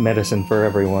back enough medicine for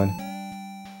everyone.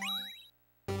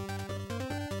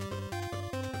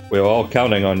 We're all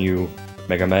counting on you,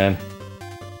 Mega Man.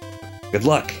 Good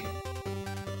luck.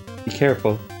 Be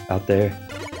careful out there.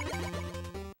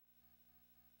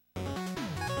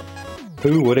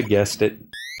 Who would have guessed it?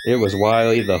 It was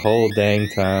Wily the whole dang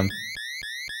time.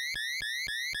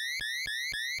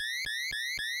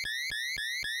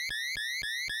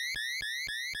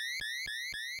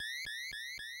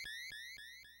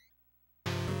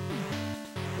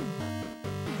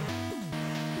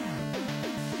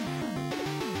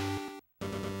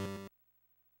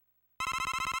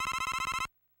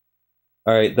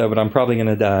 Alright, though, but I'm probably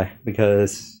gonna die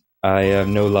because I have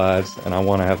no lives and I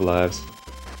want to have lives.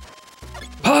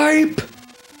 Pipe!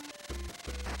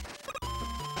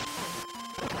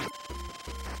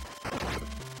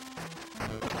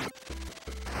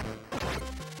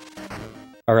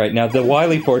 Alright, now the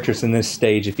Wily Fortress in this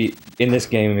stage, in this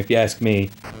game, if you ask me,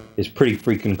 is pretty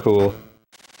freaking cool.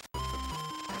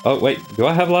 Oh, wait, do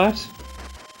I have lives?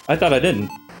 I thought I didn't.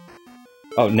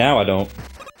 Oh, now I don't.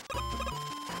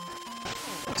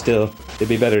 Still, it'd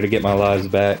be better to get my lives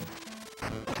back.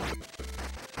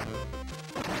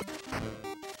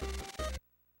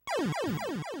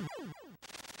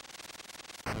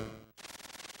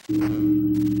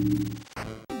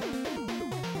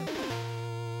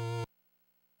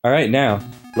 Alright, now,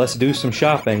 let's do some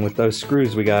shopping with those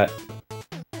screws we got.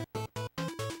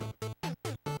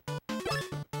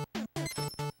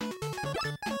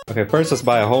 Okay, first let's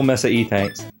buy a whole mess of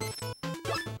E-Tanks.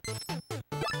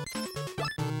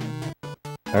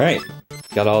 Alright,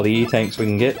 got all the E-Tanks we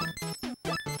can get.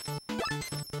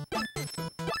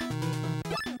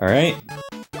 Alright.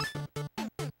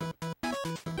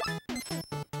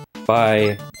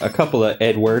 Buy a couple of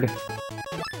Edward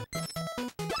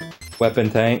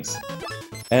weapon tanks.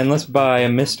 And let's buy a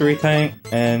mystery tank,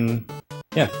 and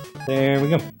yeah, there we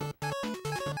go.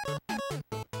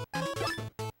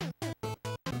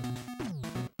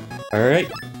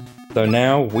 Alright, so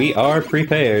now we are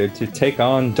prepared to take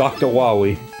on Dr.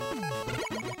 Wowie.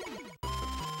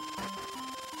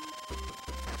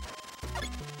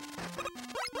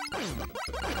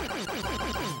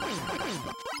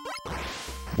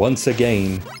 Once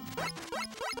again,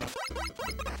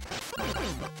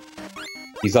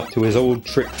 he's up to his old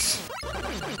tricks.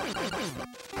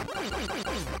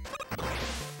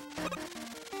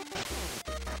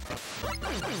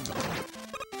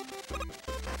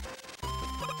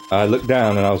 I looked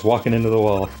down and I was walking into the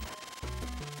wall.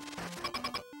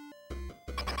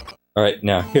 Alright,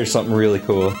 now, here's something really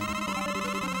cool.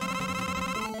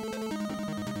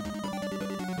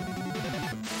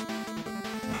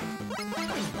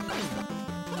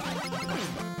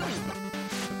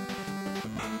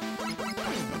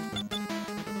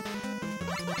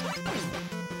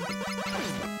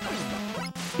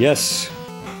 Yes,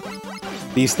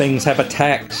 these things have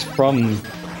attacks from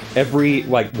every,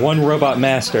 like, one Robot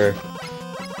Master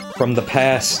from the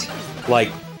past,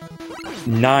 like,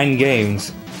 9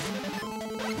 games.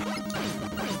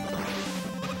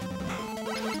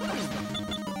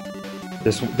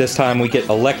 This time we get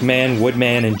Elect Man,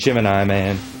 Woodman, and Gemini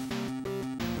Man.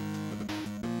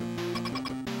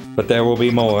 But there will be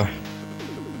more.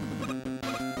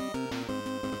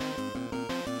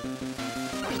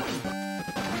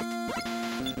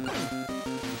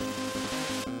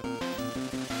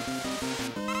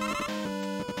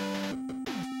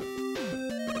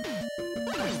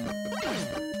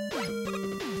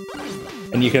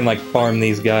 And you can, like, farm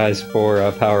these guys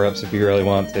for power-ups if you really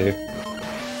want to.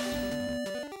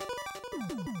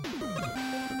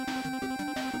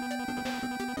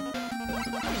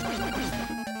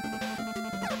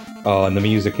 Oh, and the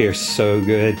music here is so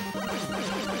good.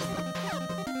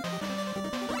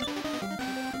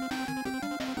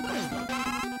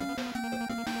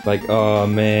 Like, oh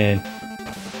man.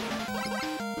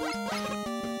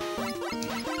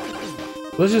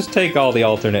 Let's just take all the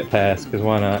alternate paths, because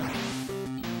why not?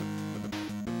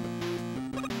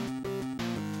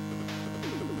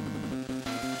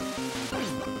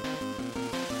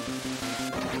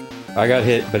 I got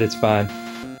hit, but it's fine.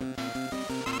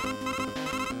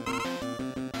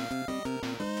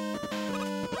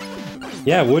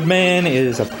 Yeah, Woodman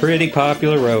is a pretty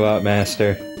popular Robot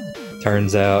Master,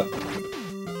 turns out.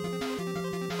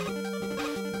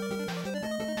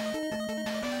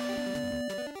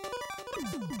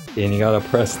 And you gotta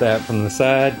press that from the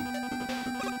side.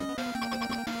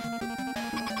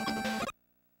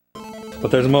 But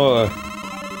there's more.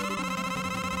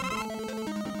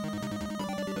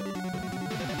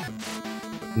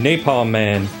 Napalm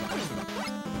Man.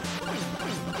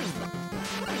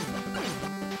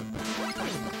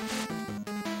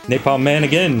 Napalm Man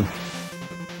again.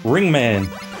 Ring Man.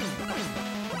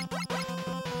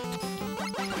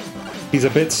 He's a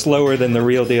bit slower than the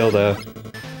real deal, though.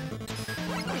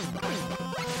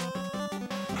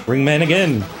 Ring Man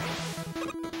again.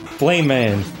 Flame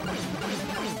Man.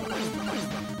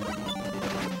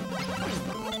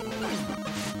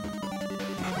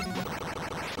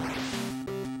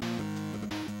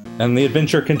 And the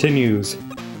adventure continues.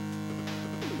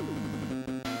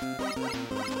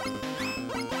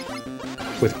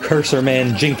 With Cursor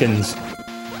Man Jenkins.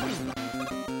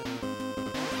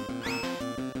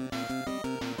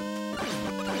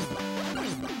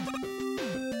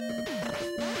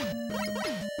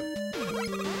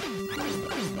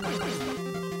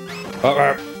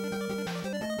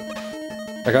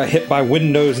 I got hit by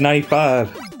Windows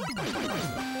 95.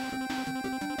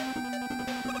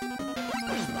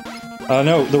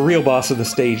 No, the real boss of the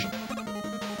stage.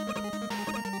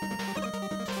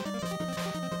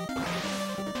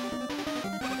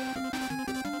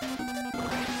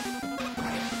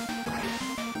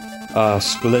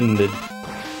 Splendid.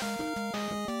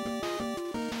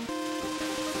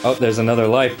 Oh, there's another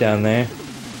life down there.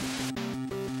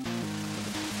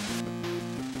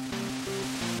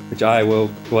 Which I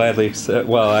will gladly accept.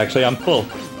 Well, actually, I'm full.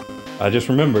 I just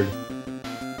remembered.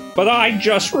 But I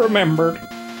just remembered.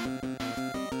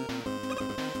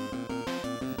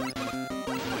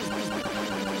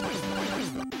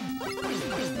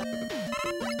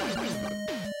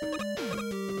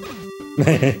 We...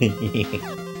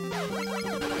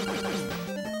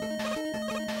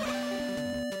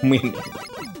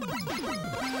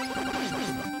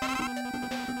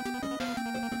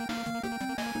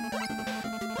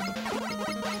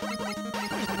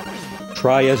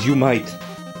 Try as you might.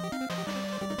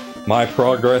 My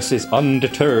progress is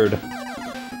undeterred.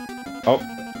 Oh,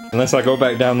 unless I go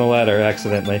back down the ladder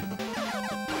accidentally.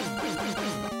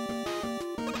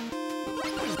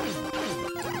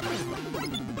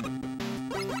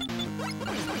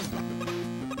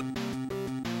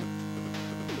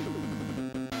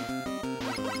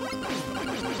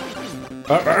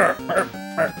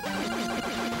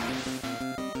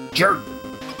 Jerk!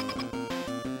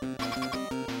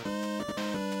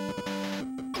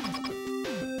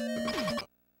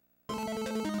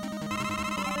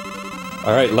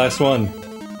 Alright, last one.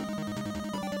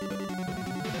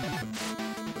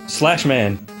 Slash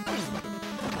Man.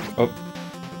 Oh.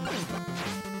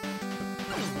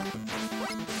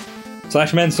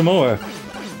 Slash Man some more.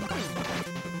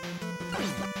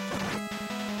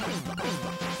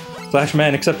 Slash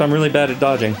Man, except I'm really bad at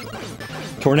dodging.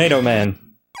 Tornado Man.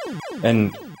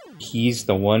 And he's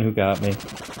the one who got me.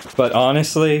 But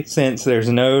honestly, since there's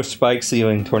no spike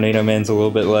ceiling, Tornado Man's a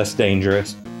little bit less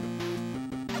dangerous.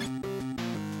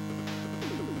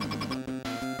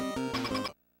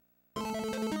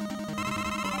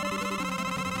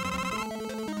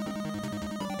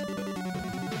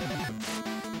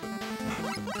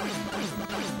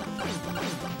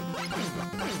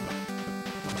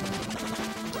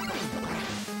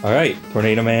 Alright,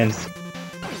 Tornado Man's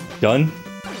done.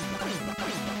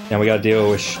 Now we gotta deal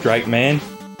with Strike Man.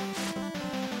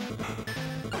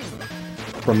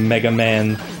 From Mega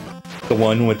Man, the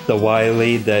one with the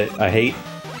Wily that I hate.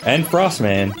 And Frost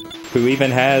Man, who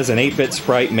even has an 8-bit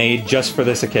sprite made just for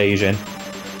this occasion.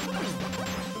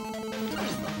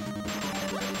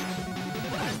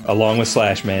 Along with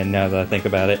Slash Man, now that I think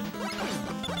about it.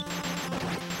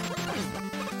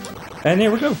 And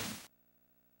here we go.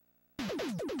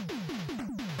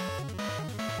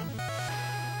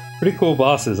 Pretty cool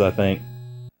bosses, I think.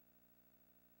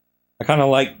 I kind of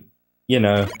like, you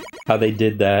know, how they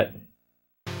did that.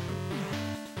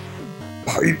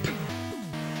 Pipe.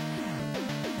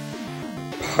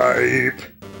 Pipe.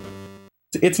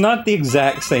 It's not the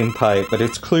exact same pipe, but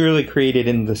it's clearly created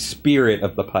in the spirit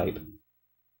of the pipe.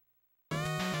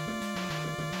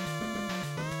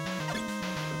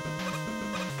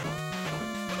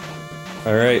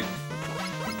 Alright.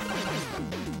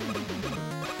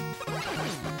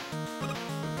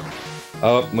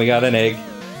 Oh, we got an egg.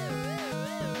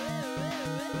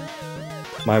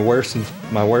 My worst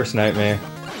nightmare.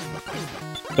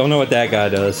 Don't know what that guy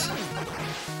does.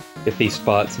 If he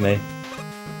spots me.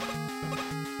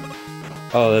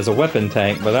 Oh, there's a weapon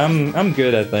tank, but I'm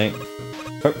good, I think.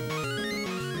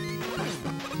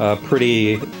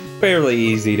 Fairly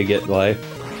easy to get life.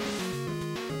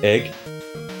 Egg.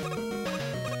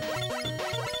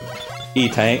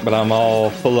 E-tank, but I'm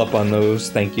all full up on those,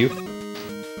 thank you.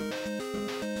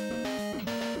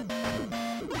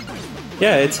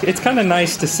 Yeah, it's kind of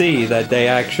nice to see that they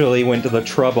actually went to the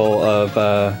trouble of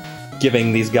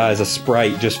giving these guys a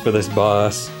sprite just for this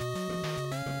boss.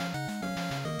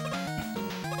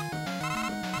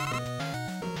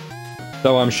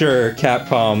 Though I'm sure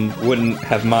Capcom wouldn't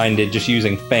have minded just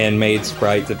using fan-made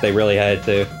sprites if they really had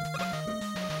to.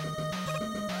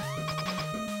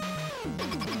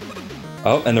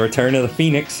 Oh, and the return of the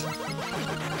Phoenix.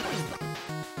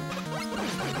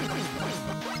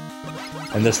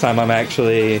 And this time I'm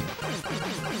actually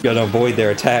gonna avoid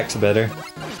their attacks better.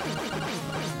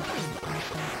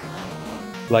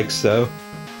 Like so.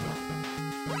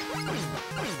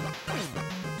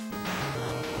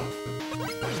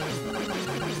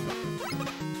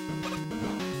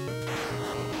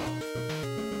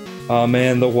 Oh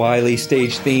man, the Wily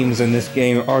stage themes in this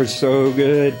game are so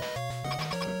good.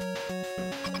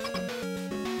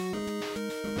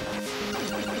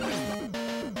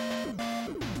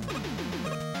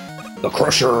 The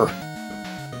Crusher!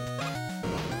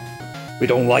 We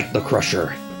don't like the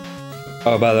Crusher.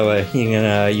 Oh, by the way, you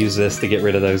can use this to get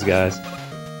rid of those guys.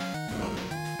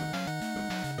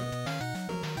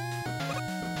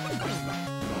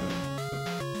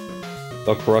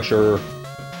 The Crusher.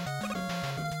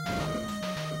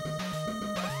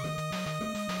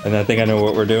 And I think I know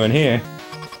what we're doing here.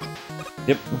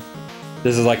 Yep.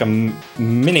 This is like a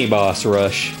mini boss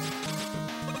rush.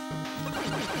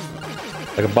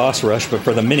 Like a boss rush, but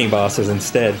for the mini bosses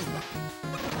instead.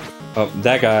 Oh,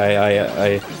 that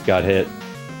guy, I got hit.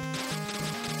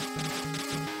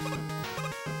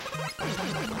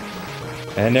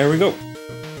 And there we go.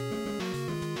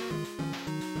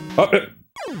 Oh,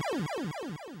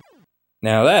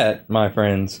 Now that, my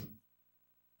friends,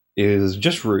 is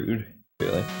just rude,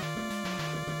 really.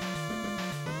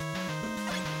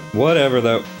 Whatever,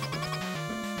 though.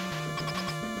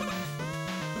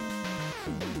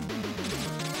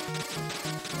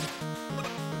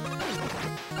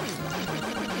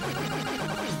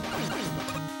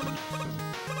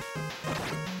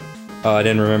 Oh, I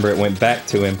didn't remember it went back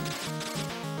to him.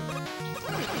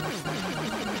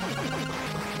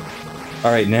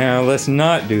 Alright, now let's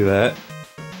not do that.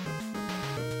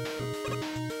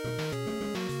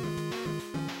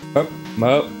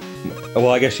 Oh,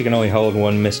 well, I guess you can only hold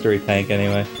one mystery tank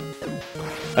anyway.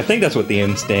 I think that's what the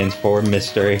M stands for,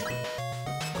 mystery.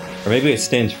 Or maybe it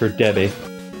stands for Debbie.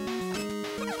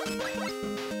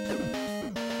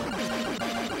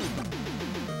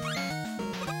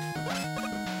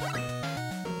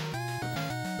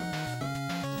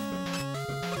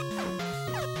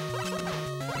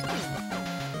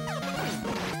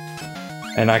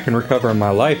 And I can recover my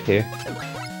life here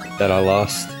that I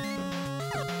lost.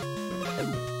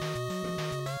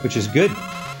 Which is good.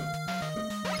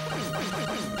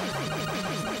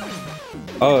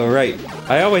 Oh, right.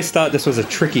 I always thought this was a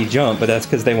tricky jump, but that's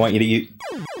because they want you to use...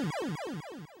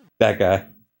 that guy.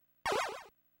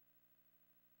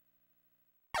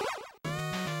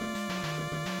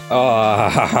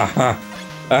 Oh,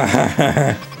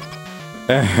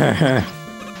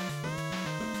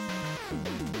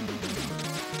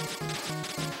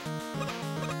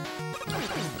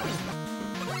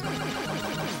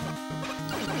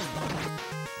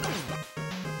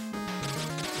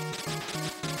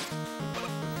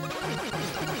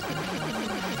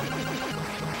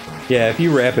 yeah, if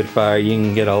you rapid fire, you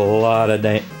can get a lot of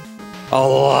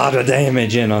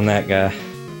damage in on that guy.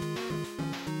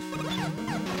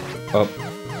 Oh,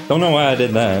 don't know why I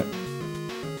did that.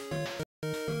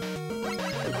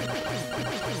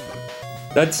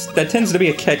 That tends to be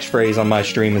a catchphrase on my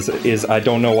stream is I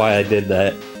don't know why I did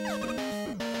that.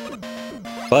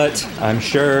 But I'm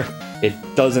sure it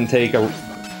doesn't take a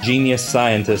genius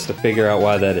scientist to figure out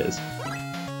why that is.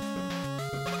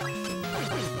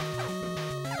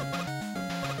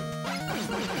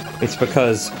 It's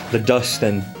because the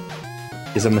Dustin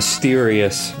is a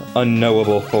mysterious,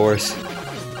 unknowable force.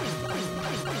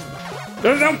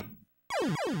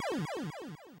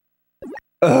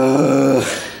 I'm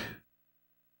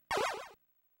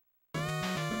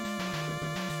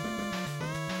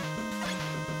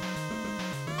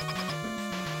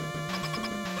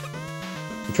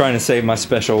trying to save my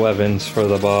special weapons for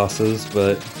the bosses,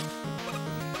 but...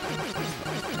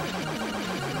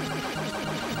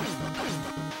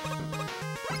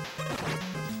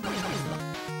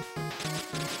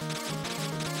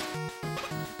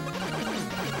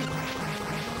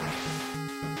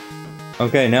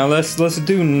 okay, now let's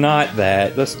do not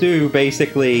that. Let's do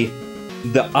basically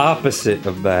the opposite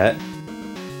of that.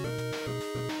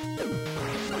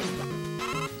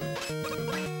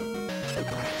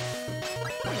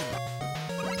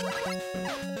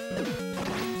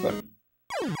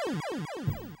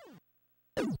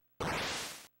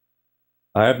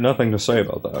 I have nothing to say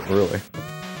about that, really.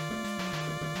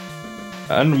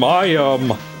 And my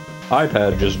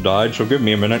iPad just died, so give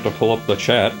me a minute to pull up the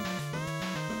chat.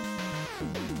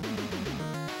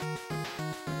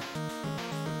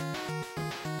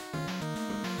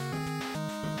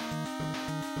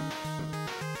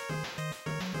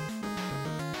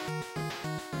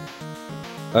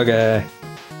 Okay.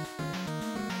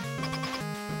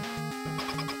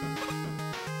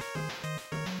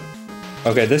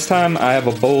 Okay, this time I have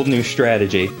a bold new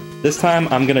strategy. This time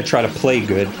I'm gonna try to play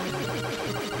good.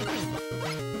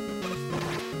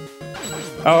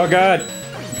 Oh god!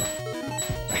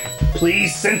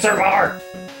 Please, censor bar!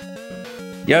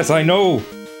 Yes, I know!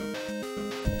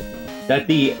 That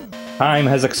the time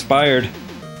has expired.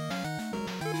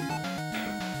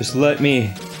 Just let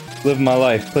me live my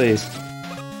life, please.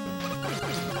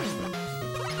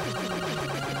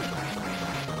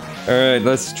 Alright,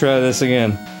 let's try this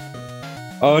again.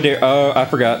 Oh dear, oh, I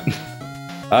forgot.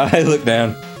 I looked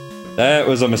down. That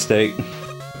was a mistake.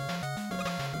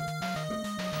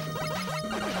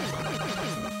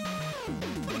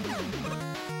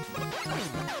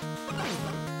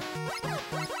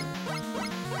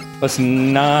 Let's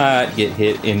not get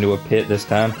hit into a pit this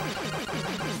time.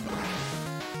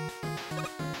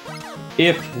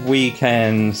 If we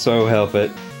can so help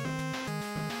it.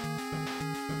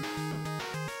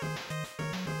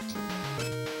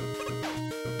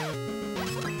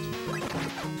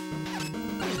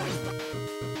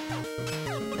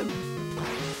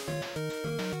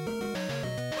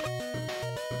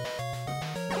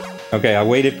 Okay, I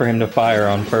waited for him to fire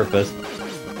on purpose.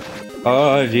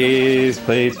 Oh, jeez,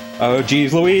 please. Oh,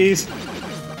 jeez, Louise.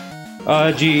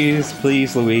 Oh, jeez,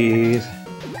 please, Louise.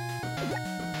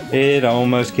 It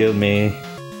almost killed me.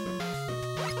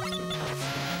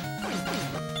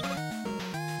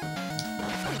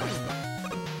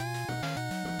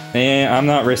 I'm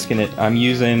not risking it. I'm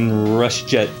using Rush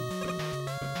Jet.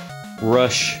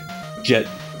 Rush Jet.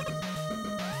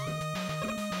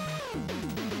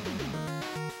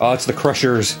 Oh, it's the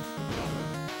Crushers.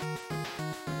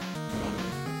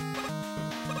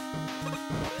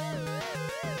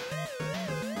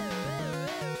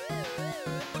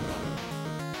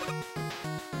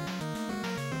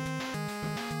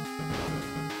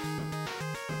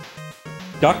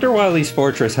 Dr. Wily's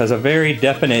Fortress has a very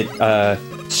definite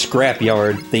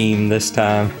scrapyard theme this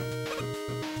time.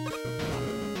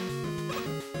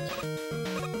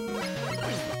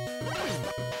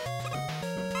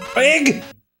 Egg!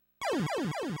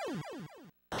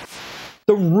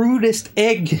 The rudest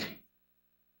egg.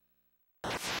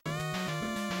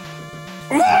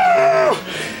 Ah!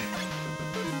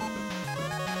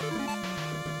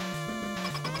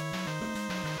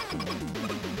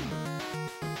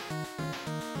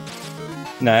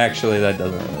 No, actually, that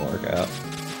doesn't really work out.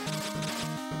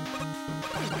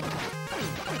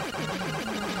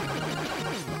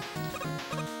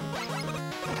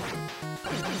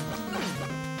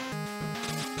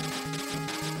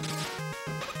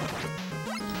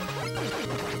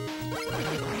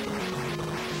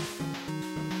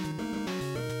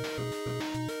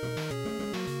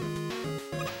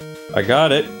 I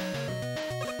got it.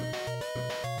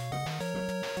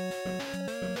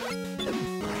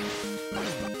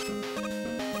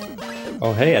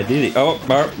 Oh, hey, I did it. Oh,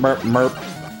 merp, merp, merp.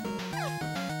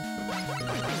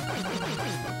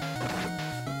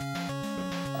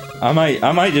 I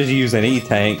might just use an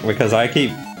E-Tank because I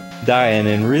keep dying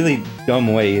in really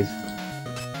dumb ways.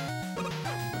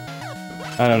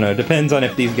 I don't know, depends on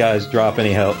if these guys drop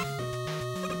any health.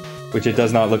 Which it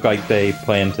does not look like they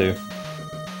plan to.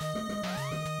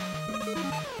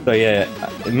 So yeah,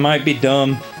 it might be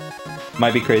dumb,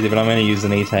 might be crazy, but I'm gonna use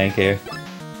an E-Tank here.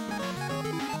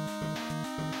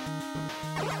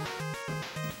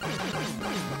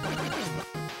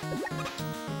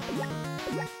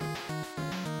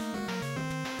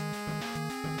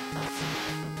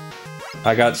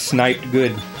 I got sniped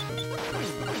good.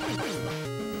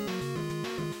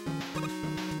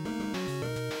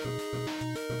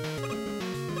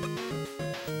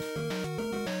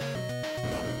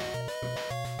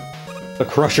 The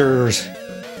Crushers.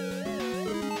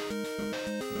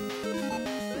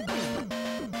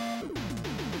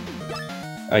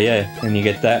 Oh yeah, and you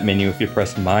get that menu if you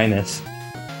press minus.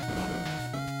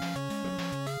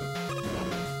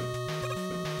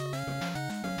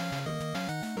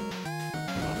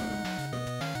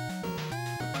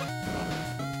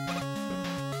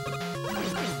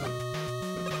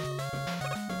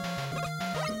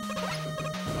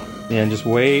 Yeah, and just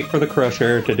wait for the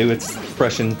Crusher to do its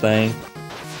crushing thing.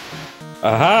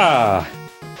 Aha!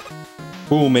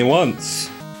 Fool me once.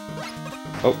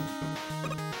 Oh.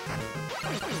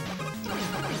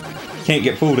 Can't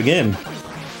get fooled again.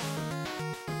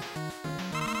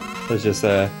 Let's just,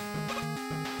 Oh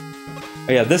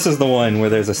yeah, this is the one where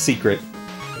there's a secret.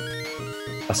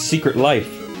 A secret life.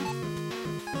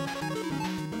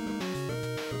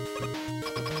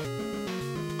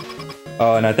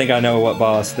 Oh, and I think I know what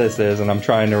boss this is, and I'm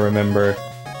trying to remember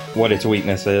what its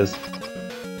weakness is.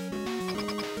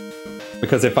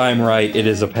 Because if I'm right, it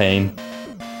is a pain.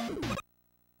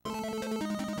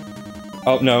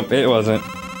 Oh, no, it wasn't.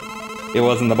 It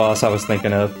wasn't the boss I was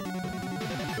thinking of.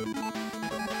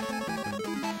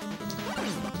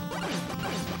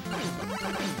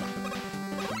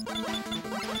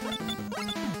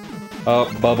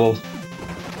 Oh, bubble.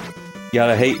 You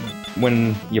gotta hate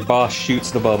when your boss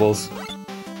shoots the bubbles.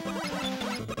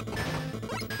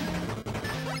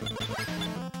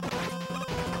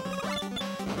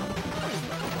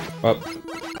 Up.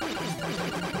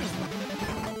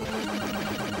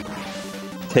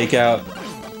 Take out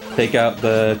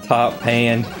the top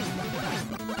hand.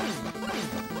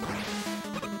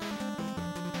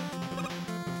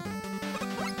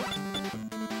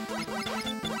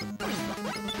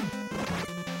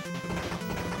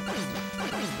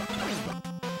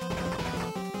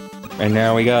 And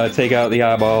now we gotta take out the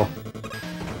eyeball.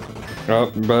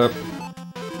 Oh, but.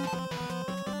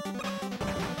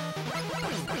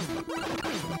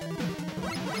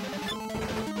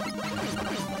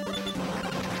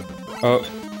 Oh.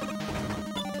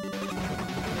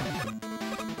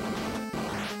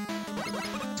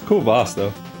 It's a cool boss,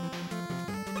 though.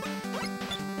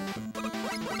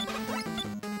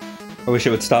 I wish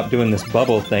it would stop doing this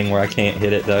bubble thing where I can't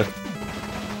hit it, though.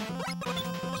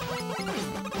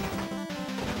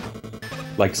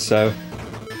 Like so.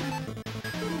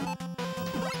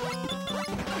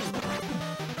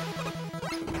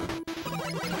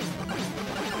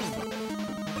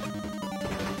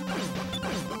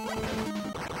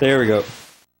 There we go.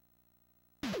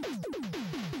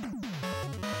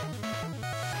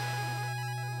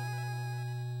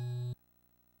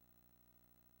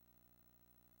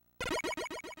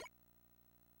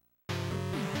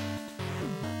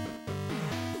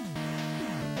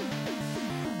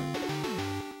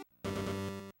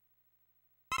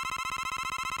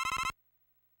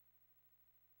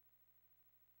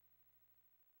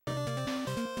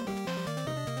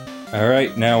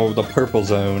 Alright, now the purple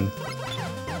zone.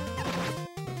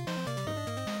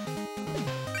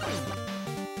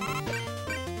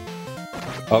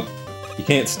 Oh, you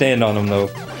can't stand on them though.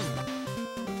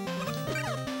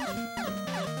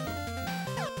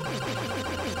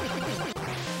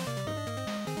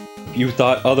 If you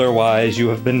thought otherwise, you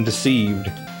have been deceived.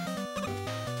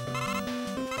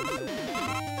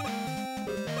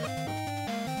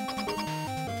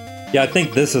 Yeah, I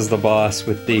think this is the boss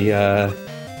with the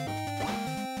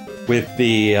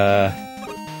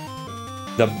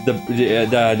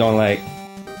I don't like.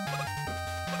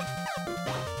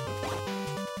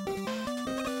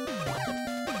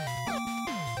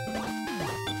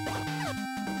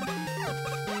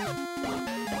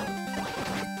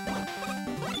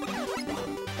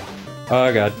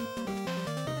 Oh god.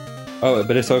 Oh,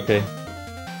 but it's okay.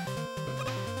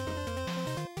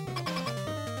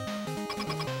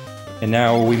 And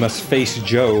now we must face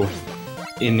Joe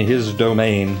in his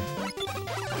domain.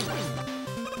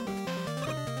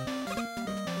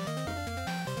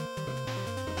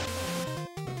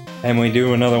 And we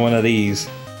do another one of these.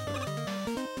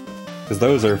 Because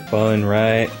those are fun,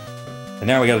 right? And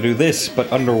now we gotta do this,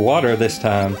 but underwater this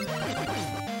time.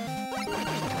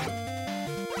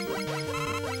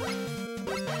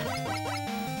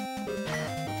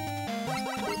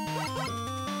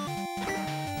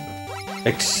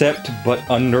 Except but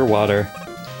underwater.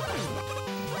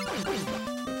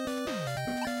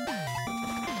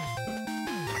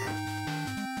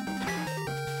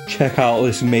 Check out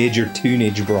this major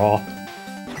tunage, bro.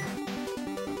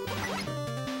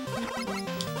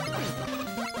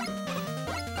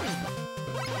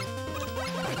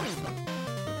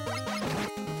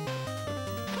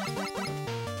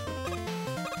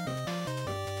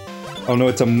 Oh no,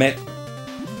 it's a met.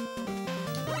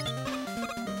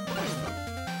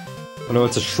 Oh no,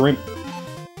 it's a shrimp.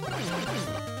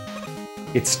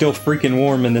 It's still freaking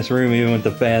warm in this room even with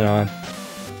the fan on.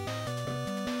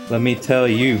 Let me tell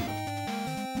you.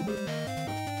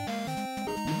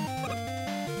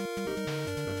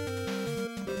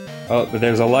 Oh, but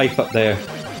there's a life up there.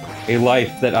 A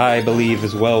life that I believe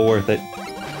is well worth it.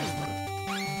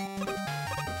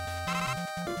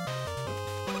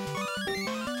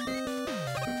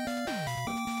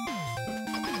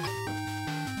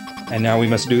 And now we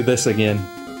must do this again.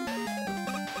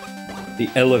 The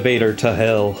elevator to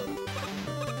hell.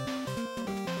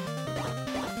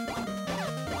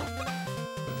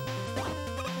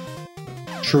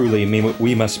 Truly,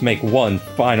 we must make one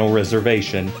final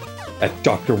reservation at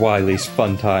Dr. Wily's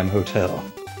Funtime Hotel.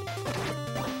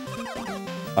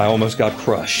 I almost got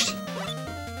crushed.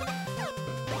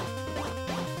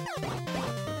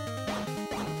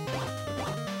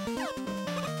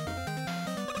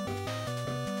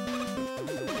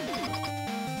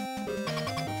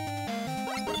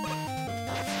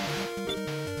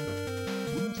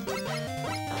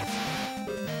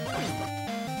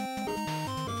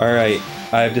 Alright,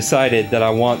 I have decided that I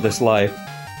want this life.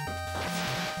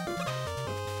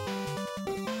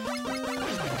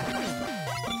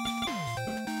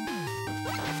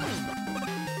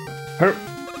 Hurt.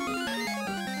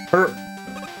 Hurt.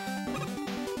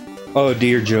 Oh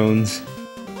dear, Jones.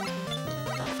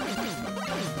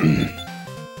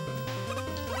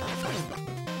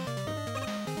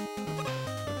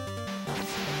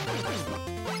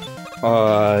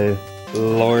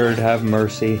 Lord have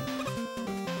mercy.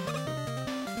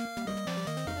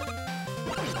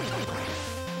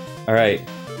 Alright.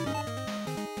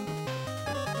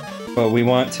 But we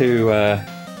want to,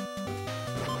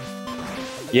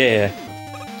 yeah.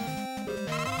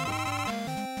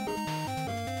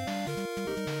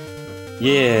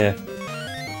 Yeah.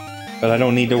 But I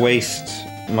don't need to waste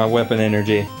my weapon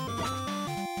energy.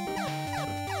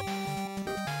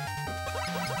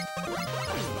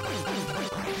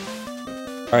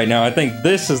 Alright, now I think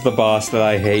this is the boss that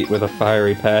I hate with a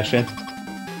fiery passion.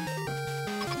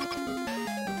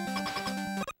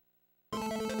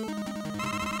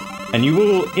 And you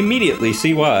will immediately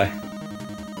see why.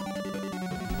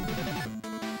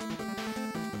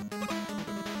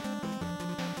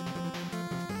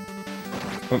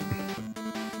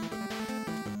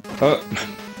 Oh.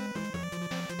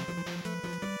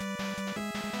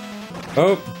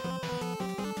 Oh.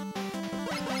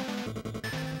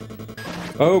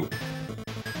 Oh.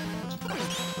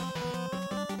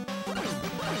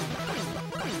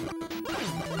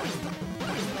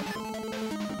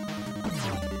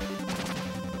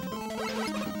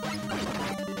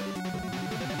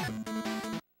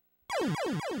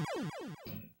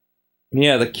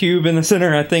 Yeah, the cube in the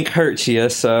center I think hurts you,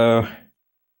 so...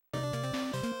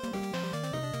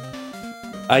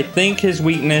 I think his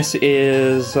weakness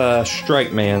is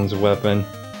Strike Man's weapon.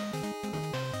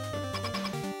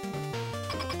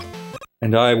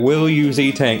 And I will use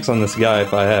E-Tanks on this guy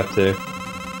if I have to.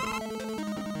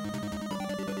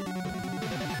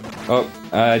 Oh,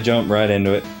 I jumped right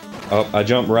into it. Oh, I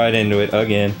jumped right into it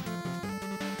again.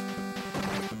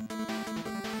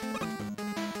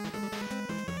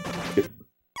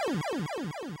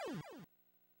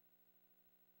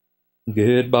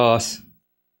 Good boss.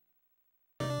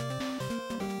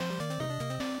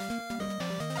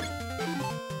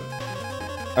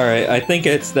 Alright, I think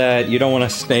it's that you don't want to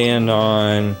stand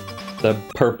on the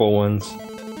purple ones.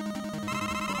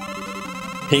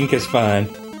 Pink is fine,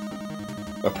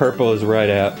 but purple is right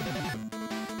out.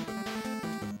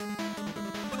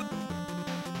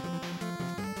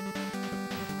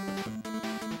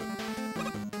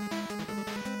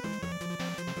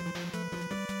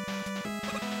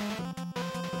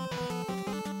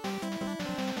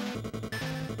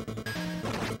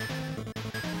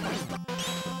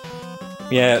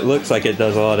 Yeah, it looks like it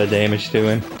does a lot of damage to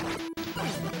him.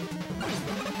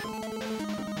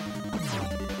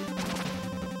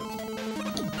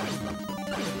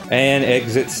 And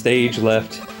exit stage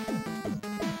left.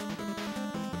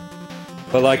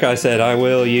 But like I said, I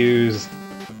will use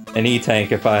an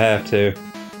E-Tank if I have to.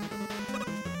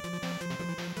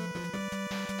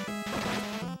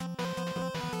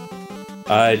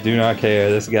 I do not care.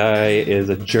 This guy is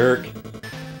a jerk.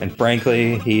 And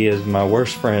frankly, he is my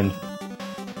worst friend.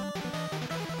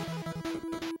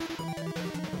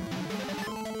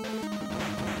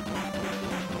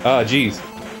 Ah, jeez.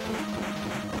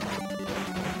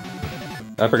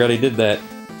 I forgot he did that.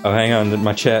 Oh, hang on,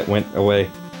 my chat went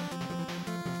away.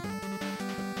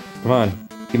 Come on,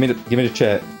 give me the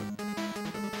chat.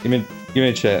 Give me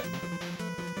the chat.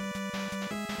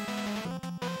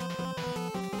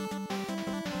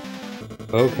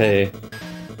 Okay.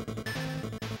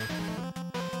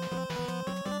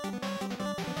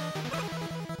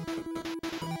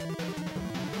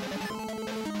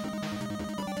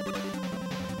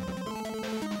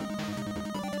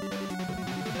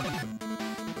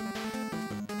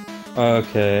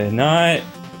 Okay,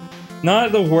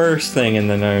 not the worst thing in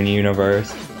the known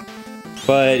universe,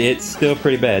 but it's still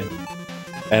pretty bad.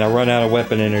 And I run out of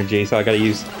weapon energy, so I gotta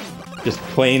use just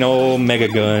plain old Mega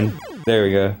Gun. There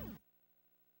we go.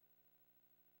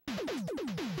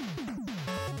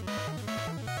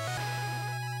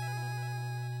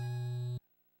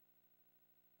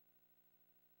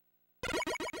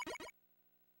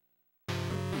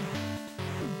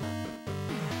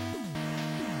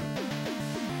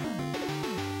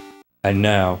 And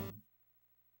now,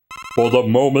 for the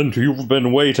moment you've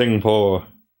been waiting for.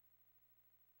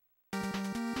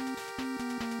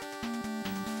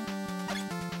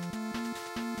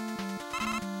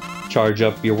 Charge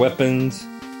up your weapons.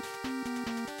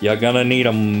 You're gonna need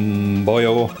them,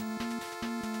 boyo.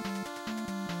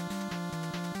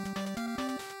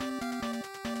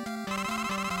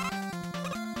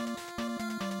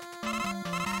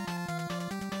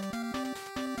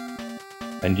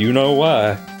 And you know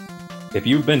why. If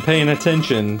you've been paying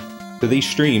attention to these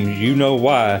streams, you know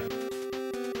why.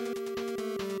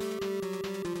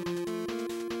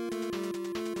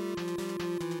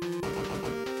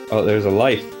 Oh, there's a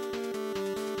life.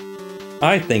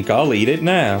 I think I'll eat it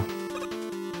now.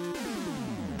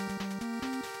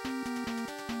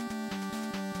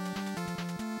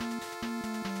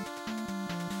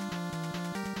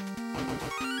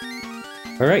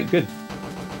 Alright, good.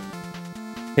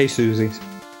 Hey, Susie.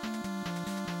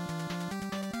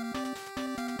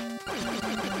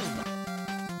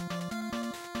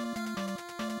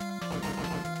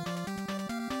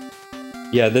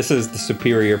 Yeah, this is the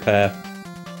superior path.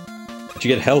 But you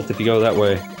get health if you go that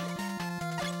way.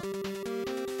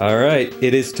 Alright,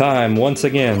 it is time once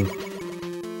again.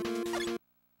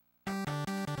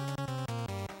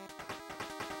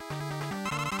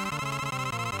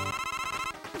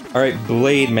 Alright,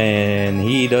 Blade Man.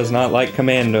 He does not like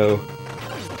Commando.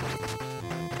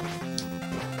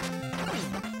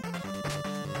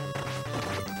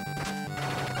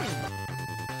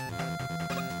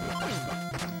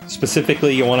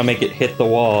 Specifically, you want to make it hit the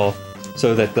wall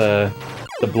so that the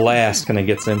blast kind of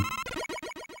gets him.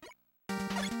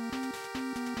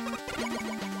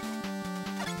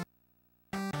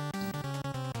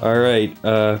 Alright,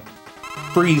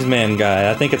 Freeze Man guy.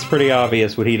 I think it's pretty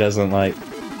obvious what he doesn't like.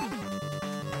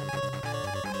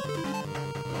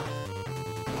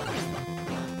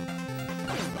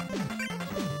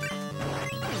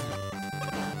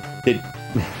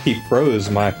 He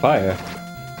froze my fire.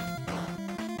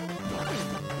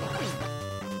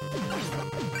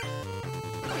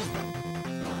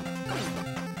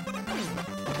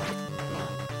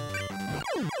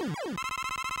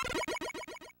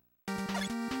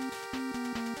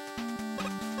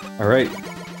 Alright.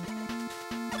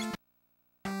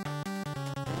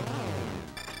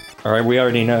 Alright, we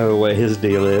already know what his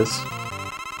deal is.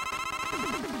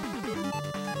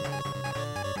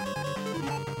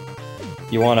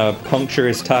 You want to puncture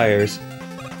his tires.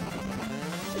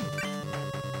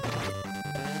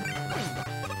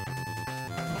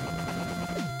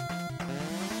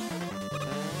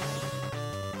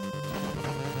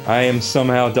 I am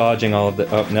somehow dodging all of the—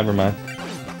 oh, never mind.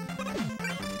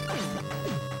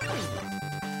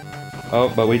 Oh,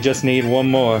 but we just need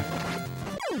one more.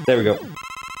 There we go.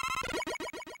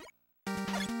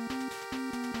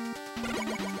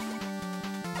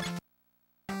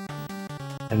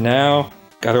 And now,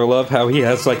 gotta love how he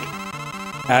has, like,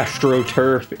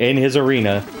 AstroTurf in his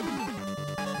arena.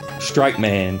 Strike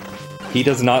Man. He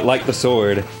does not like the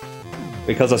sword,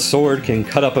 because a sword can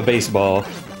cut up a baseball.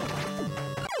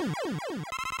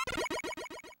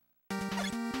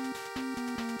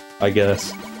 I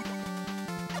guess.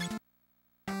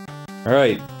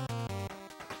 Alright.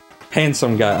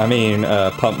 Handsome guy. I mean,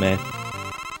 Pump Man.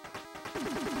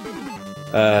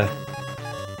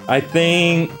 I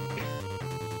think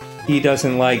he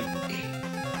doesn't like—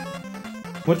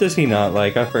 what does he not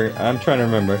like? I'm trying to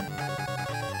remember.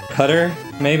 Cutter,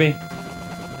 maybe?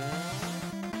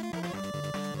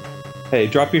 Hey,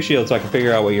 drop your shield so I can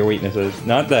figure out what your weakness is.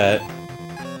 Not that.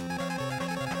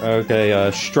 Okay,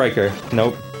 Striker.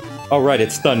 Nope. Oh, right,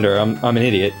 it's Thunder. I'm an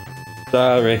idiot.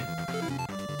 Sorry.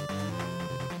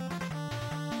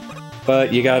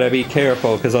 But you gotta be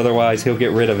careful, because otherwise he'll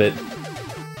get rid of it.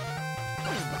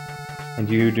 And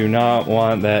you do not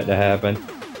want that to happen.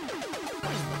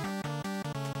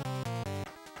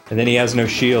 And then he has no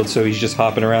shield, so he's just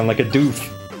hopping around like a doof.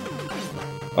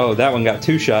 Oh, that one got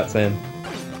 2 shots in.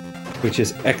 Which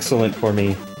is excellent for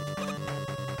me.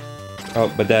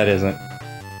 Oh, but that isn't.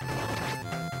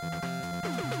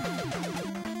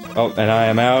 Oh, and I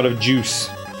am out of juice.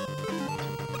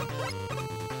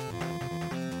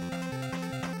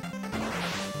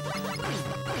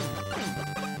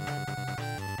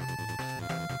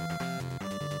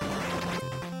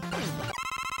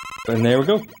 And there we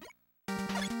go.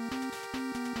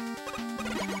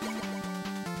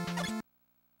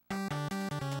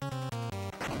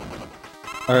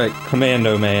 Alright,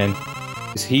 Commando Man.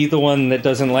 Is he the one that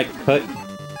doesn't like cut?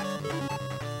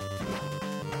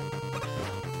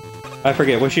 I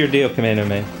forget, what's your deal, Commando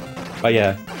Man? Oh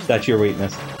yeah, that's your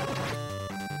weakness.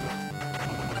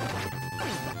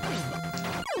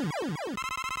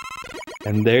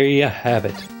 And there you have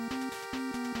it.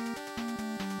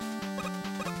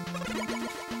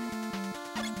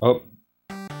 Oh.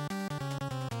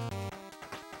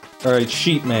 Alright,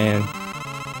 Sheep Man.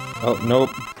 Oh, nope.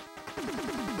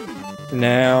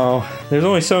 Now, there's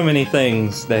only so many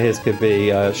things that his could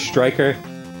be. Striker.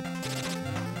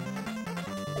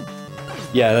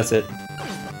 Yeah, that's it.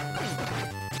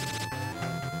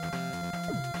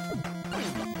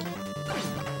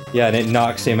 Yeah, and it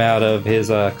knocks him out of his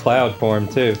cloud form,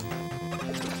 too.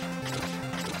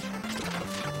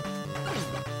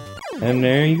 And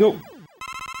there you go.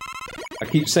 I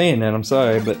keep saying that, I'm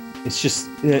sorry, but it's just...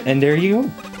 and there you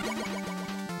go.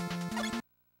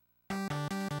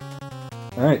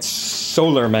 Alright,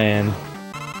 Solar Man.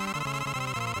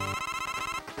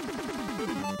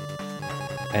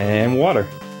 And water.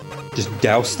 Just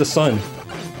douse the sun.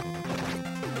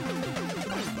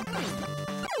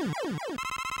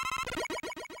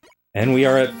 And we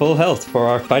are at full health for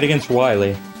our fight against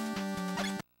Wily.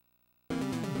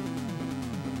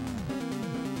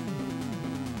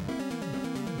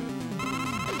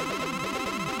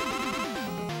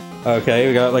 Okay,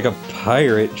 we got like a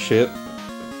pirate ship.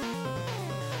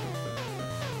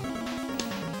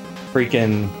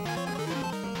 Freaking...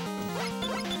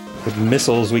 with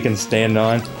missiles we can stand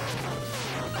on.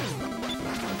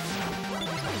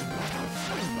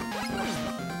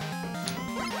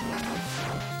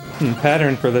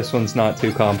 Pattern for this one's not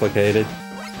too complicated.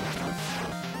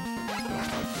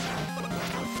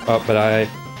 Oh, but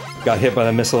Got hit by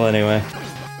the missile anyway.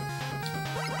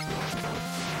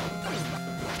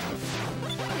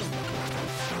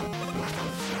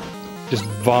 Just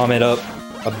vomit up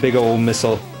a big old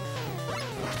missile.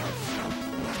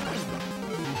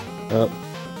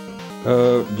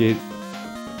 Oh, gee.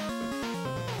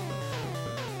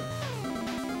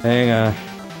 Hang on.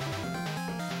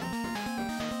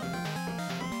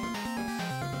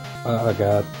 Oh,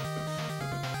 God.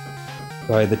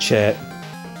 Sorry, the chat.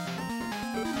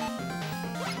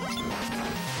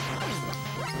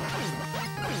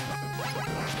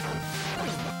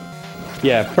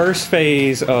 Yeah, first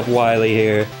phase of Wily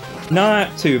here.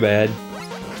 Not too bad.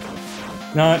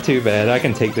 Not too bad. I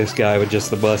can take this guy with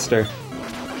just the Buster.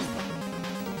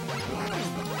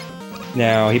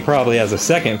 Now, he probably has a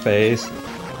second phase.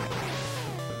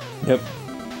 Yep.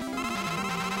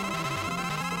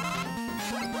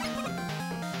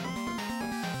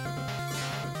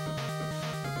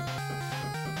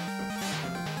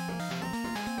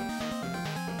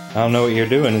 I don't know what you're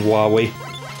doing, Wowie.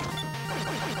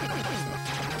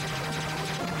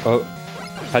 Oh,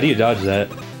 how do you dodge that?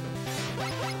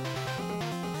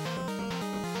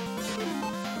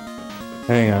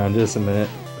 Hang on just a minute.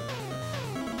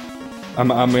 I'm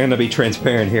gonna be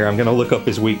transparent here. I'm gonna look up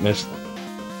his weakness.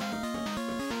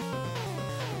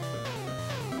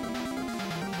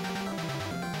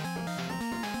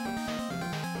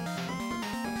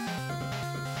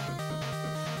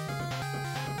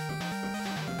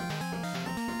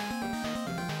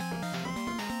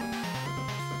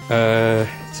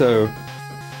 So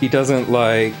he doesn't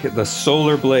like the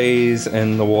Solar Blaze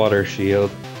and the Water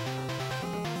Shield.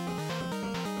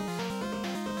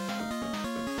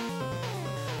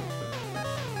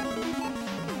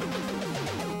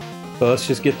 So let's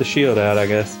just get the shield out, I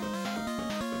guess.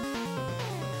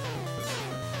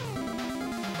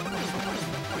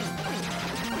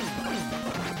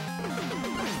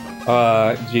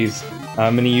 Geez.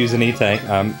 I'm gonna use an E-Tank.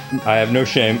 I have no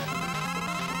shame.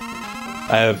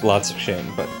 I have lots of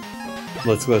shame, but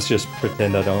let's just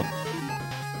pretend I don't.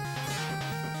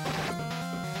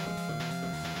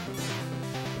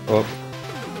 Oh.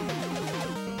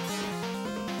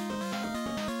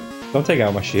 Don't take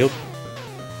out my shield.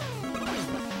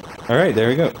 Alright, there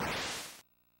we go.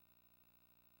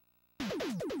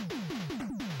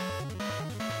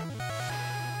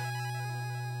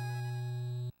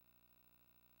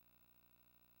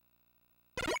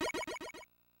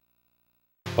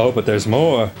 Oh, but there's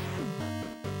more.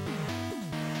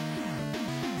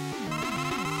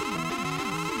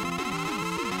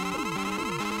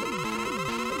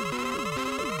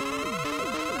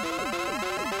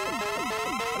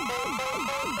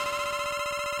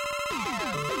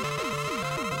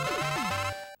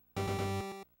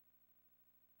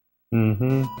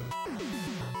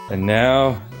 And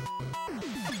now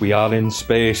we are in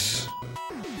space.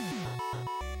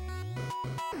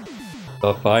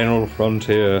 The final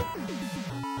frontier.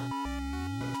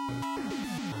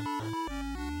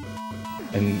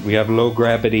 And we have low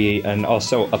gravity and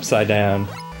also upside down.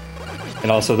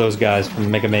 And also those guys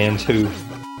from Mega Man 2.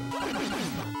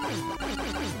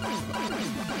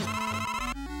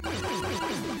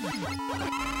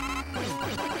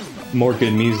 More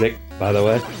good music, by the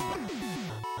way.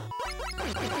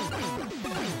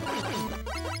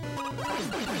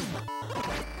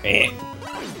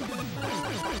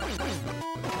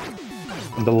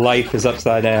 The life is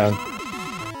upside down.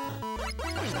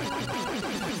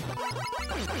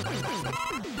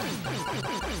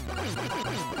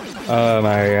 Oh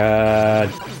my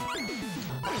god.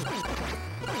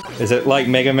 Is it like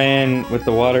Mega Man with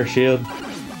the water shield?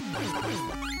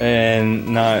 And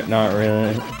not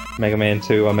really. Mega Man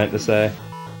 2, I meant to say.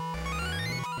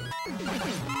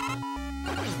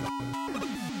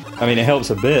 I mean, it helps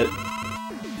a bit.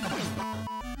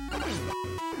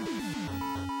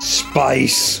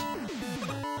 Spice!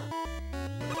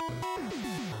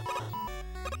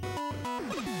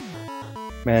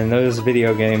 Man, those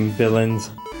video game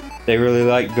villains, they really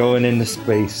like going into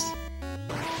space.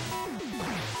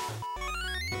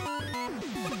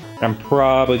 I'm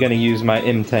probably gonna use my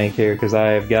M-Tank here because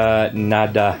I have got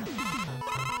nada.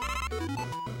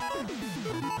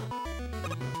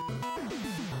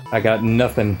 I got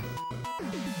nothing.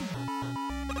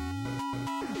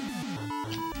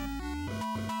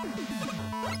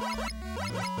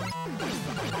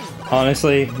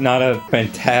 Honestly, not a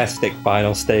fantastic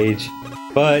final stage,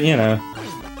 but you know.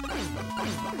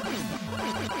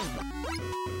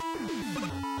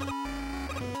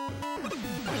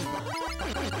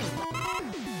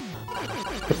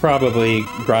 Could probably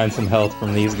grind some health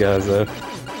from these guys though.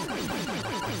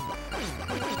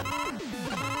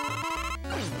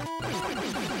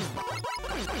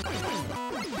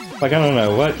 Like, I don't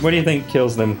know, what do you think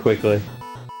kills them quickly?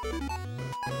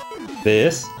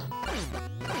 This?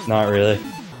 Not really.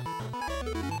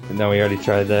 No, we already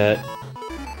tried that.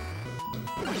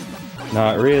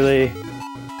 Not really.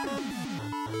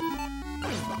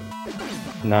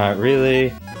 Not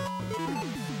really.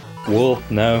 Wolf,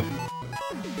 no.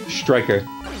 Striker,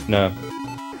 no.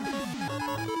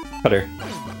 Cutter,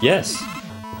 yes,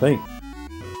 I think.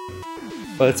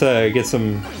 Let's get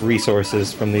some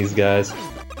resources from these guys.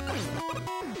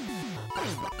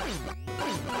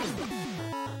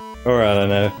 Or I don't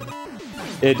know.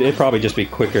 It'd probably just be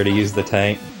quicker to use the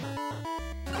tank.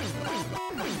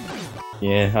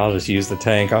 Yeah, I'll just use the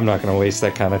tank. I'm not gonna waste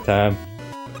that kind of time.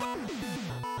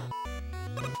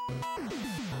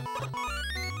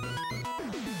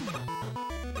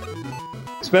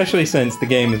 Especially since the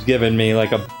game has given me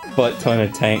like a butt ton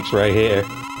of tanks right here.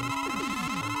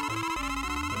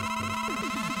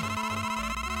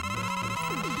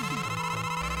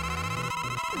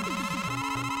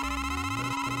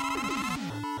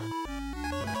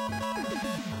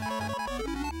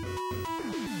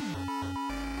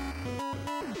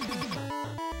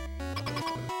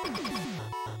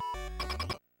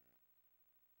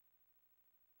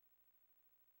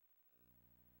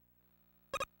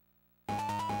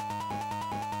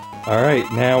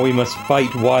 Alright, now we must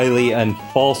fight Wily and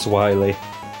False Wily.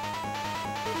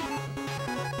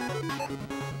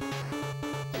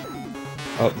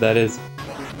 Oh, that is...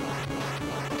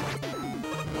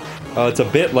 Oh, it's a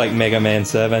bit like Mega Man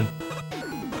 7.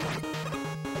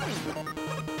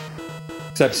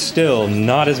 Except still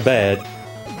not as bad.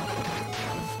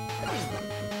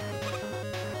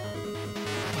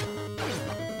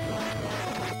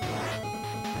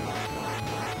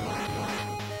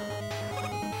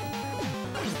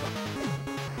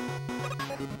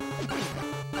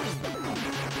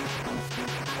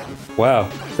 Wow,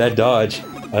 that dodge. I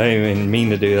didn't even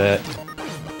mean to do that.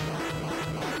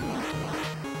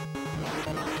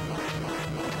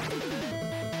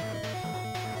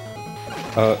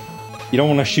 You don't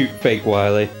want to shoot fake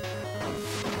Wily.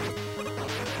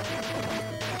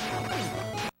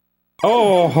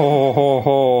 Oh ho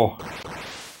ho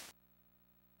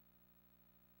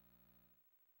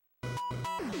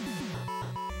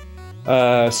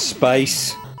ho.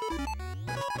 Spice.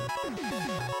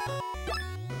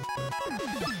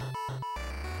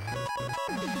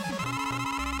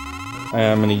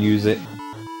 I'm gonna use it.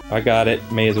 I got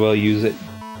it. May as well use it.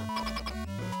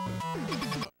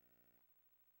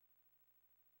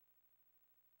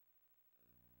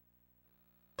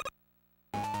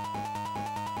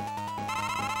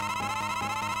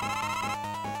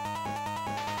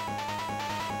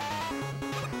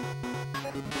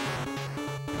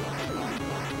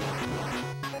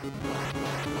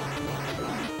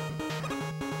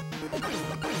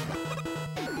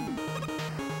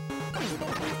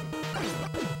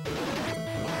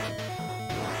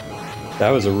 That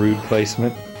was a rude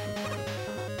placement.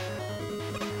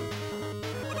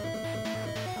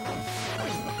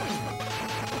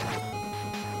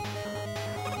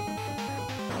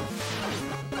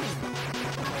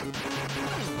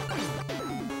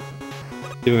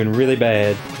 Doing really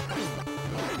bad.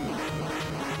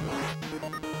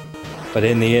 But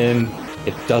in the end,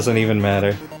 it doesn't even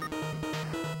matter.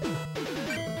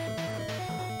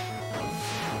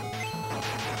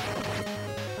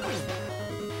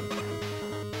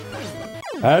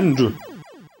 And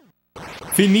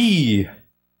fini.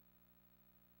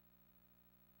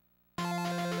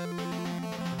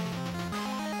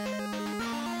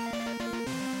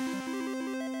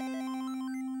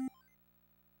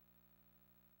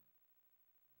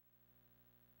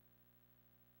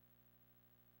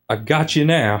 I got you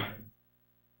now.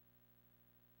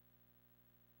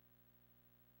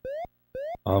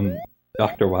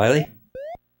 Dr. Wily?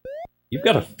 You've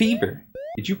got a fever.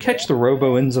 Did you catch the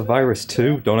Robo-Inza virus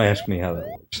too? Don't ask me how that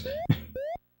works.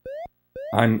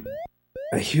 I'm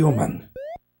a human,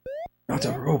 not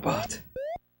a robot.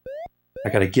 I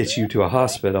gotta get you to a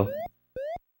hospital.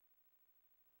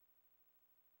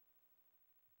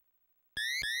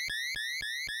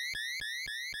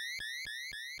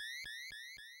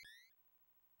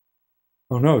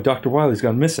 Oh no, Dr. Wily's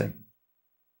gone missing.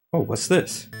 Oh, what's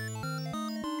this?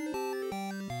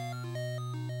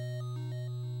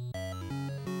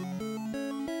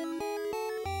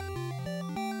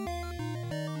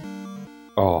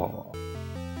 Oh.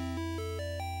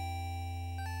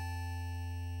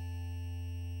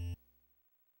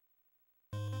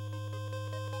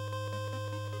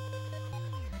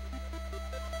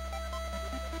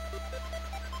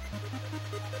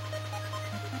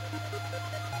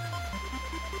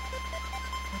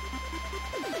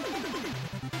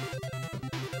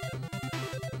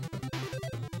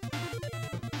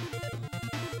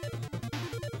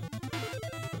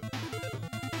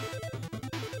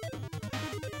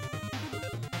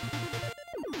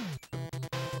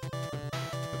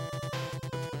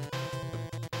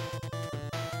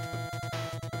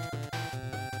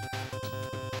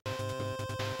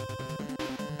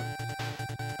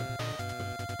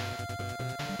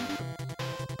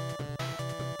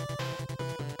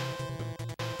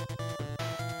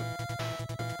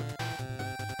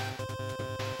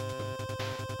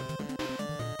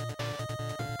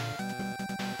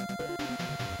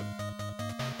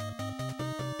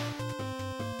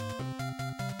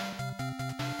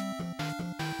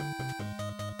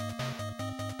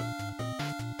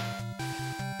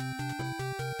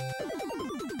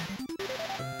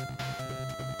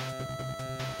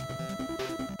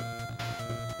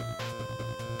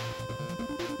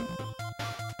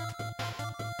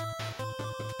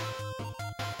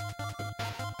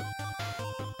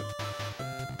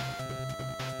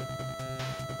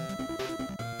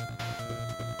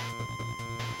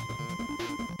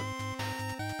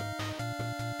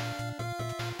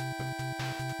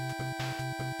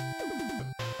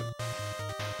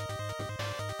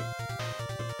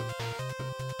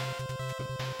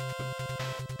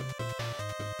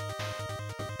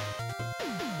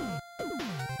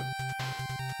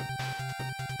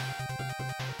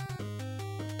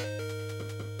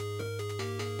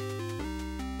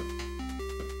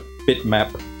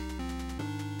 bitmap.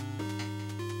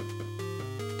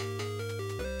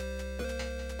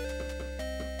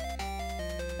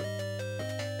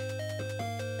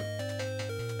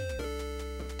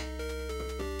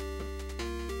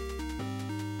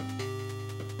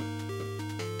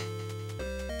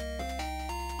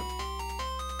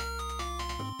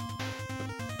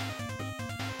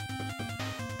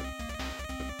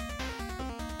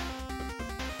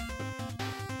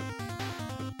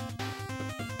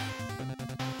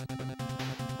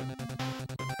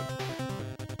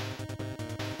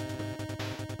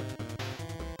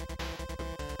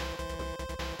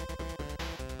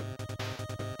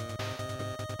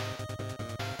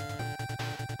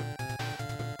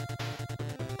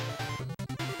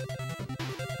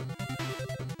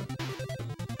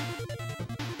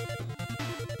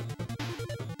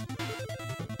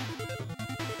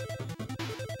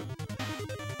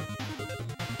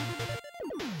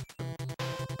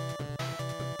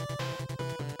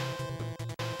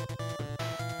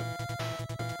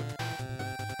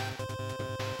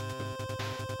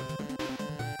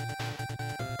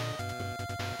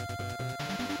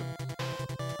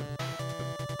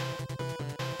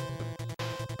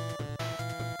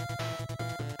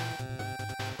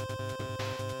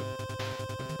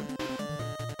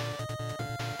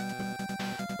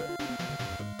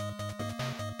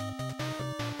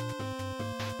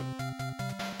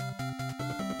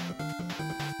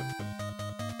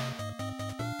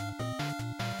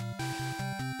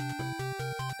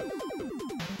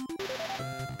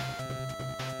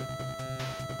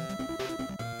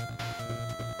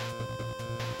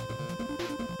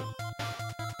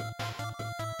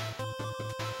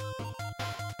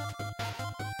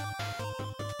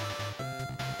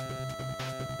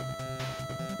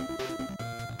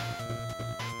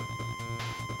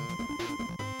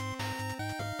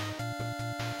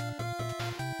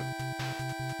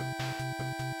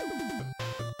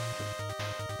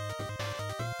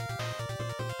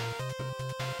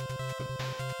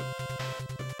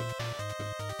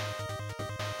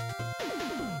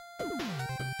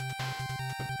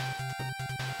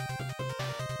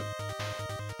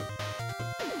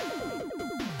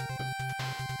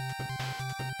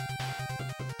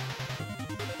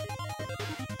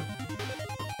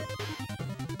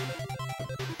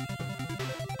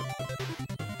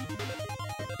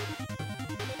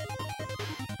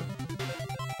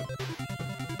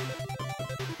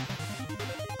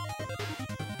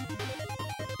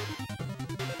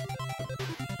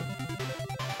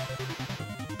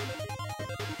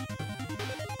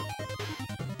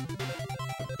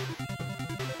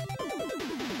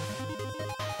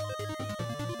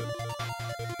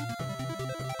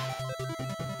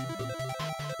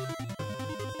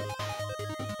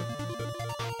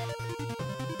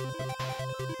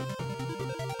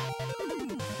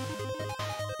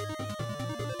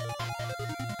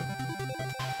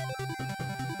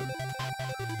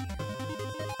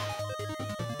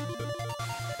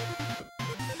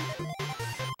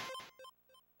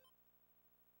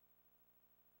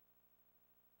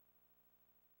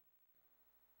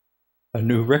 A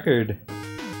new record.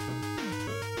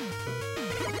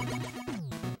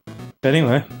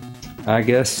 Anyway, I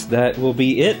guess that will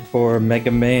be it for Mega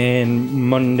Man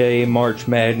Monday, March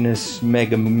Madness,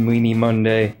 Mega Mini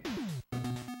Monday.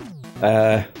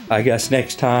 I guess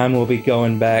next time we'll be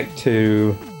going back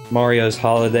to Mario's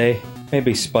Holiday,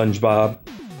 maybe SpongeBob,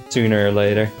 sooner or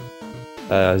later,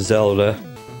 Zelda,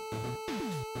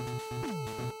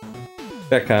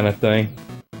 that kind of thing.